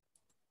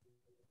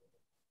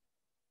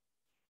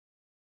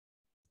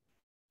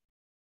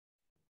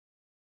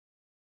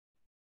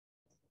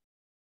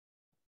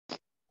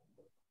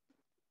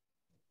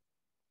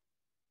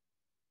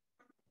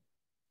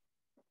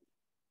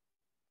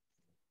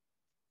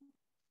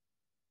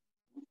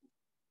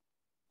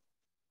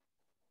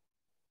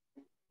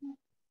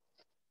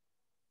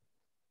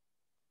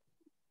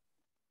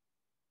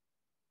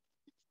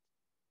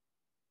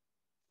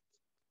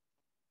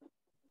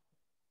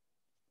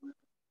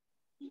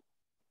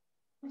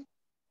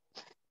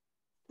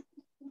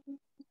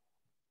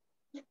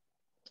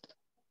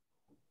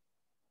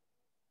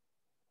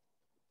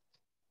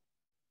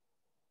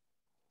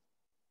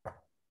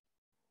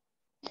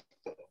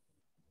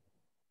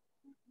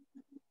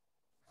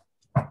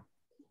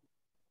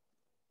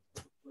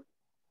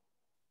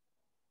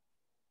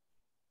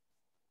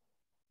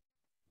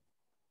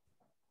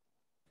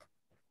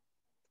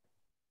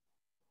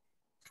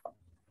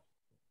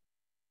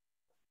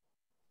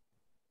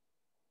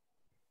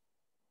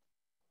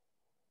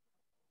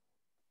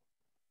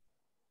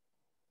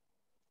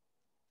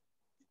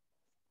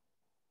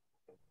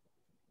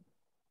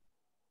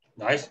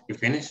 Guys, you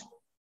finish?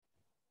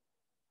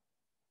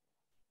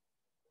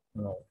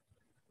 No.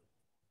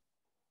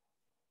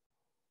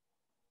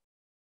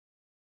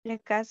 Ya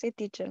casi,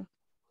 teacher.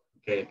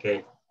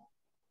 Okay.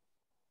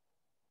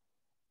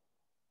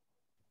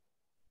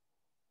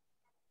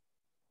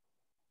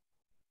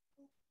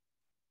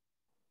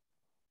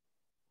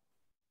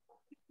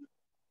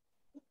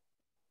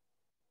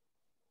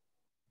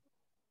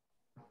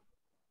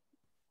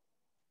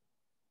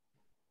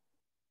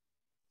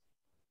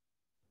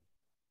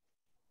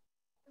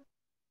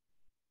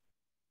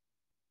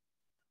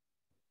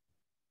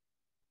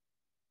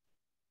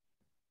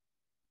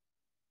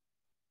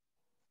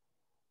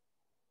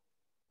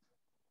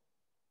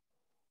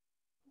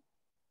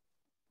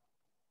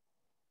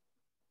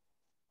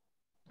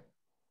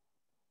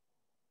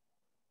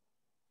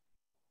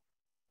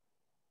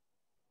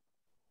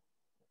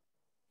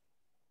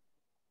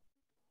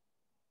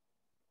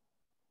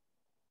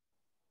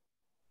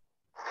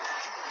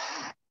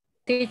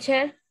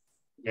 Teacher,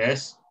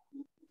 Yes.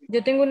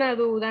 yo tengo una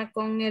duda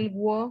con el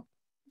wo.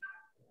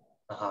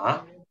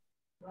 Ajá.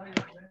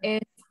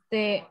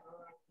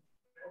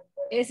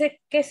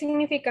 ¿Ese qué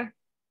significa?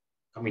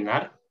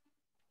 Caminar.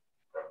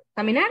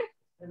 ¿Caminar?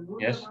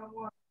 Yes.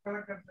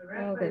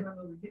 Okay.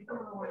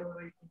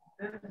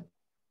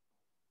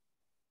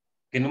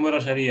 ¿Qué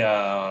número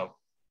sería?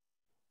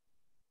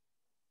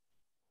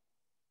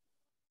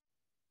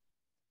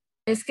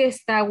 Es que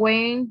está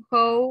when,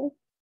 how,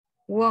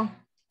 wo.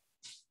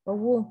 O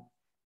wo.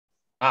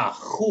 Ah,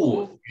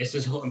 who. Eso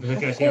es, empecé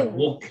que decía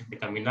walk, de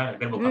caminar, el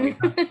verbo caminar.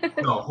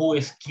 No, who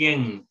es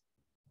quién.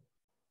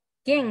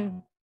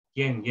 ¿Quién?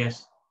 ¿Quién?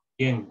 Yes.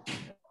 ¿Quién?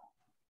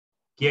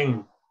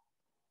 ¿Quién?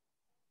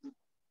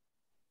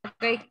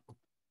 Ok.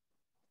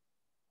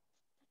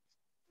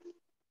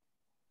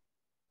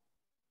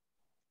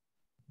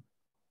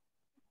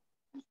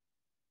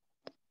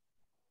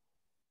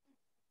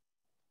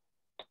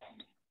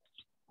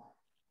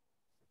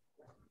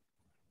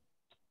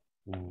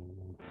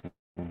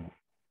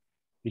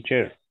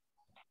 Teacher.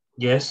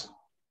 Yes.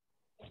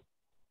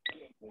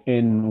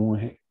 En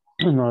un,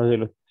 no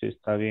sé si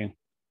está bien,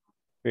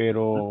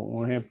 pero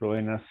un ejemplo,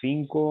 en las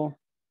 5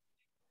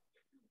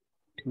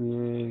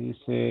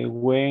 dice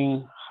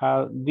when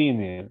have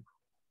dinner.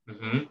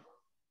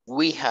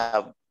 We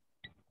have.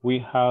 We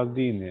have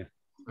dinner.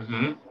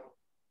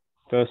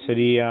 Entonces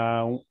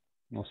sería,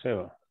 no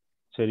sé,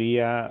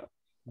 sería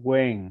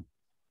when.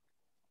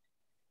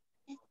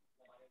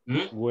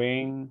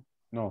 When,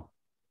 no.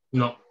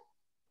 No.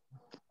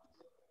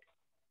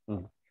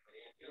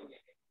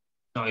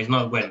 No, it's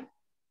not when.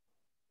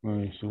 No,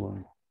 it's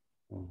when.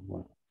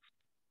 When.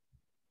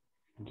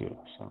 Dios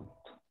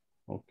santo.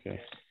 Okay.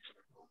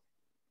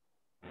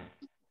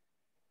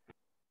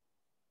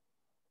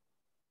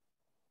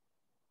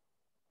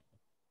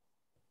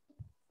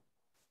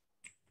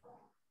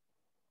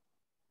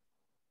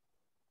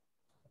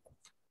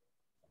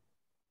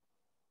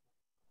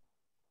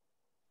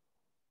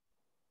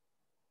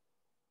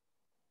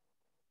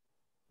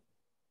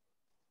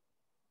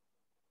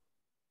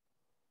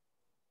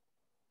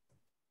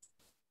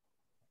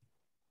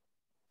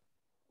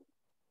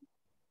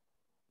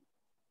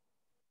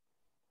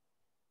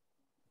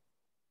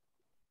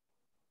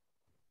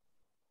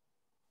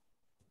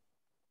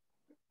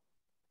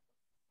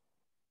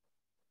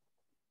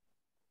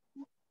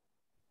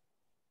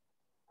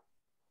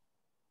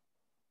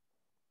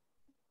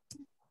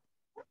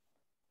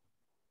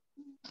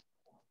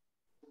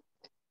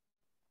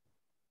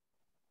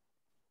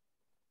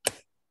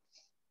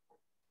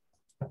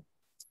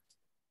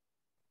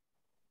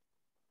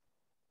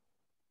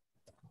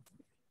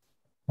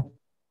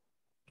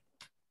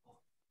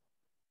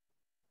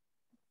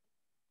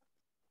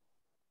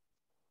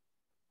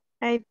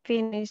 I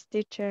finished,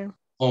 teacher.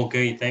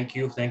 Okay, thank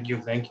you, thank you,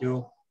 thank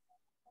you.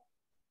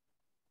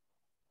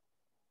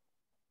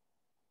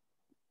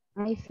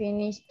 I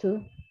finished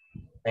too.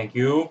 Thank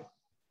you.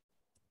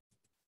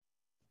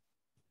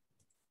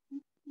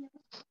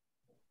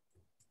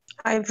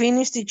 I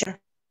finished, teacher.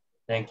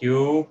 Thank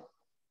you.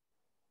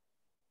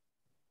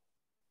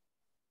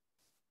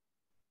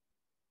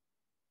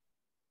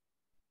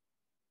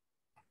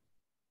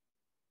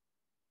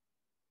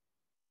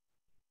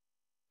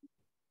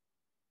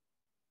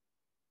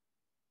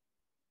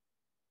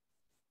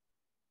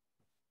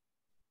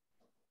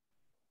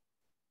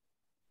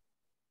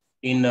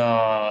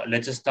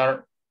 Let's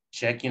start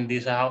checking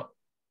this out.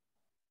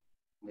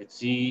 Let's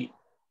see.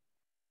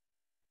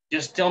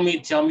 Just tell me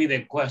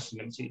the question.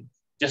 Let's see.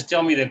 Just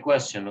tell me the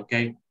question,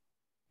 okay?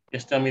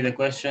 Just tell me the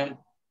question.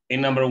 In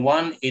number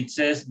 1, it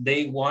says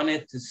they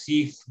wanted to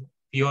see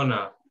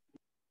Fiona.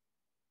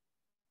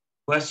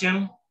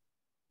 Question?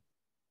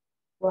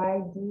 Why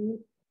did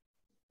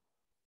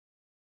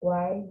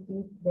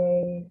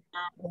they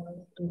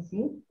want to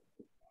see?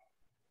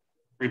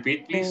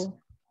 Repeat, please.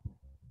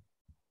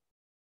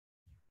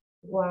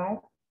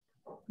 What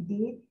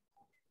did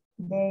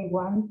they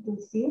want to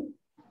see?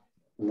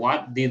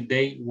 What did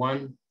they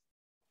want?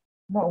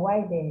 No,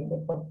 why de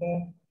por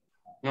qué.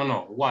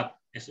 No, what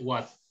es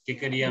what. ¿Qué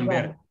querían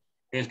ver?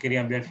 Ellos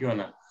querían ver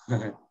Fiona.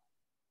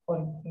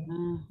 Porque.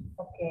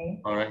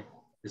 Okay. All right.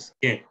 Es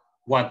que,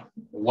 what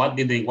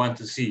did they want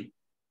to see?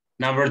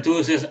 Number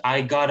 2 says,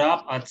 I got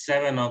up at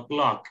 7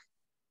 o'clock.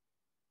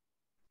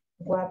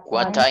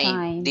 What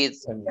time did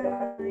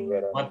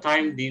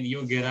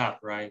you get up,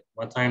 right?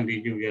 What time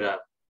did you get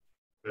up?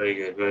 Very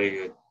good, very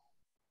good.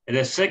 And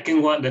the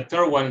second one, the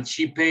third one,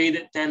 she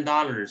paid $10.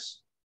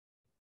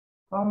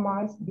 How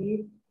much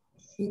did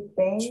she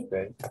pay?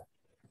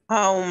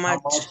 How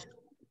much?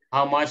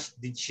 How much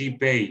did she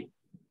pay?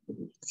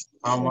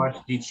 How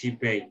much did she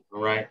pay?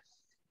 All right.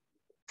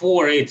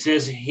 4, it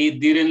says he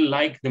didn't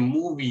like the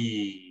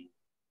movie.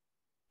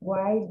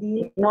 Why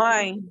didn't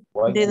like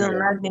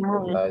the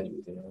movie?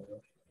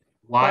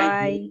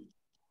 Why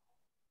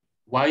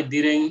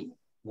didn't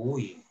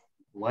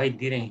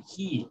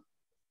he,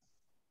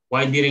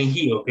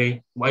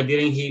 okay? Why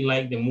didn't he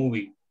like the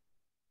movie?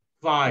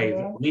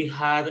 5, we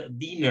had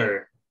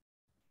dinner.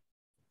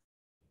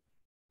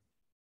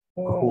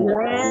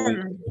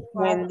 When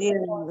did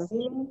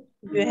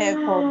you have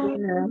for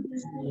dinner?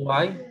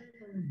 Why?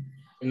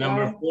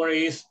 Number 4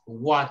 is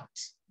what?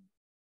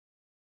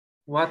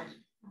 What?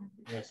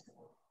 Yes.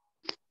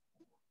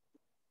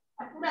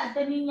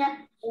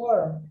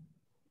 4.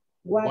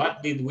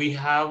 What did we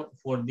have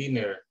for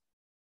dinner?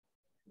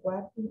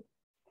 What?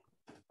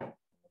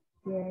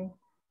 Yeah.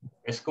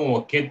 Es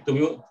como, ¿qué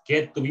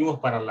tuvimos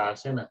para la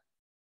cena?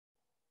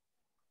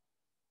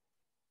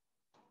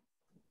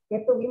 ¿Qué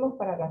tuvimos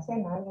para la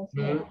cena? Algo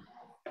así.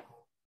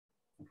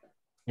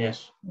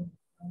 Yes.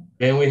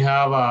 Then we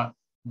have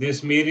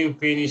this meeting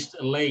finished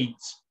late.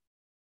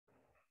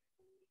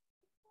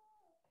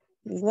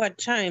 What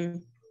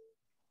time?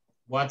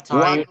 What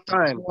time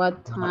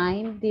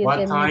Did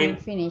the meeting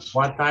finish?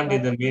 What time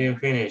did the meeting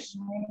finish?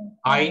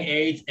 I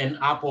ate an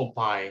apple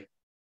pie.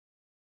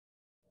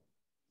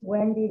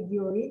 When did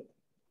you eat?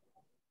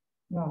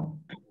 No.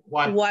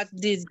 What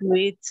did you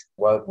eat?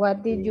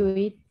 What did you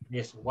eat?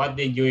 Yes, what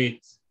did you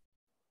eat?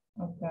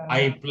 Okay.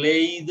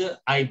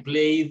 I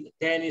played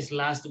tennis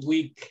last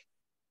week.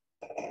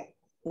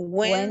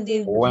 When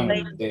did you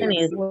play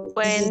tennis?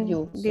 When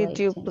did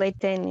you play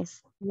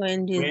tennis?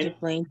 When did you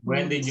play tennis?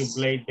 When did you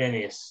play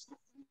tennis?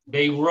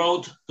 They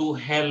wrote to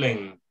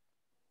Helen.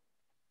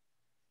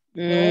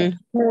 Who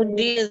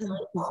did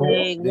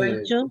they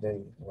write to?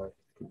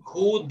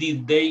 Who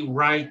did they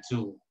write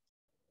to?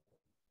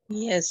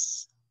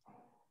 Yes.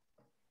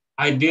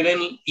 I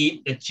didn't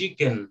eat the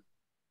chicken.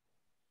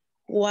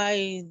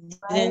 Why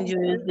didn't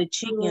you eat the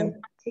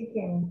chicken?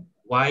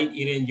 Why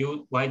didn't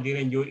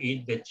you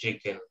eat the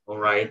chicken? All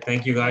right.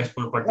 Thank you guys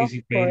for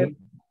participating.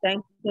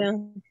 Thank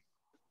you.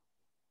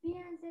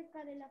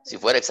 Si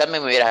fuera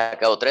examen me hubiera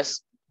sacado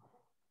 3.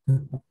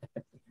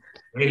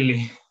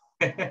 Really?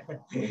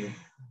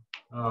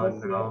 Oh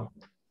no.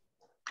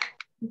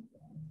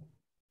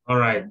 All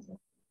right.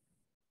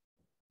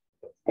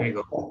 There you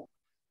go.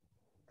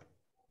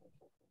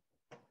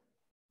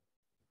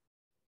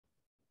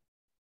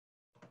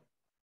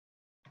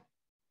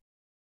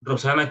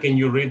 Rosanna, can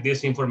you read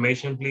this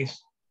information,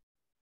 please?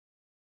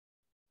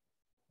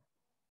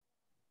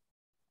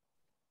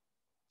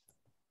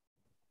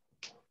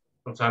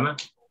 Rosanna?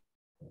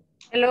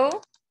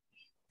 Hello?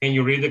 Can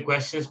you read the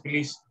questions,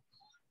 please?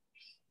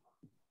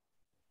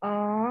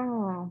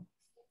 Oh.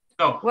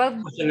 No,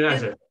 Well, question and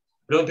answer.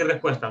 Pregunta y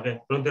respuesta,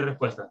 ok. Pregunta y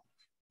respuesta.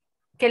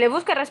 que le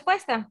busque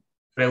respuesta.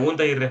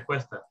 Pregunta y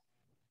respuesta.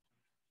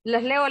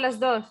 Las leo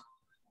las dos.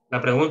 La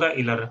pregunta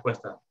y la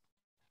respuesta.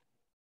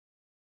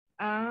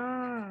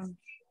 Ah.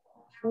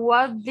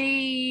 What do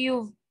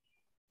you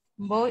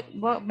buy?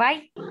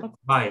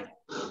 Bye.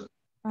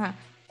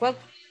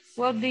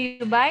 What do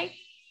you buy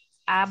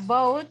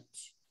about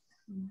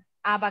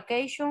a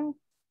vacation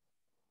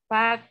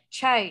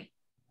package?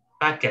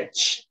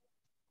 Package.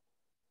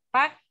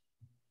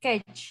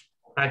 Package.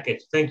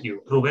 Package. Thank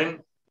you.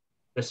 Ruben,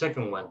 the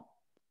second one.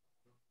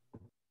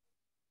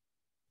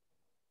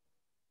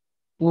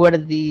 Where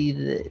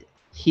did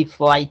he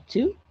fly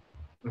to?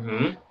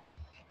 Mm-hmm.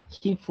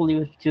 He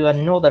flew to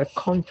another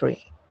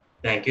country.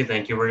 Thank you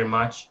very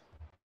much.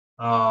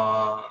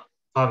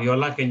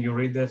 Fabiola, can you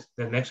read this,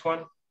 the next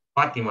one?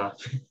 Fatima.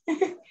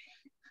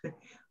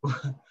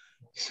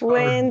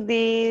 When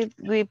did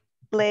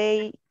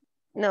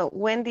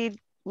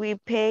we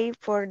pay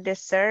for the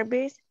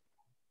service?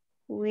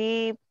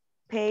 We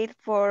paid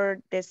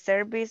for the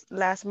service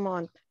last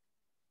month.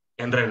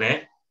 And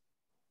René?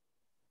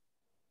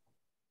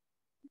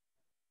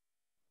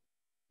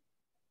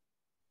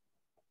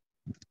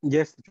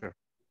 Yes, teacher.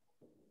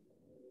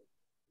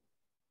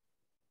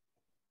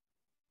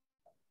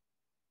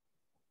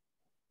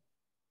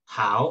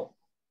 How?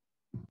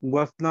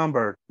 What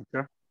number,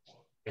 teacher?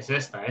 Es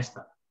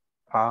esta.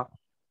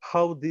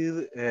 How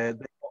did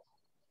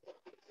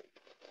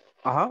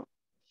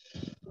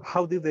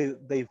how did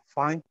they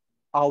find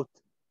out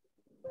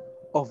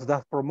of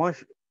that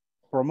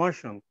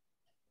promotion?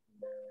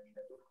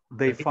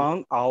 They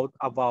found out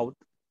about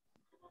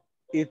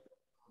it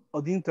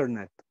on the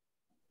internet.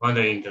 On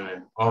the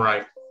internet. All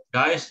right.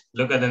 Guys,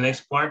 look at the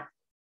next part.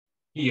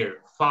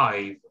 Here,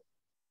 5.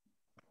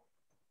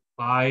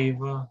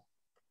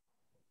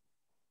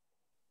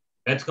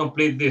 Let's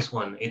complete this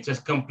one. It says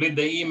complete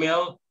the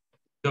email,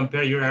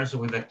 compare your answer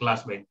with a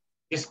classmate.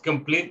 Just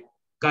complete.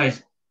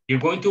 Guys, you're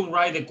going to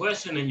write the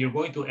question and you're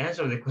going to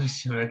answer the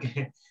question,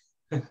 okay?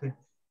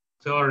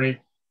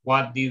 Sorry.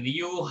 What did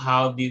you,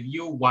 how did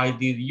you, why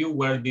did you,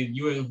 where did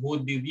you, and who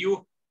did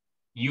you?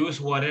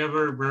 Use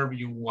whatever verb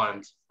you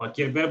want.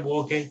 Cualquier verbo,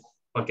 okay?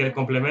 Cualquier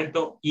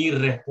complemento y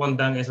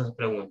respondan esas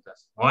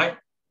preguntas. All right?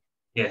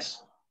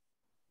 Yes.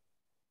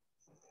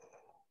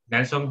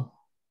 Nelson,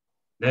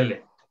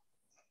 dele.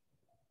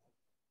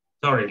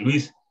 Sorry,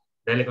 Luis,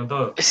 dele con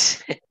todo.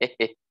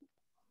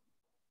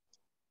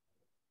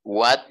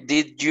 What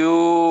did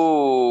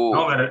you...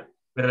 No,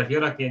 me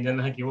refiero a quien ya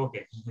no se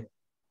equivoque.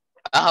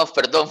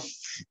 Perdón.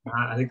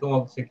 Así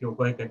como se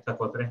equivocó de que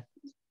sacó 3.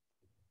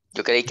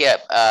 Yo creí que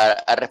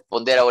a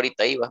responder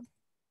ahorita iba.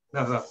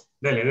 No,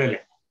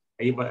 dele.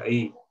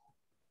 Ahí.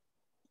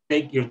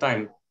 Take your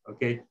time,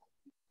 okay?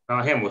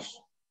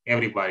 Trabajemos,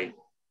 everybody.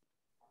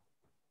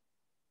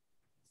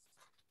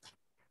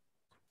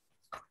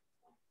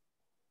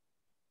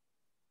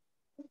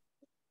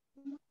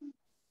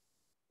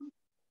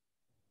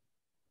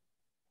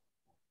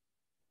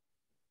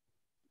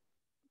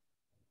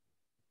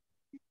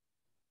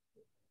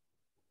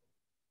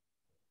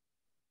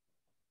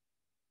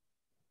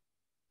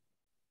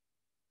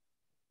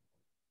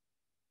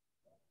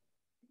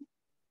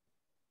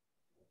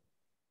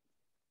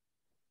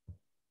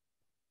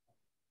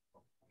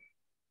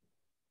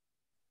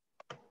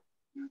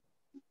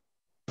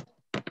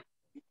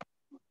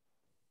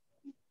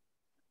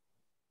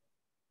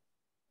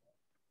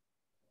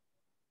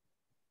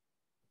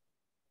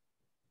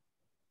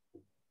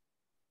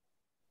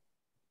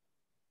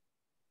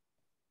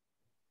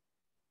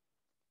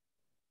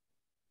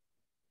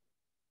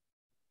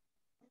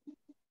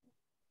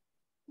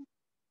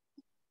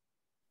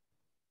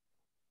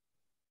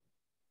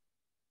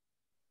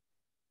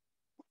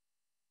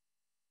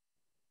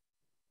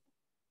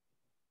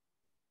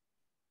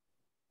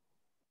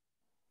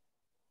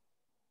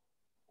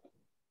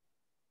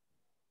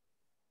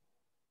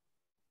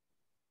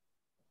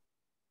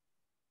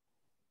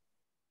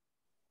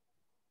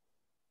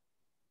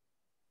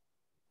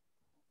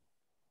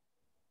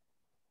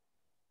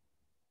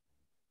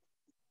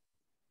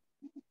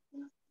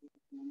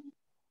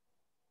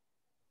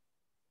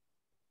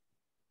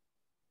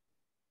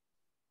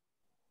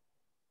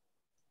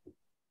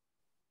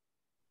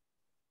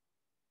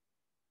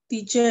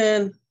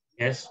 Teacher.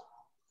 Yes.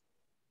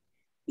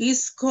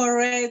 Is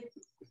correct.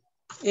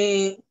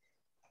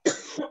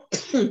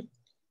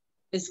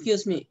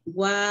 Excuse me.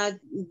 What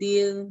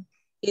did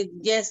it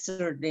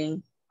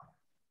yesterday?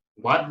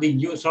 What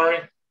did you, sorry?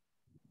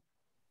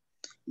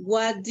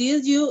 What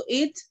did you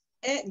eat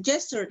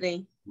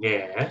yesterday?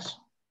 Yes.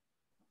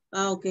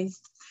 Okay,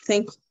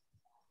 thank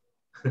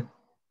you.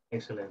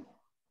 Excellent.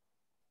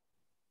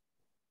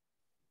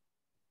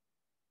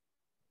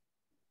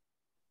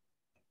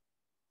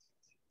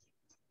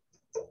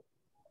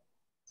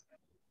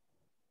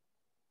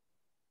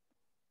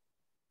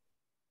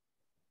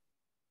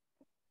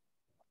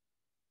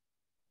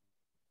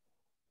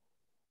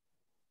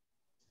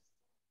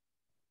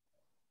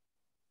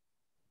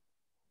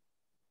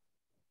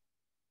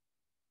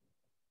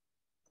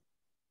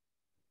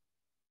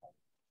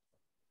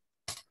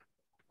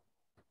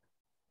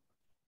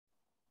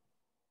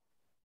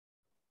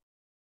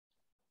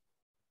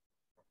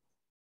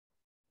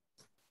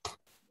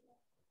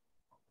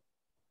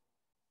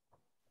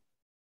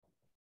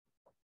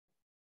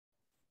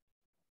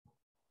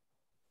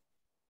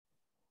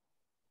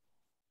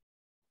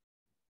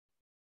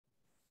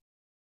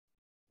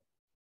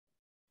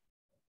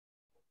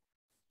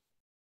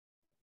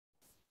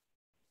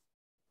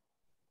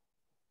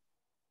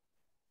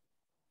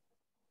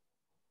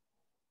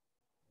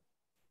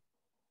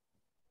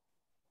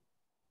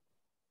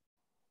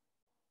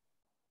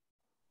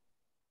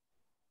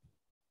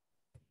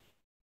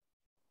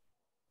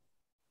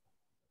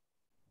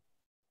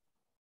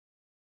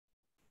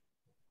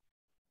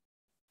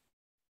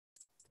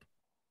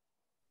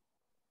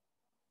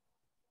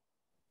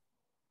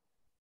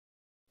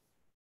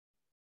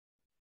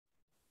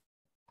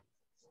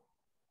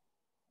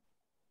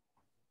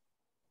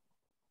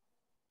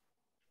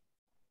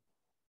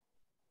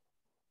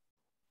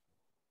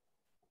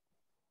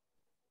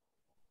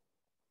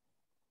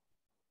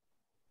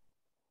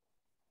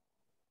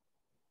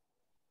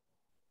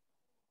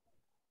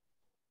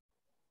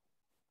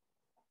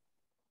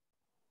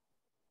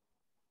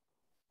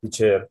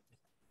 Teacher.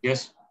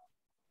 Yes.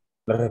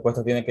 La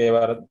respuesta tiene que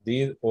llevar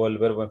did o el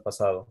verbo en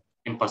pasado.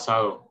 En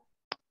pasado.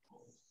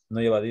 No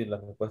lleva did la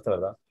respuesta,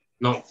 ¿verdad?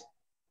 No.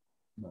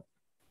 No.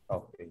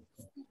 Ok.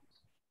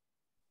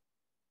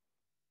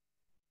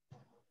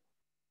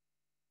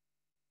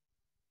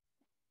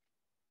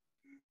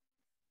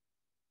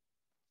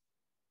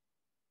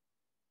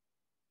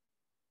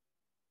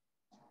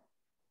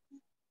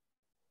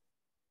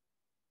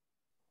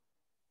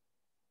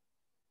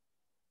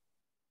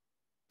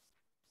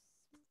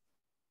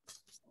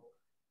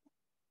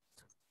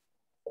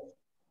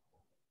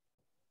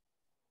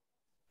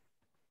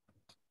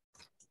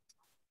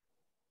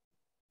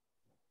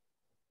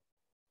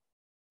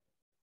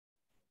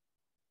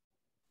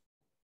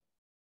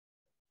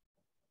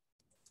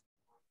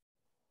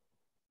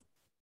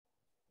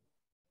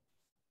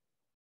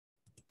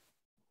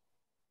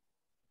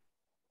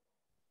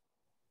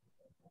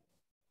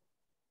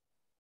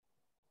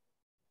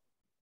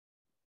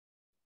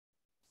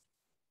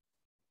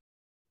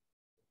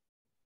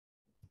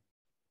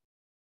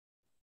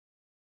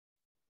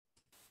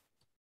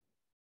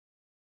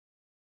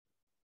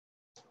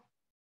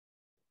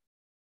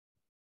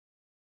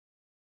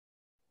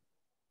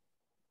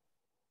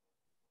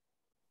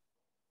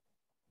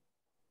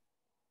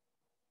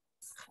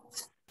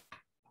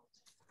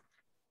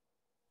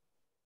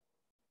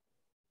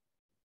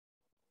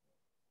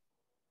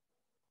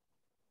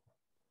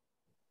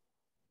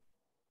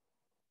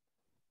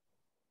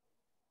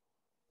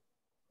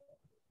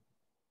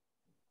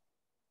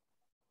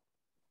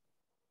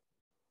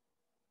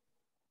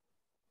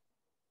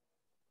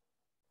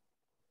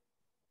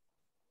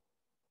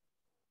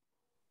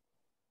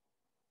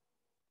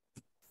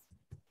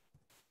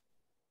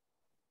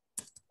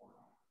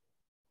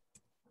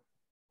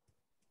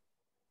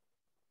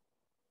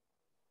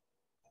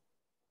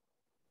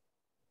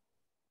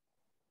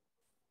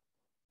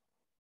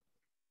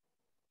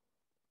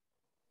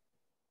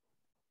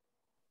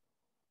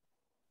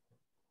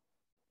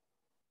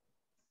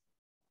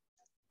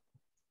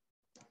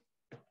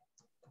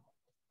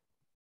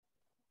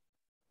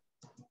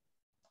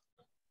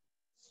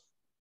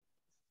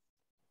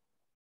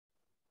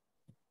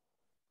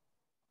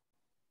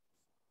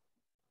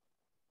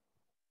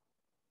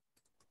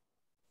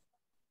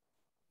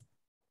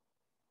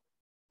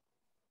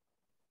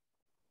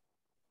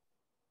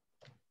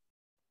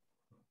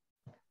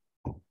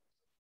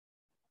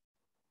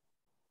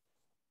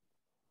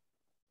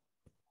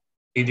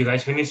 Did you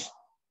guys finish?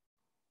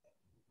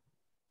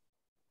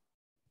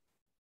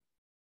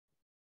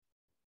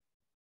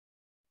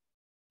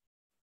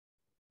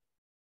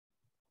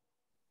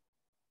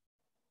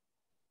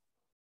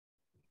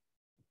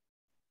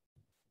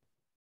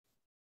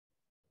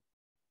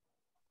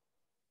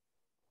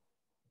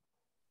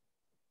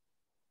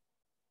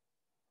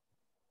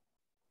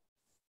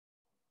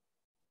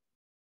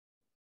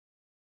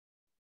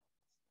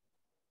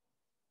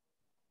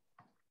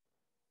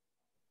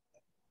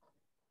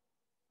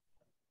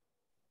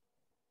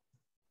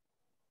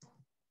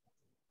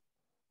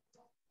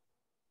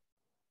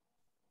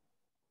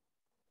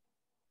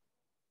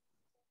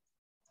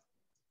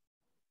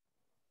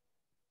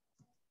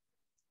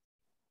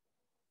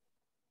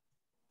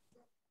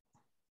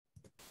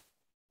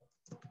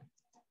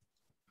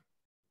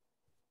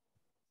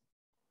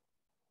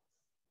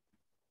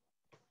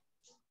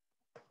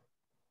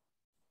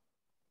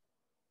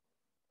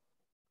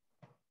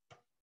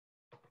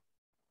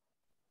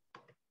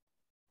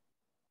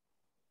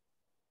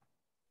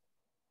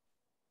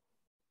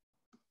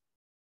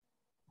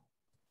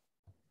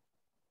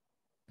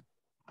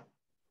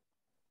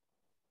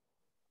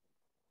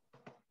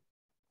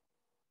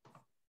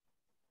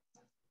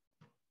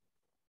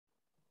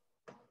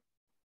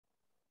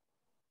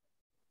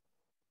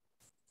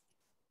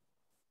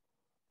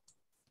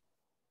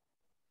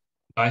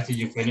 Guys, did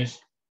you finish?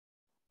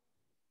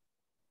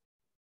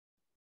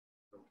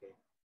 Okay.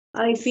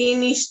 I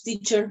finished,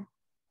 teacher.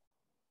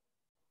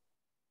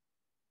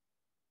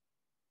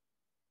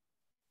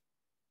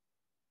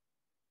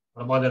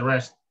 What about the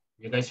rest?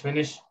 You guys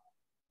finish?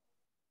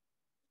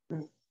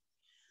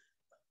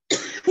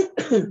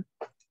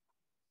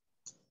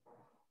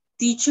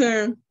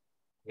 Teacher.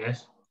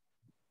 Yes.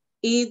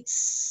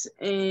 It's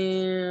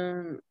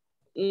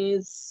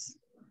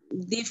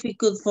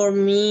difficult for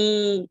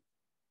me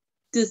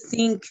to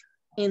think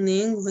in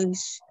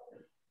English.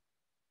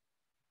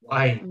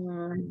 Why?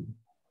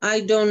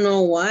 I don't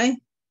know why.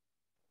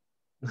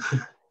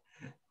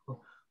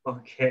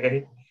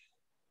 Okay.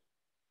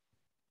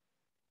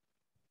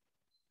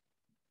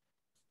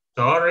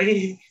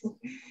 Sorry.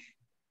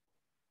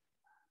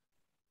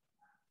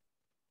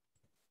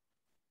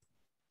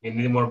 You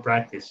need more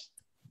practice.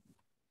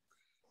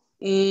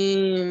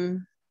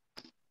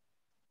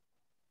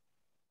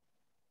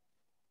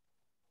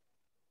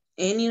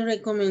 Any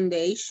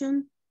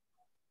recommendation?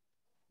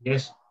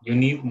 Yes, you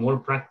need more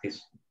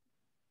practice.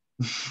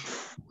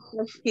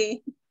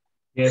 Okay.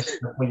 Yes,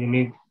 that's what you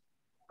need.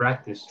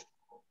 Practice.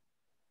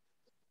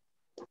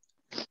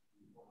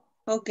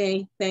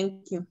 Okay,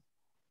 thank you.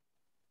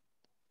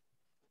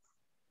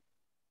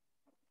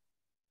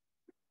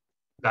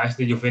 Guys,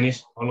 did you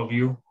finish? All of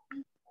you?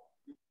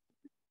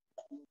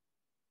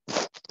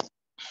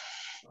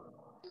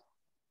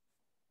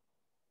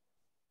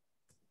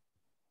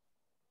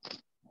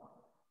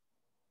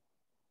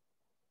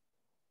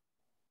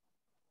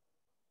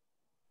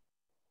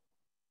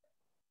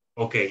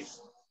 Okay.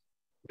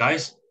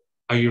 Guys,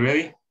 are you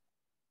ready?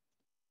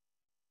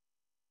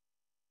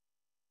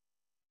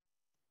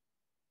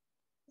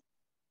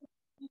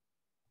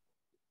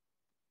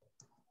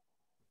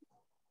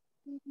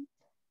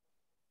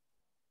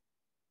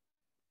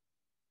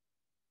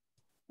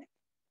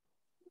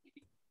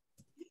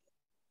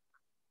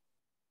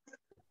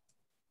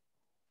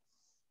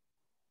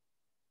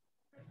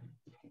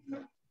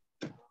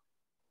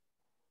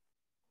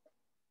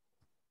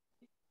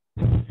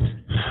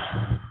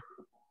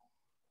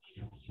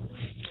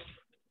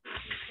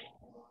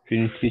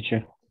 Finish,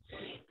 teacher.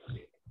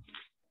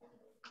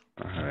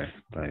 A ver,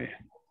 está bien.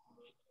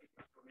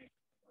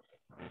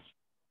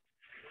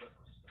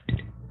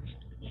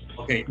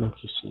 Okay. Lo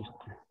que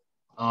hiciste.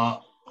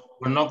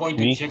 We're not going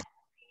to Sí. check.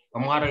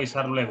 Vamos a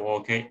revisar luego,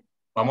 ok.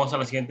 Vamos a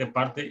la siguiente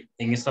parte.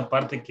 En esta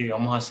parte que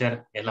vamos a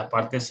hacer es la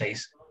parte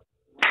 6.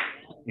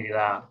 Y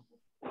la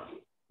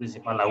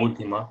principal, la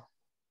última.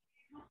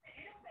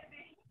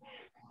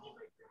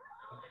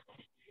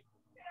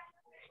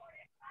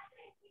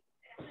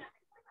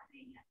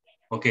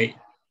 Ok.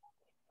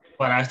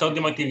 Para esta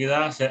última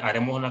actividad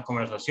haremos una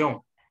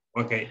conversación.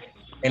 Ok.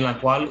 En la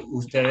cual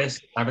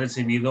ustedes han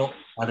recibido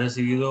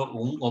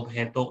un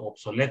objeto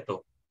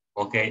obsoleto.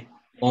 Ok.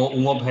 O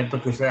un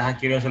objeto que ustedes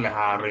adquirieron se les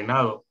ha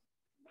arruinado.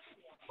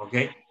 Ok.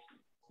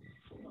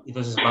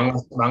 Entonces van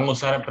a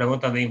usar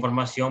preguntas de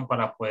información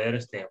para poder,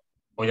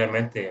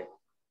 obviamente,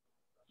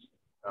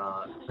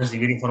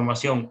 recibir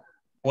información.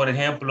 Por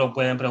ejemplo,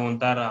 pueden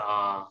preguntar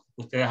a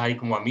ustedes ahí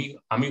como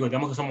amigos,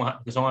 digamos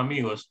que son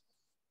amigos,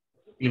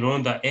 y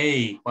preguntan,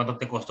 hey, ¿cuánto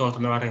te costó esta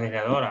nueva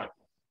refrigeradora?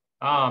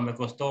 Me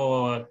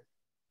costó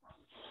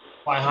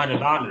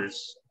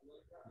 $500.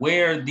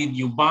 Where did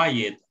you buy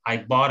it? I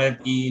bought it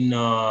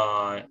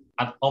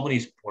at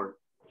Omnisport.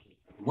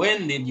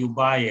 When did you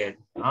buy it?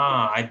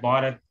 I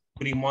bought it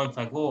 3 months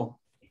ago.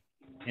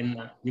 And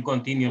you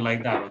continue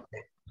like that,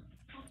 okay?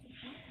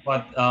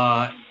 But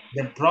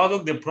the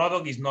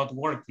product is not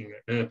working.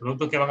 El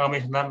producto que van a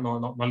mencionar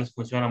no les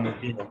funciona muy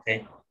bien,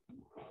 okay?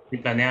 Si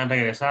planean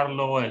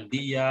regresarlo, el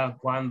día,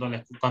 cuánto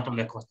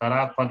les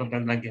costará, cuánto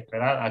tendrán que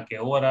esperar, a qué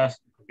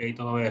horas, okay,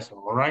 todo eso,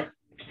 all right?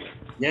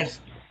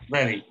 Yes,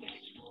 ready.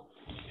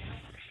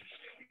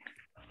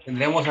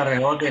 Tendremos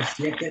alrededor de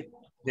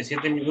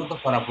 7 minutos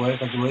para poder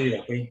concluir,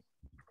 okay?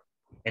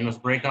 En los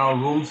breakout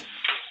rooms,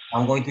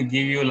 I'm going to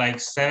give you like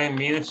 7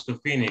 minutes to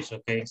finish,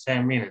 okay?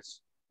 7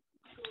 minutes.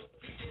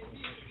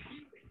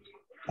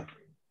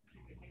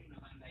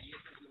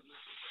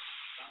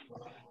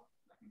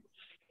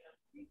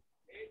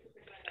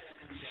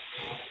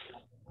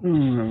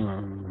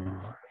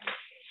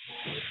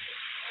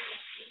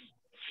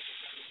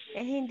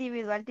 ¿Es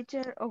individual,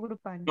 teacher, o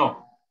grupal?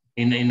 No,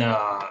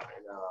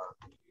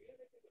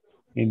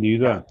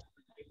 Individual.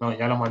 No,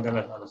 ya lo mandé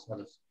a los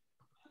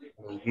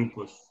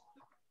grupos.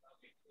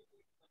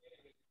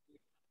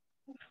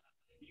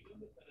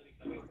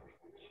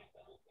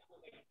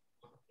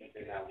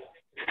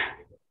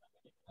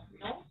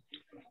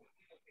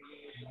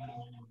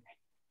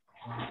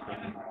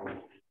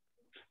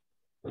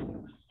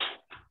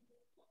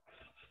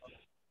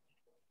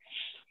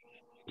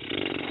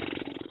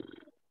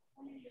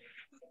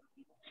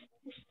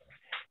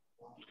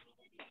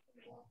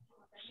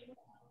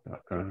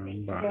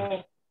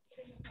 Vale.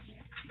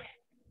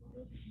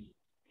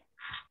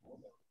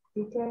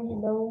 Teacher,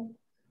 hello.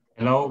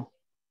 Hello.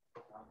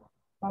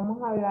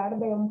 Vamos a hablar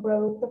de un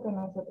producto que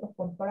nosotros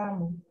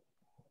compramos.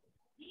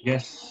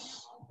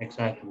 Yes,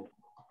 exactly.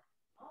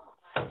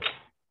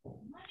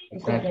 Yo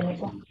no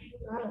compré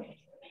nada.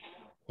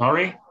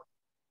 Sorry?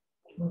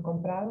 No he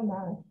comprado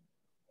nada.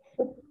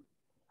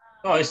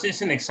 No,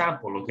 it's an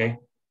example, okay?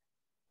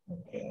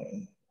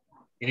 Okay.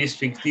 It is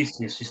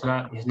fictitious. It's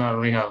not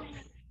real.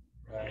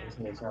 It's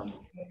an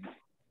example.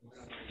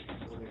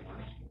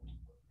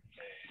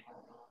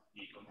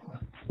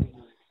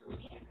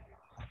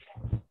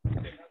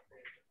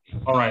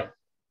 All right,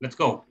 let's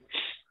go.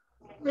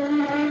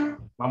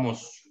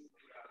 Vamos.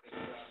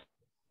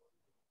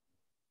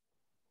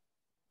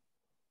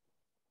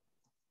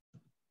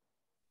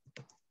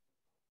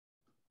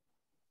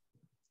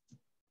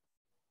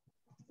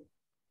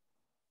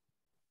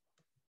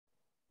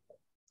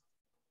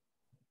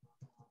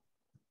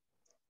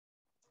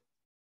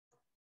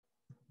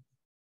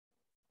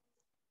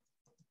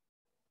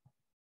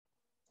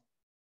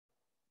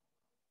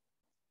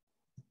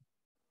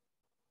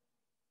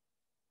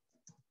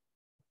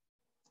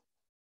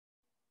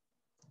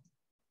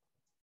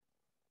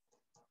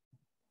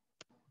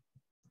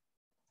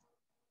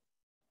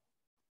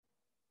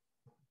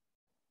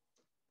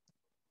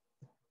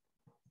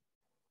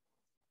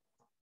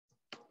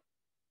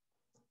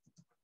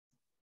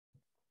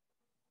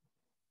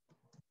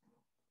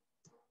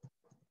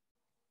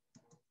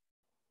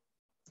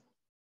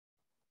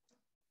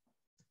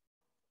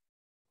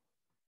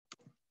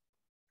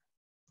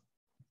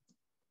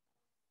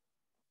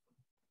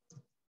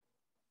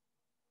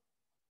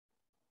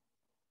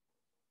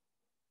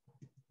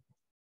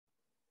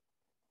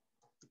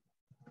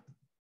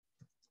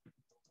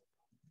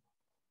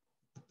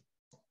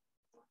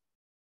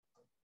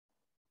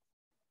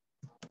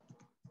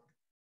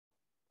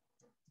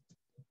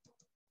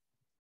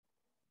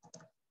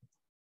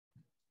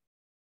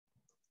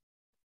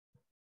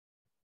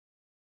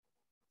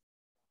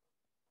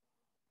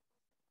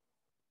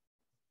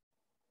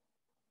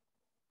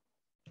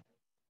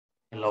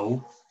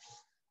 Hello.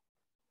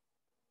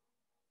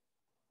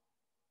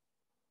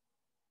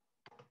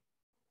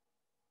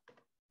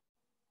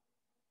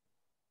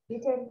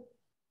 Teacher,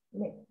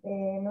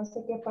 no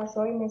sé qué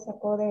pasó y me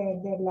sacó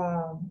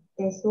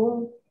de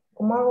Zoom.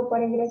 ¿Cómo hago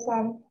para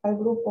ingresar al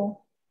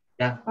grupo?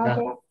 Ya.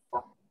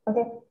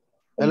 Okay.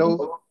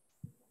 Hello.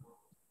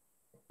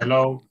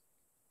 Hello.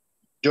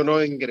 Yo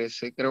no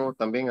ingresé, creo,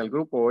 también al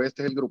grupo, o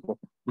este es el grupo.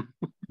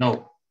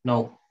 No.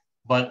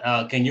 But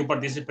can you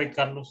participate,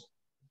 Carlos?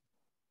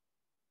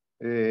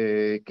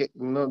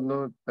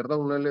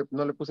 Perdón,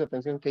 no le puse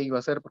atención qué iba a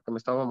hacer porque me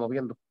estaba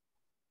moviendo.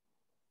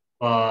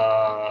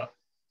 Are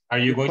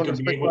you going Con to be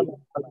respecto able?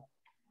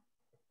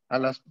 a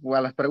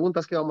las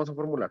preguntas que vamos a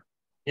formular.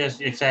 Yes,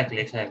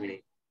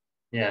 exactly.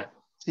 Yeah.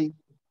 Sí.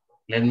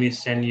 Let me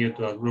send you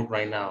to a group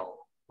right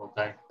now.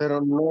 Okay. Pero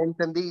no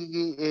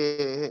entendí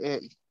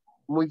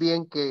muy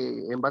bien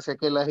que en base a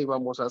qué las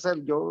íbamos a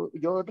hacer. Yo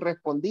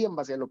respondí en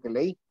base a lo que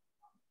leí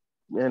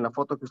en la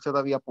foto que usted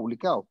había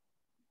publicado.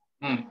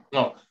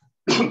 No.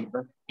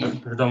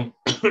 Perdón.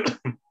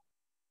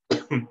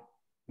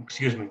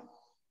 Excuse me.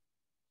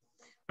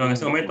 No, en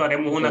este momento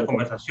haremos una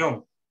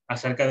conversación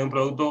acerca de un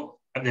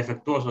producto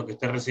defectuoso que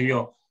usted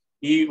recibió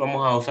y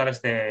vamos a usar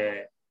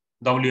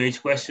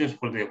WH questions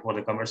for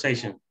the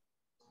conversation.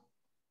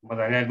 Voy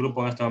a darle al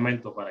grupo en este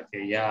momento para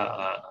que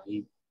ya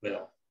ahí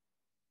pueda.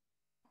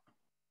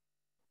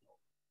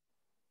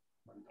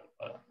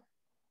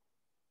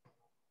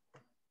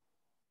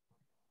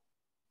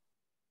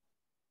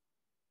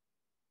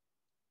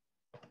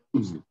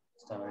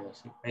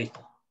 Ahí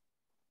está.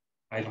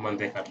 Ahí lo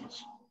mandé,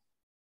 Carlos.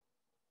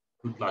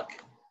 Good luck.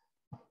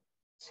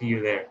 See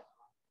you there.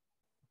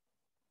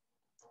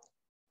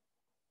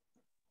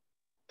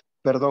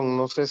 Perdón,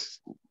 no sé.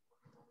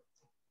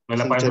 No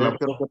le aparece la...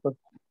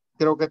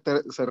 Creo que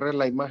cerré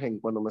la imagen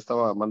cuando me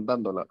estaba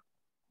mandándola.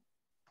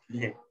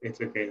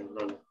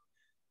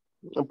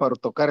 Para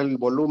tocar el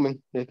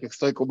volumen, es que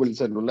estoy como el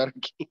celular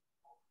aquí.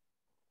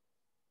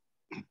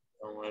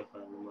 Vamos a ver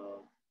para el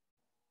número.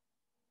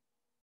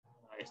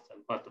 Ahí está,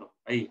 el 4.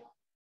 Ahí.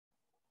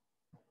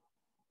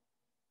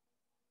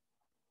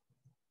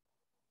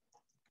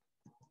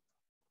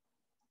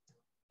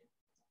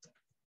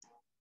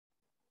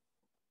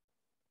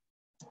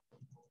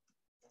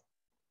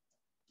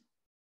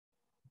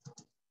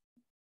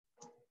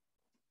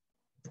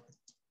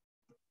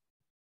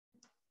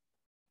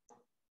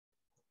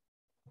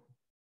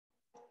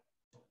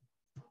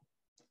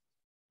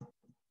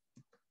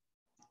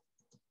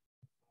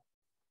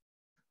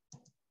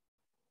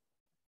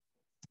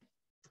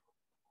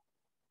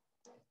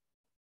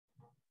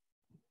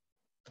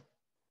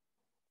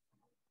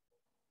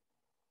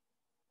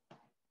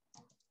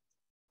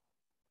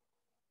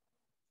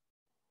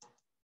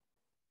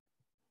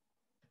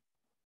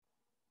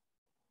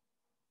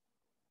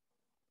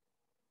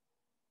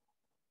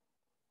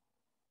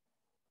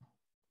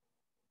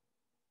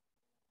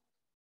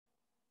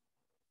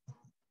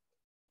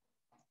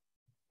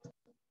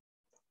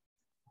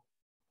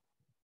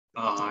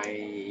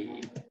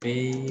 I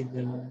paid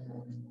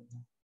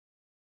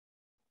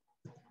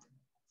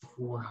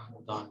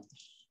 $400.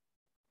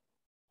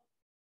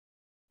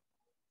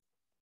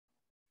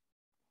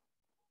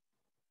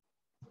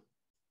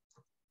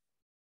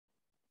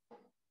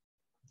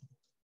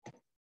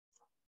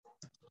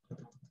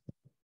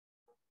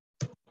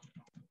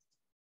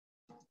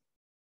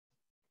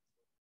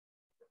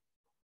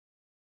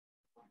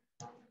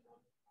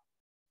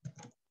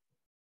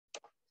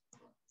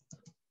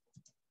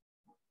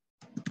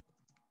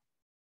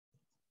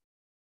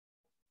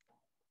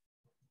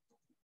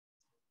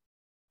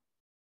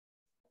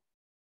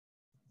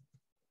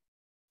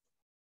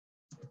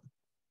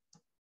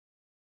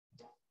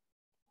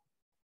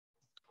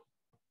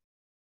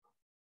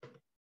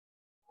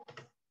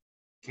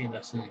 see,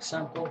 that's an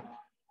example.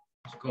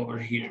 Let's go over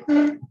here.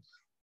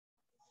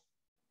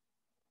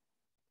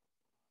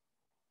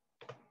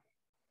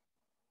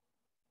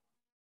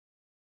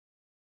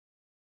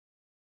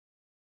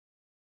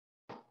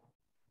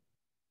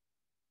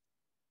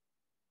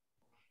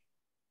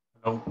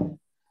 Hello.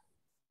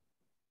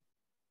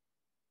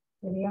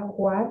 Sería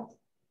what?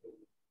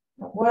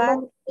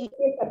 What?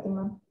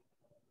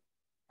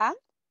 ¿Ah?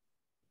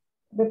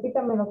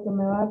 Repítame lo que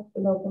me va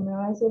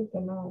a decir que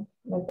no,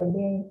 me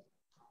perdí.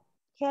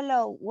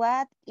 Hello,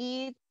 what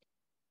is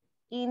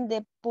in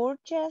the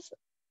purchase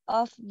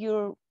of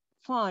your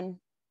phone?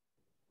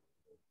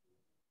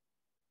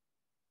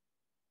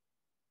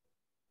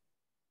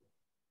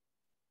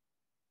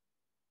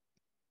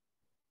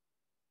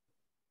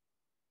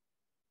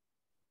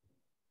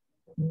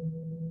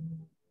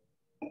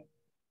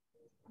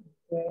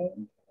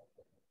 Okay.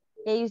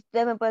 Y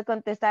usted me puede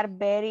contestar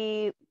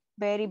very,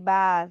 very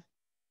bad.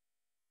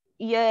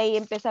 Y yo ahí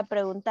empiezo a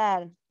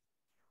preguntar.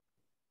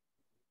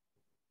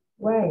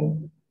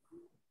 Güey.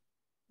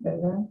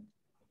 ¿Verdad?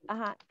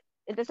 Ajá.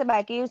 Entonces,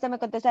 aquí usted me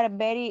contesta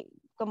very,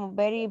 como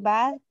very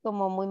bad,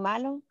 como muy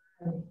malo.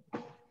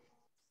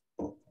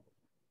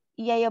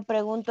 Y ya yo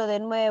pregunto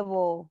de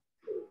nuevo.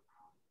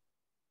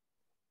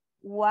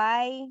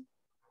 Why?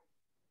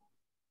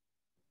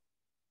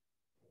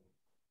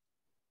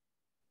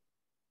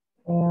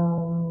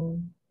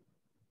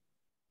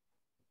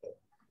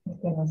 Es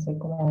que no sé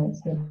cómo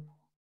decir.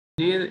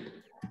 Did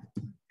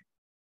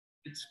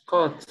it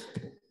cost?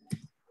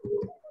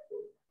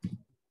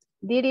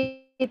 Did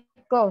it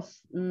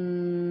cost?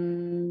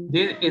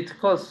 Did it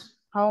cost?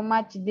 How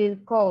much did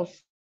it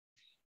cost?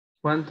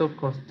 ¿Cuánto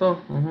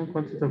costó?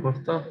 ¿Cuánto te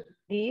costó?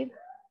 Did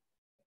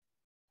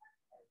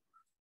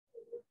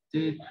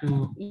Did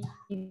you,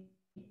 it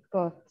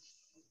cost?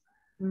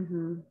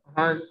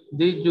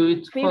 did you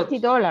it cost?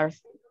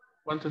 $50.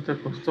 ¿Cuánto te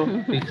costó?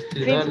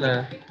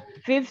 $50.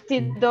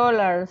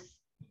 $50.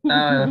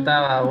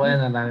 Estaba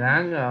buena la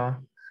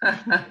ganga.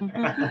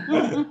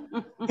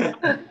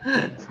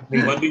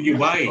 What did you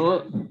buy?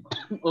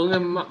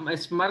 Un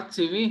Smart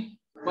TV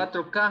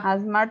 4K. A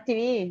Smart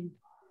TV.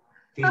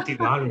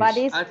 $50. But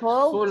it's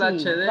Full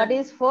faulty. HD. But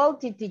it's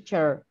faulty,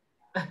 teacher.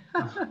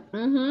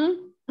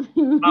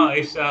 Oh,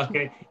 it's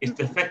okay. It's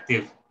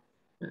defective.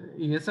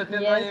 Y eso que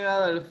no ha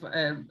llegado el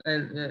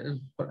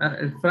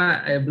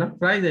Black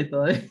Friday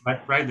todavía.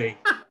 Black Friday.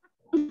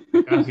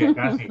 Casi,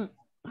 casi.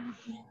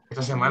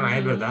 Esta semana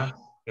es, ¿verdad?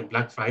 El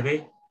Black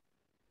Friday.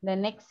 The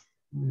next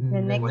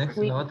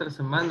week. La otra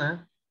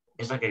semana.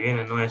 Esa que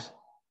viene no es.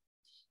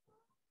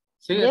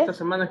 Sí, esta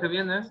semana que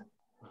viene es.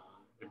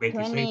 El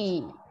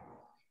 26.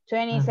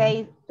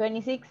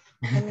 26.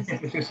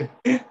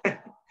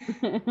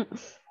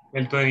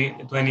 El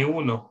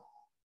 21.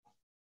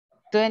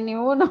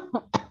 21.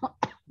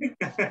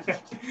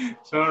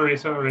 Sorry.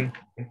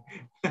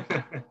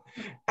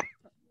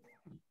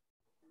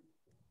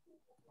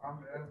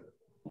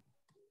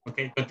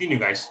 Okay, continue,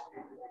 guys.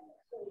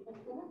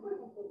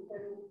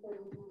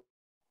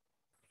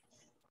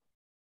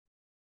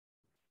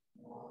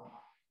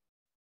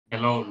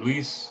 Hello,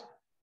 Luis.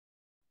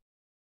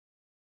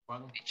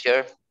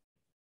 Teacher.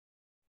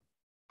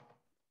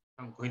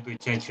 I'm going to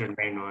change your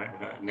name,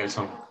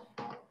 Nelson.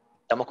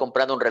 Estamos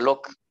comprando un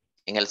reloj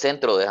en el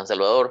centro de San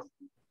Salvador,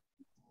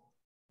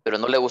 pero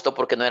no le gustó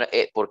porque no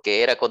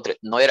era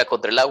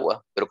contra el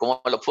agua. Pero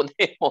 ¿cómo lo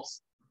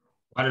ponemos?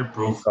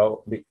 Waterproof.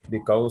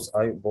 Because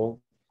I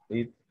bought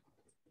it.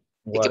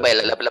 Es que,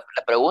 vaya,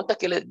 la pregunta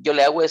que yo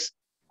le hago es,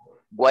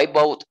 why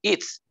bought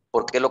it?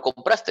 ¿Por qué lo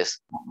compraste?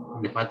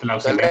 Le falta la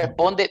Él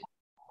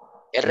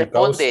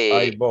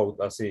responde, I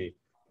bought, así.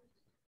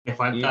 Le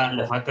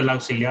falta el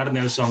auxiliar,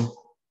 Nelson.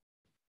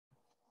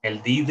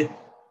 El did,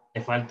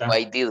 le falta.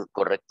 Why did,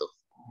 correcto.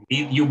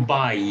 Did you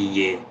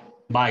buy?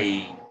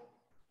 Buy.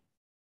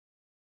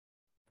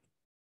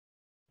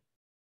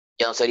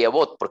 Ya no sería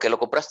bought, ¿por qué lo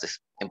compraste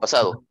en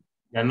pasado?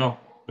 Ya no,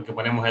 porque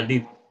ponemos el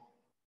did.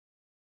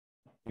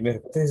 Y mi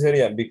respuesta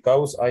sería,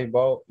 because I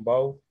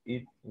bought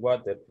it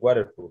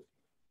waterproof.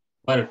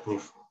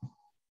 Waterproof.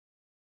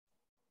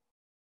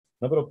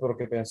 No, pero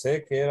porque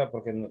pensé que era,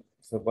 porque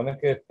se supone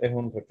que es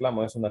un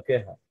reclamo, es una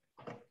queja.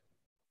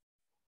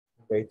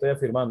 Ahí estoy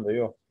afirmando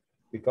yo.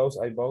 Because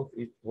I bought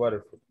it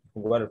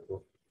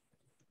waterproof.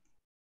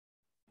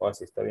 O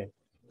así, está bien.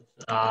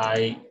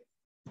 I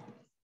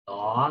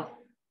thought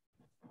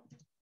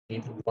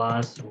it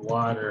was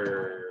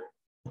waterproof.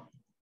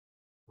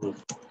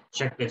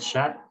 Check the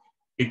chat.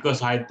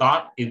 Because I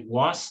thought it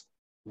was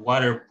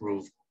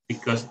waterproof.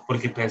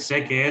 Porque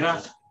pensé que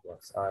era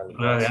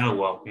de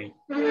agua, ok.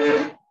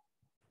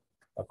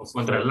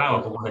 Contra el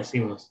agua, como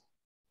decimos.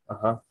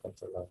 Ajá,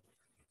 contra el agua.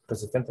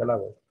 Resistente al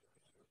agua.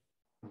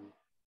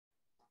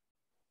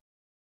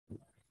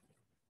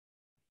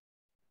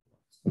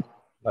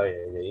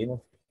 Ahí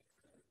no.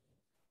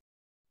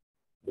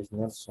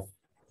 Nelson.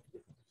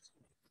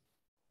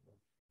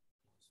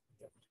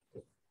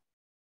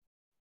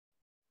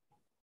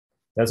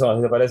 Nelson,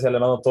 así te parece al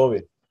hermano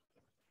Toby.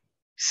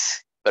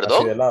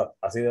 ¿Perdón?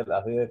 Así de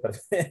lado,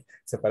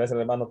 se parece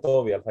al hermano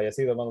Toby, al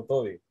fallecido hermano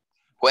Toby.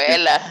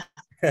 Cuela.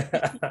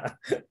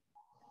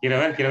 Quiero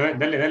ver,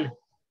 dale.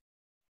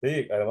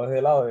 Sí, además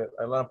de lado, el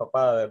hermano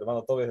papá del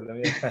hermano Toby es el de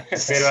mí.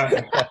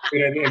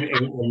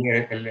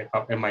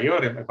 Pero el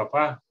mayor, el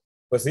papá.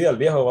 Pues sí, el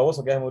viejo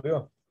baboso que ya se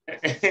murió.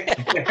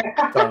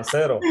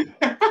 Transero.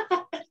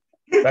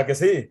 ¿Verdad que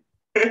sí?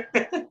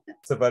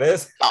 ¿Se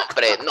parece?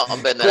 No,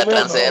 hombre, no era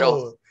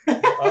transero.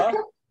 ¿Ah?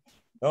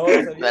 No,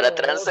 no era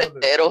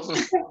transero.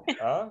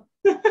 ¿Ah?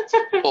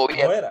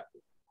 Obvio. No era.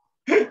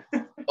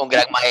 Un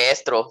gran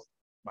maestro.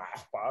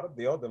 Por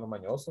Dios, de los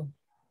mañosos.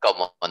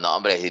 ¿Cómo? No,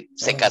 hombre,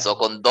 se casó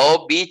con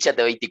 2 bichas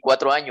de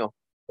 24 años.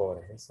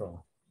 Por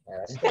eso.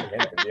 Era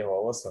inteligente, el viejo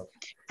baboso.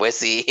 Pues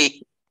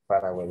sí.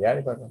 Para huellar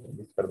y para...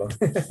 Perdón.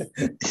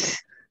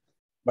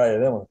 Vaya,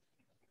 demos.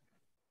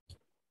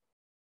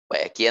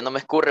 Pues aquí ya no me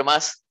escurre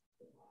más.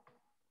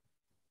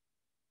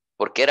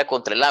 Porque era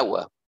contra el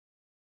agua.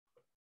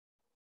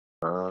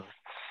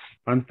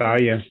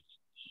 Pantalla.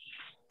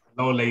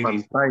 No,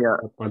 ladies.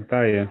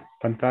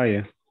 Pantalla.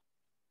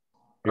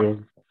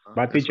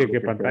 Va, teacher,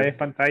 que pantalla es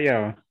pantalla.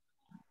 ¿Va?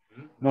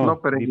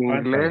 No, pero en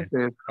inglés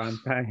es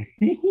pantalla.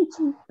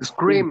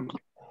 Screen.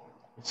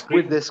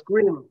 With the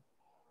screen.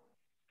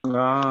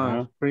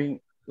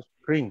 Screen.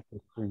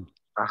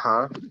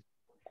 Ajá.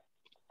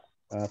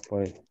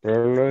 Pues,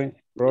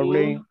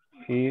 problem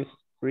is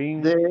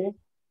screen.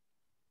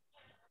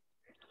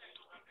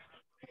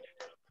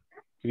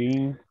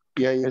 Screen.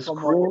 Y ahí es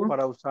como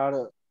para usar,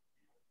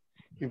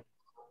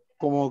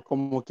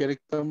 como quiere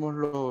que tenemos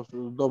los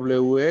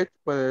WH,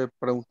 puede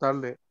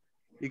preguntarle,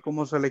 ¿y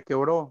cómo se le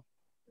quebró?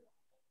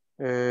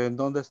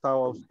 ¿Dónde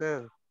estaba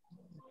usted?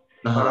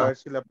 Ajá. Para ver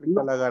si le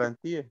aplica la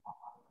garantía.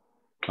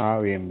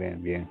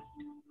 Bien.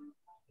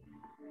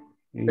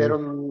 Pero,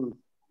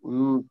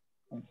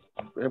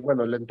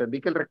 bueno, le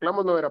entendí que el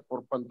reclamo no era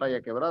por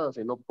pantalla quebrada,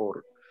 sino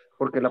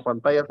porque la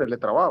pantalla se le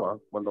trababa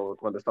cuando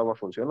estaba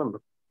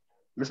funcionando.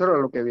 Eso era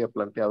lo que había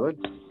planteado él.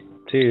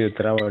 Sí,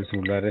 traba el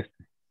celular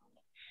este.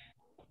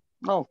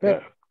 No,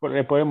 pero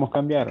le podemos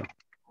cambiar.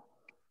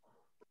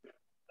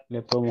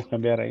 Le podemos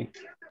cambiar ahí.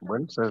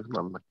 Bueno, se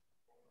manda.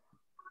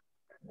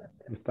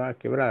 Está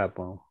quebrada,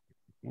 pues.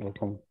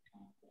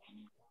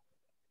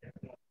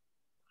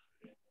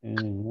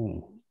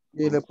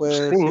 Y le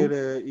puede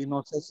decir, y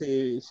no sé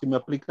si me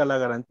aplica la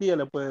garantía,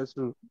 le puede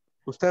decir,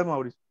 usted,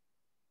 Mauricio.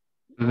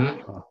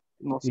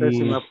 No sé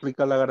si me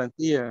aplica la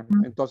garantía.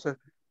 Entonces,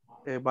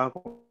 van a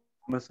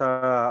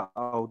comenzar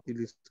a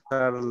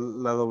utilizar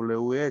la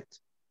WH.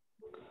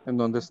 ¿En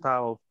dónde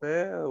estaba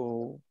usted?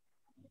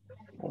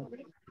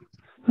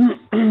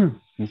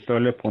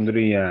 Entonces le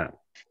pondría...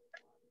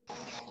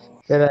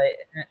 Pero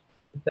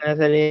entonces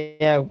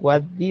sería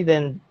what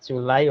didn't you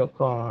like o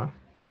como...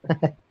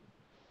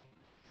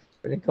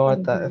 Pero como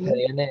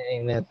sería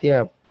en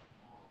negativa.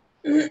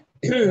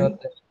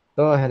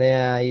 Todo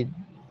sería ahí.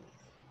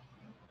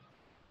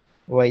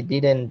 Why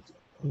didn't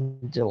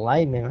you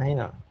like, me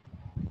imagino.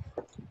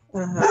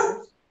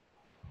 Ajá.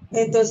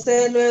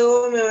 Entonces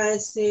luego me va a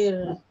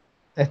decir...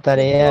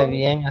 Estaría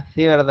bien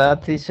así,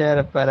 ¿verdad,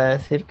 teacher? Para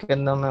decir que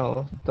no me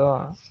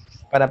gustó.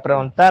 Para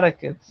preguntar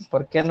que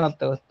por qué no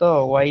te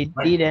gustó. Why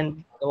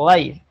didn't you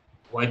like?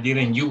 Why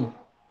didn't you?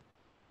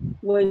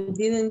 Why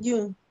didn't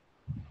you?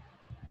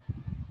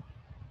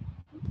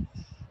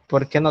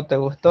 ¿Por qué no te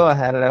gustó? O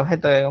sea, el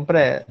objeto que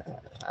compré.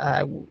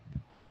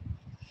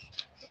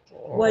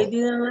 Why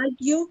didn't like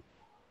you?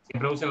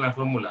 Siempre usan la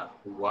fórmula.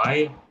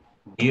 Why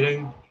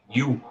didn't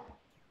you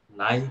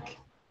like?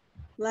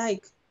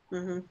 Like.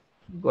 Uh-huh.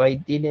 Why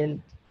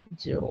didn't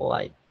you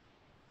like?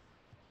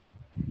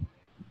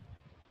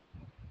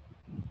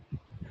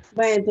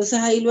 Bueno, entonces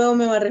ahí luego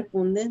me va a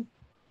responder.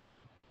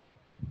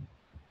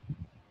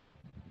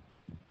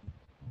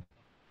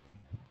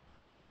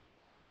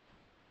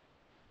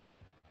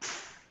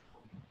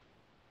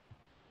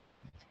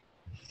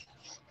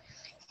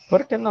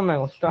 ¿Por qué no me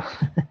gustó?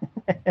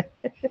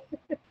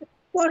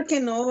 ¿Por qué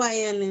no?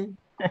 Váyanle.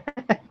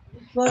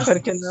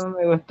 Porque no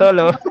me gustó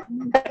lo...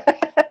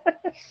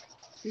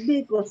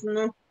 Because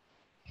no.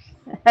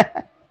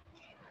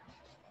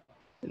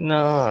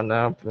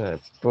 No, pues,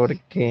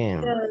 porque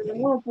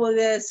No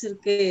podría decir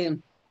que...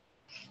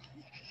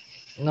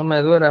 no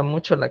me dura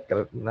mucho la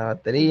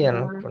batería,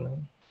 ¿no?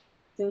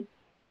 Sí.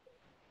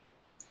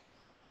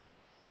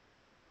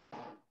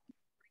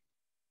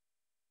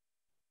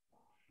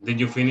 Did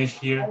you finish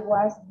here? I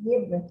was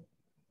given.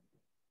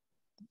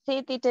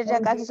 Sí, teacher, ya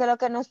casi, solo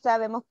que no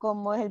sabemos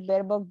cómo es el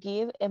verbo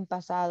give en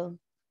pasado.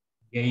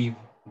 Give.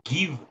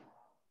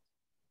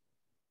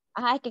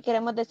 Ajá, es que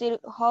queremos decir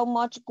how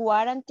much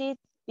warranty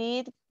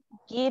did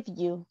give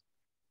you.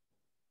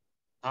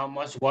 How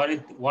much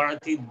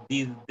warranty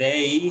did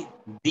they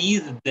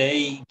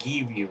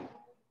give you?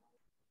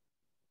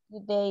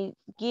 Did they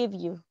give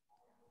you?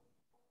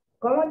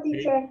 ¿Cómo,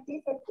 teacher?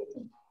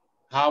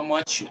 How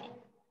much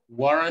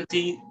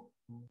warranty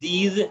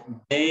did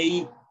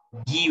they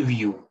give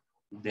you?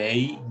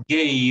 They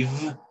gave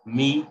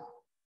me.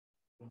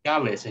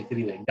 Gave se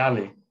escribe,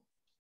 gave.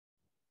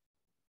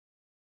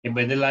 En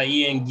vez de la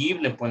I en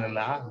give, le ponen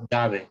la A,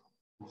 gave.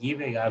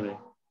 Give, gave.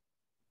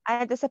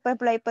 Ah, entonces, por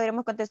ejemplo, ahí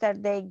podríamos contestar,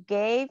 they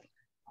gave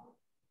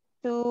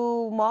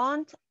 2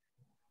 months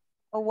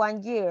o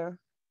 1 year.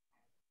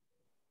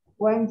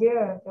 1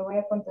 year, te voy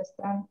a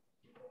contestar.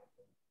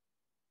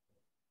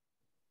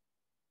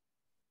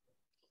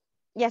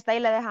 Y hasta ahí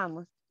la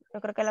dejamos. Yo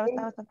creo que la Sí.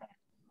 está bastante.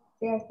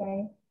 Sí, hasta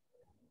ahí.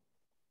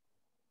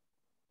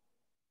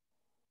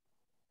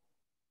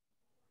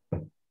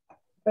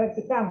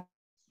 Practicamos.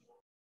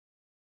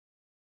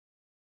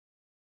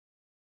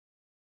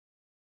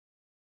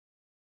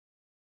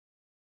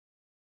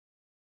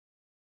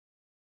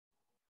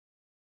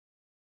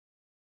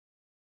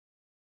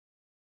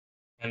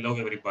 Hello,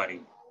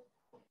 everybody.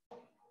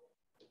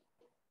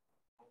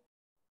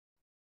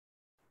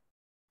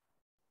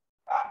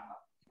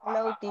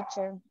 Hello,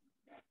 teacher.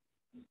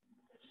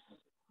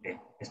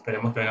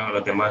 Esperemos que vengan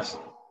los demás.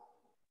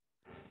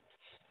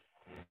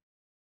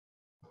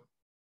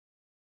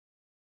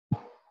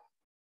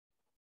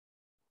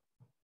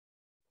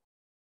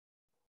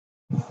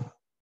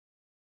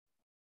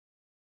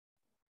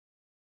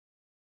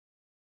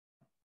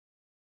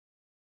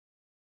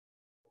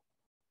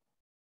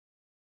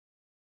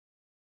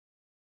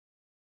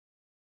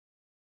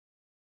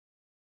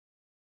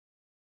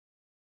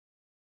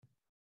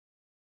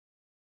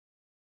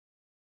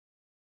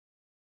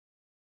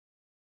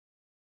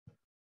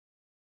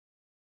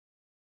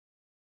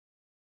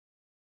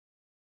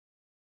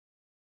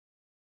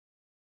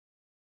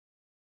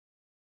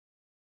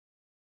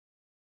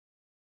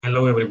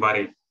 Hello,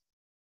 everybody.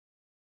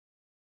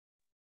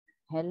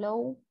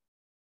 Hello.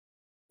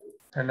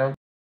 Hello.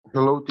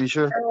 Hello,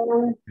 teacher.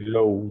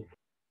 Hello.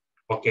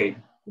 Okay.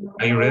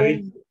 Are you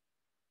ready?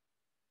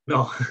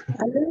 No.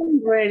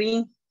 I'm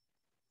ready.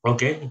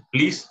 Okay,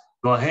 please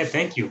go ahead.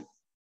 Thank you.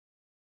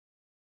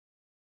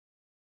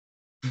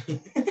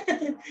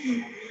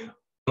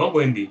 No,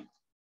 Wendy.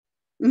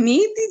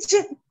 Me,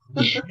 teacher?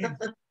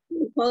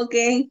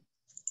 Okay.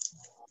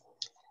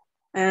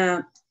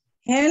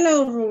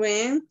 Hello,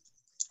 Ruben.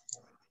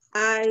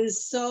 I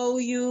saw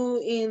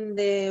you in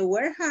the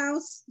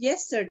warehouse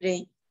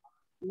yesterday.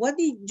 What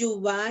did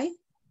you buy?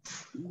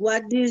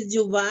 What did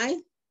you buy?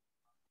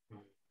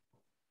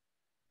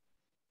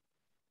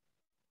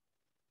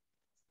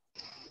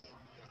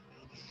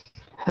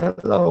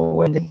 Hello,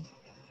 Wendy.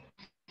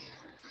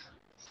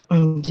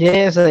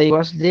 Yes, I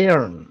was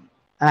there.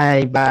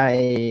 I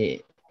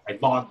bought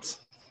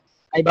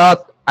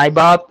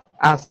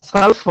a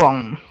cell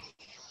phone.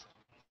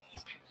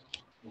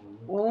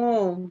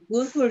 Oh,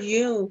 good for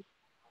you.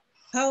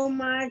 How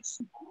much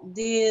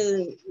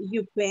did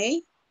you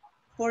pay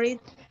for it?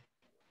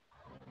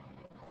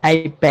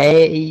 I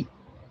paid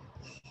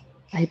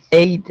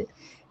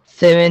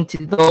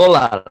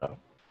 $70,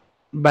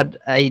 but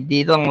I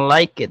didn't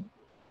like it.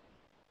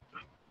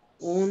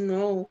 Oh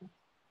no.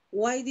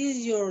 Why did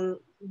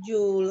you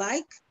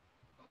like?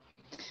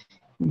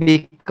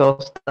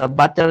 Because the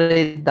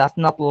battery does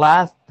not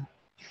last.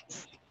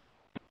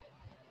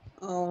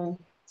 Oh,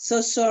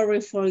 so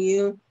sorry for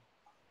you.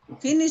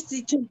 Finish,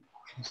 teacher.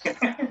 So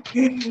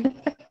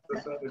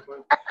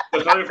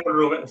sorry for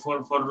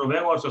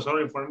Ruben or so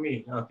sorry for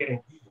me. Okay.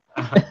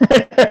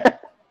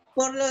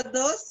 Por los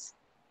dos.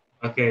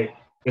 Okay.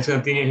 Let's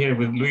continue here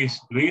with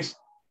Luis. Luis.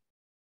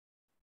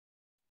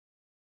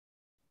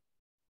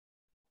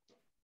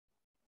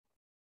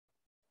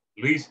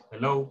 Luis,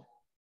 hello.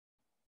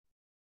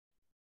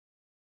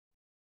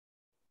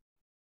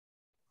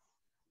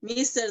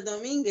 Mr.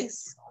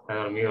 Domínguez. Está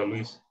dormido,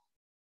 Luis.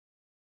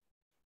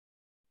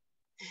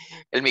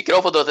 El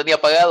micrófono lo tenía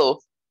apagado.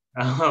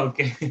 Ah, ok.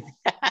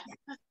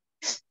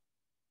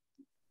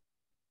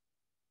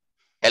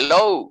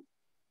 Hello.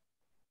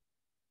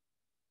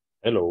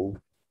 Hello.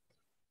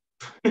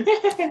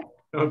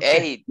 Okay.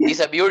 Hey, it's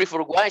a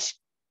beautiful watch.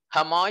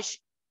 How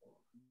much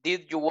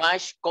did your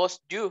watch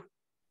cost you?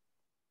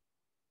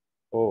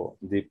 Oh,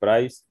 the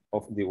price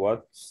of the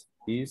watch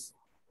is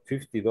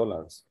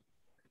 $50.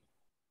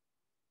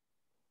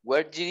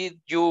 Where did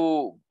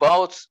you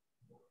bought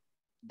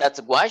that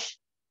watch?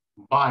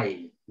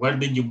 Buy. Where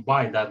did you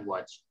buy that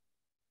watch?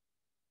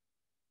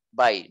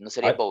 Buy, no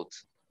sería bought.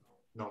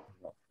 No.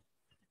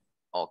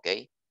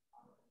 Okay.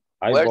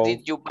 Where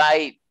did you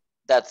buy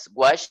that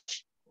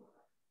watch?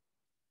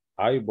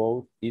 I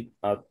bought it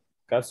at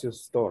Casio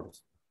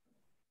stores.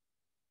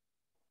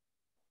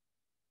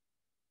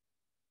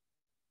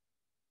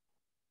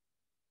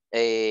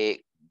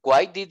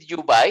 Why did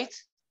you buy it?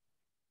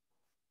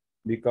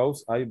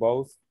 Because I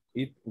bought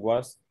it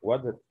was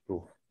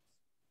waterproof.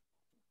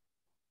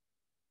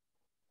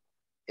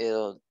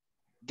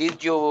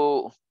 Did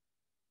you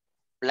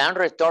plan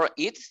return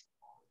it?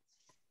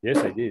 Yes,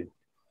 I did.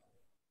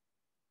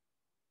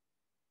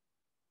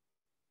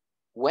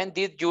 When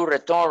did you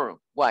return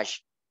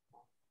watch?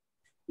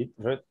 It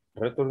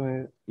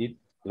returned it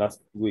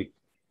last week.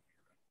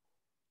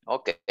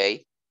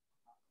 Okay.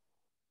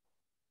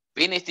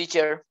 Finish,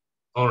 teacher.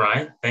 All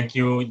right. Thank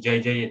you,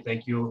 JJ.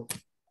 Thank you,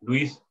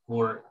 Luis,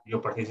 for your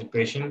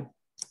participation.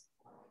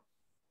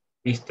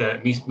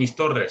 Miss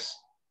Torres.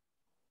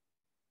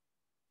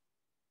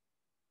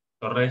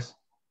 Torres.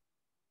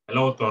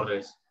 Hello,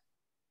 Torres.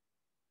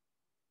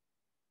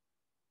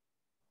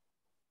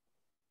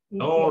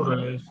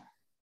 Torres.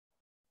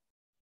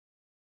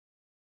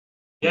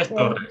 Yes, Okay.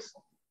 Torres.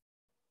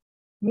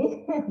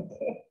 Me?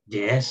 Okay.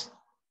 Yes.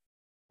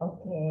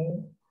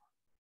 Okay.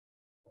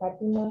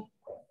 Fatima.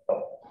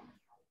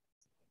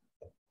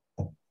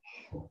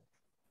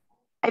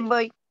 Hi,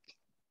 boy.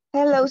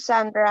 Hello,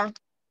 Sandra.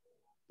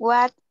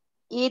 What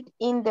is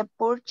in the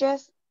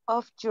purchase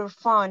of your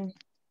phone?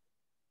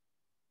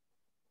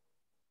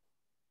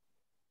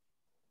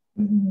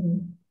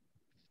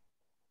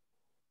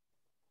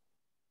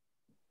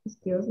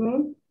 Excuse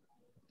me?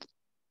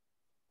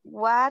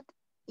 What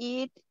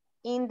is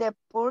in the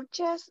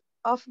purchase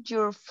of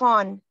your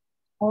phone?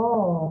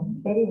 Oh,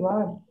 very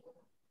good.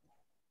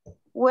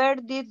 Where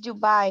did you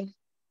buy?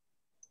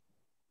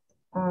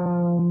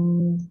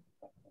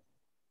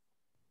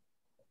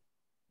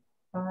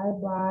 I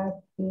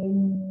was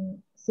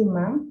in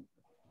Simam.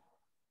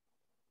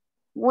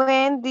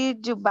 When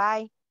did you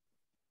buy?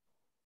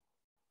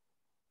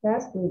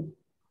 Last week.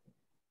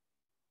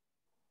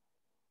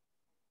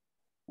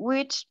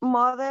 Which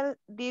model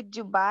did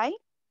you buy?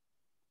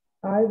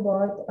 I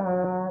bought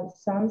a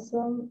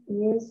Samsung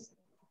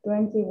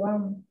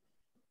S21.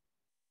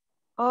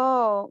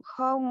 Oh,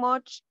 how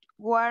much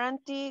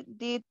warranty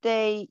did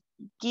they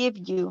give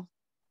you?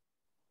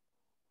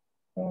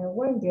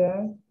 1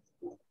 year.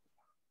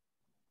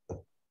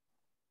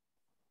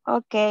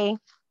 Okay.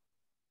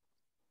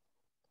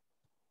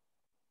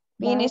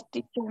 Finish,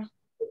 teacher.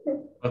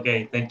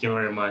 Okay, thank you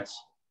very much.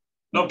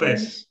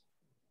 Lopez.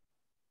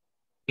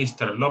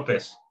 Mr.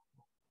 Lopez.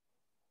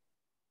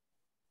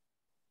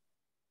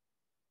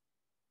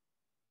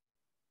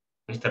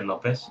 Mr.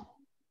 Lopez.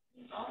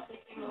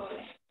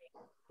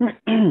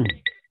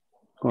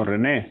 Con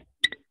René.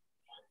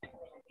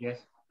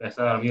 Yes,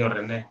 está dormido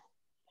René.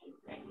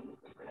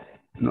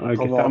 No, es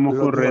que Como estamos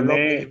lo con dijo López,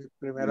 René. mi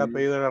primer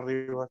apellido era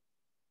arriba.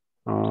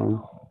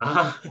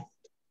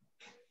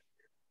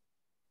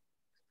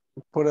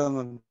 Por eso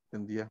no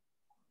entendía.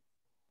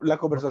 La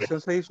conversación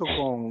se hizo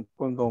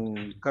con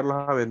don Carlos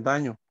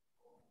Avendaño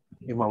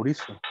y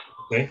Mauricio.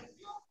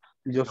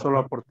 Yo solo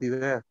aporté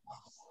ideas.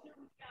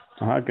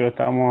 Ajá, que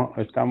estamos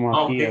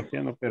aquí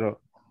haciendo, pero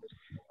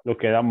lo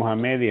quedamos a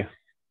media.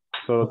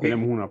 Solo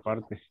tenemos una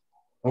parte.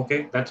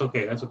 Okay, that's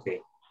okay, that's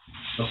okay.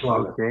 No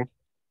problem. Okay.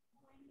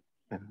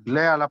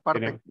 Lea la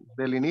parte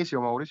del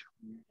inicio, Mauricio.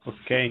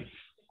 Okay.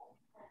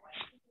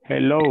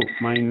 Hello,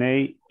 my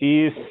name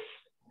is,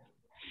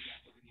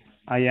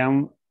 I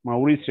am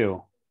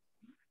Mauricio.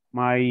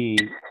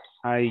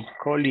 I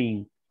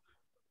calling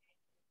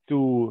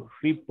to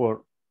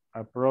report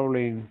a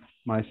problem.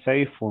 My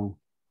cell phone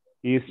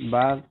is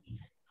bad.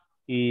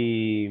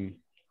 Y,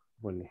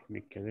 bueno,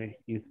 me quedé.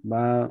 Is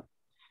bad.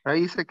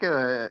 Ahí se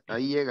queda,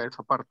 ahí llega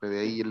esa parte,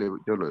 de ahí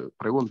yo le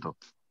pregunto.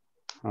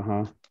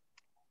 Ajá.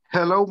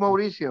 Hello,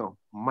 Mauricio.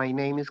 My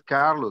name is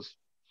Carlos.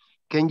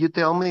 Can you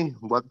tell me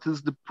what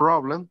is the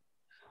problem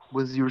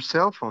with your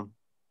cell phone?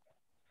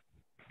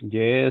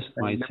 Yes,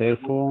 my cell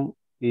phone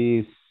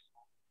is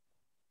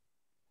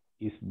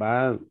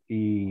bad.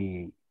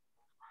 Y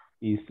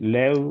is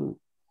low.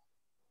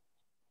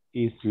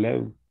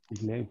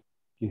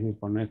 Quise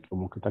poner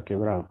como que está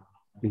quebrado.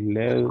 Is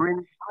low.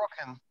 Screen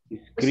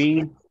is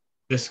broken.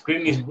 The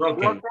screen is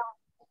broken.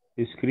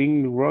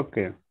 Screen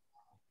broken.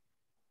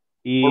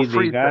 Y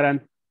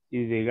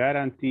the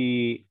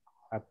guarantee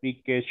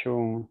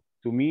application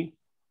to me.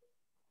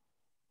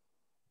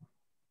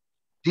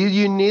 Did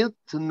you need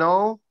to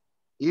know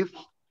if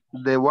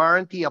the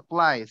warranty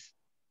applies?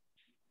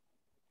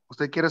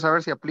 ¿Usted quiere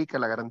saber si aplica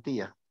la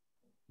garantía?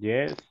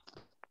 Yes.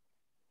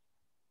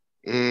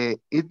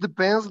 It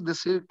depends the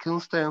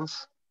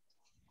circumstance.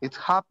 It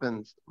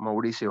happens,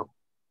 Mauricio.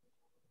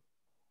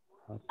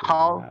 Okay,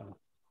 How wow.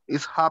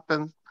 is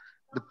happened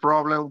the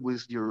problem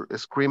with your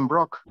screen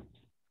broke?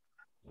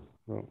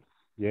 Oh,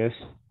 yes.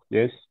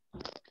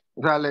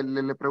 O sea,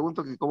 le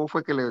pregunto que cómo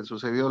fue que le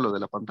sucedió lo de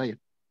la pantalla.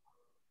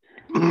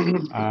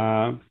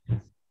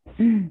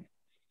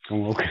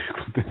 Como que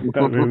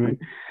contestarme.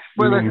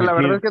 Bueno, es que la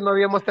verdad es que no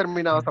habíamos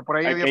terminado, hasta por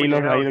ahí Aquí habíamos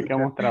llegado. ahí lo que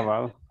hemos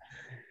trabado.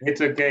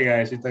 It's okay,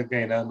 guys. It's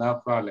okay.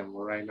 No problem.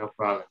 All right, no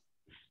problem.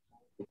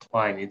 It's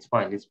fine. It's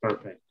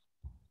perfect.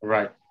 All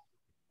right.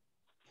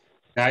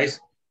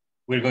 Guys,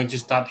 we're going to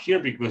stop here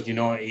because, you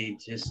know,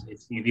 it is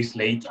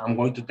late. I'm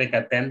going to take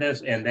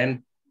attendance and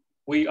then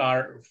we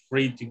are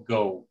free to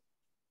go.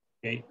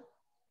 Okay.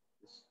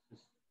 Just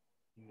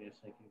give me a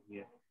second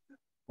here.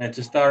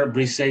 Let's start.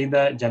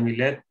 Briseida,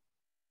 Jamilet.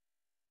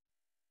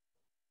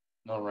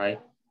 All right.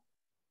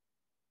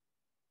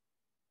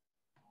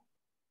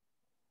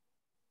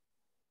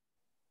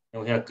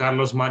 And we have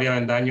Carlos Maria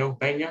Vendaño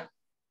Peña.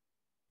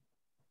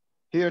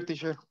 Here,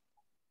 teacher.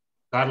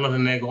 Carlos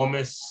René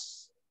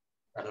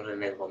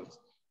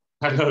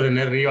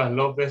Rivas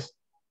López.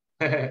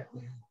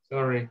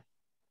 Sorry.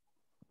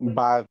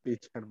 Bad,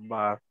 teacher,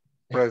 bad.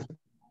 Present.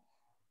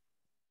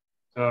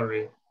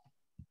 Sorry.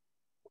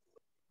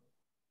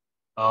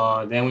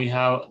 Then we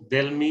have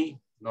Delmi.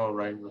 No,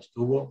 right, no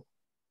estuvo.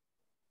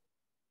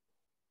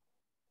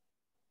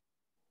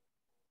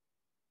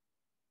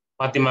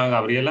 Fátima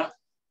Gabriela.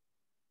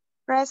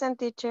 Present,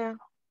 teacher.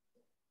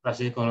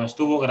 Francisco no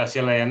estuvo.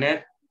 Graciela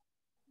Janet.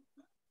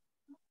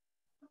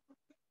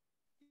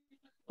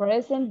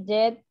 Present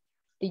yet,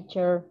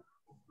 teacher.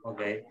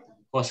 Ok.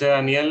 José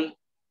Daniel.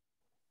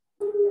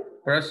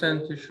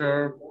 Present,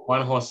 teacher.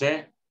 Juan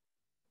José.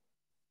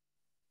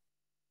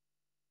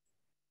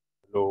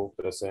 Hello,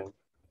 present.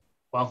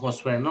 Juan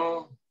Josué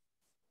no.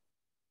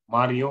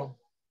 Mario.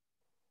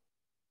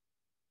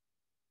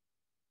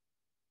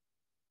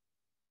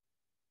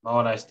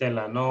 Ahora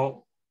Estela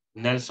no.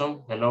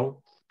 Nelson,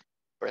 hello.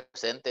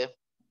 Presente.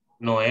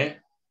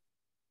 Noé.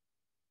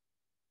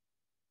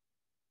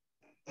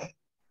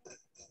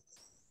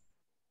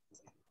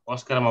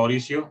 Oscar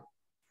Mauricio.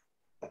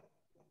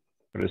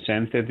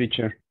 Presente,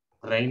 teacher.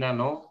 Reina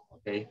no.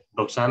 Ok.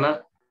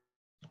 Roxana.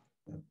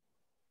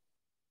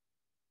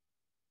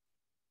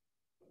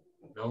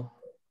 No.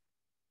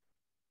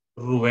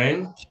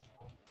 Rubén.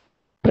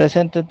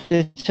 Presente,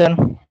 teacher.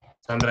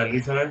 Sandra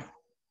Elizabeth.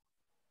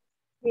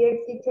 Here,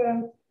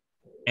 teacher.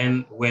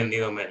 And Wendy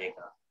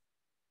Domenica.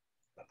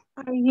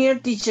 I'm here,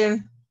 teacher.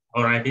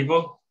 All right,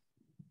 people.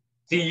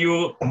 See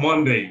you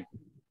Monday.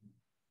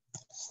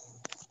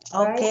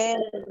 Okay,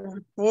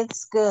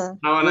 it's good.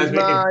 Have a nice Good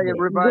weekend. night,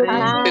 everybody.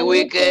 Happy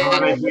weekend.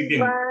 Have a nice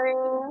weekend.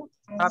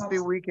 Happy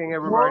weekend,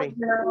 everybody.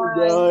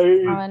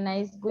 Have a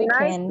nice Nice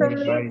weekend. to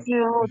meet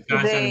you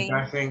today.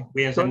 Descansen,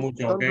 cuídense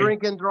mucho, Don't ¿ok?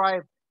 drink and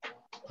drive.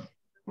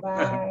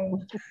 Bye.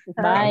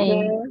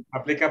 Bye.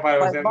 Aplica para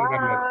Bye usted.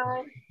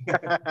 bye.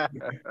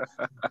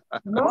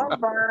 Bye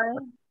bye.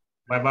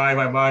 Bye bye,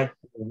 bye bye.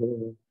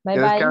 Bye Que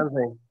bye.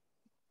 descansen.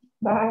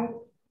 Bye.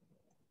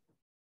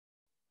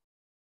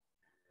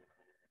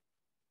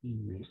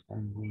 Y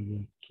están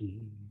muy aquí.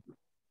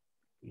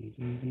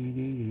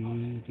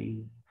 No,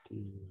 aquí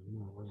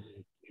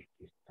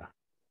está.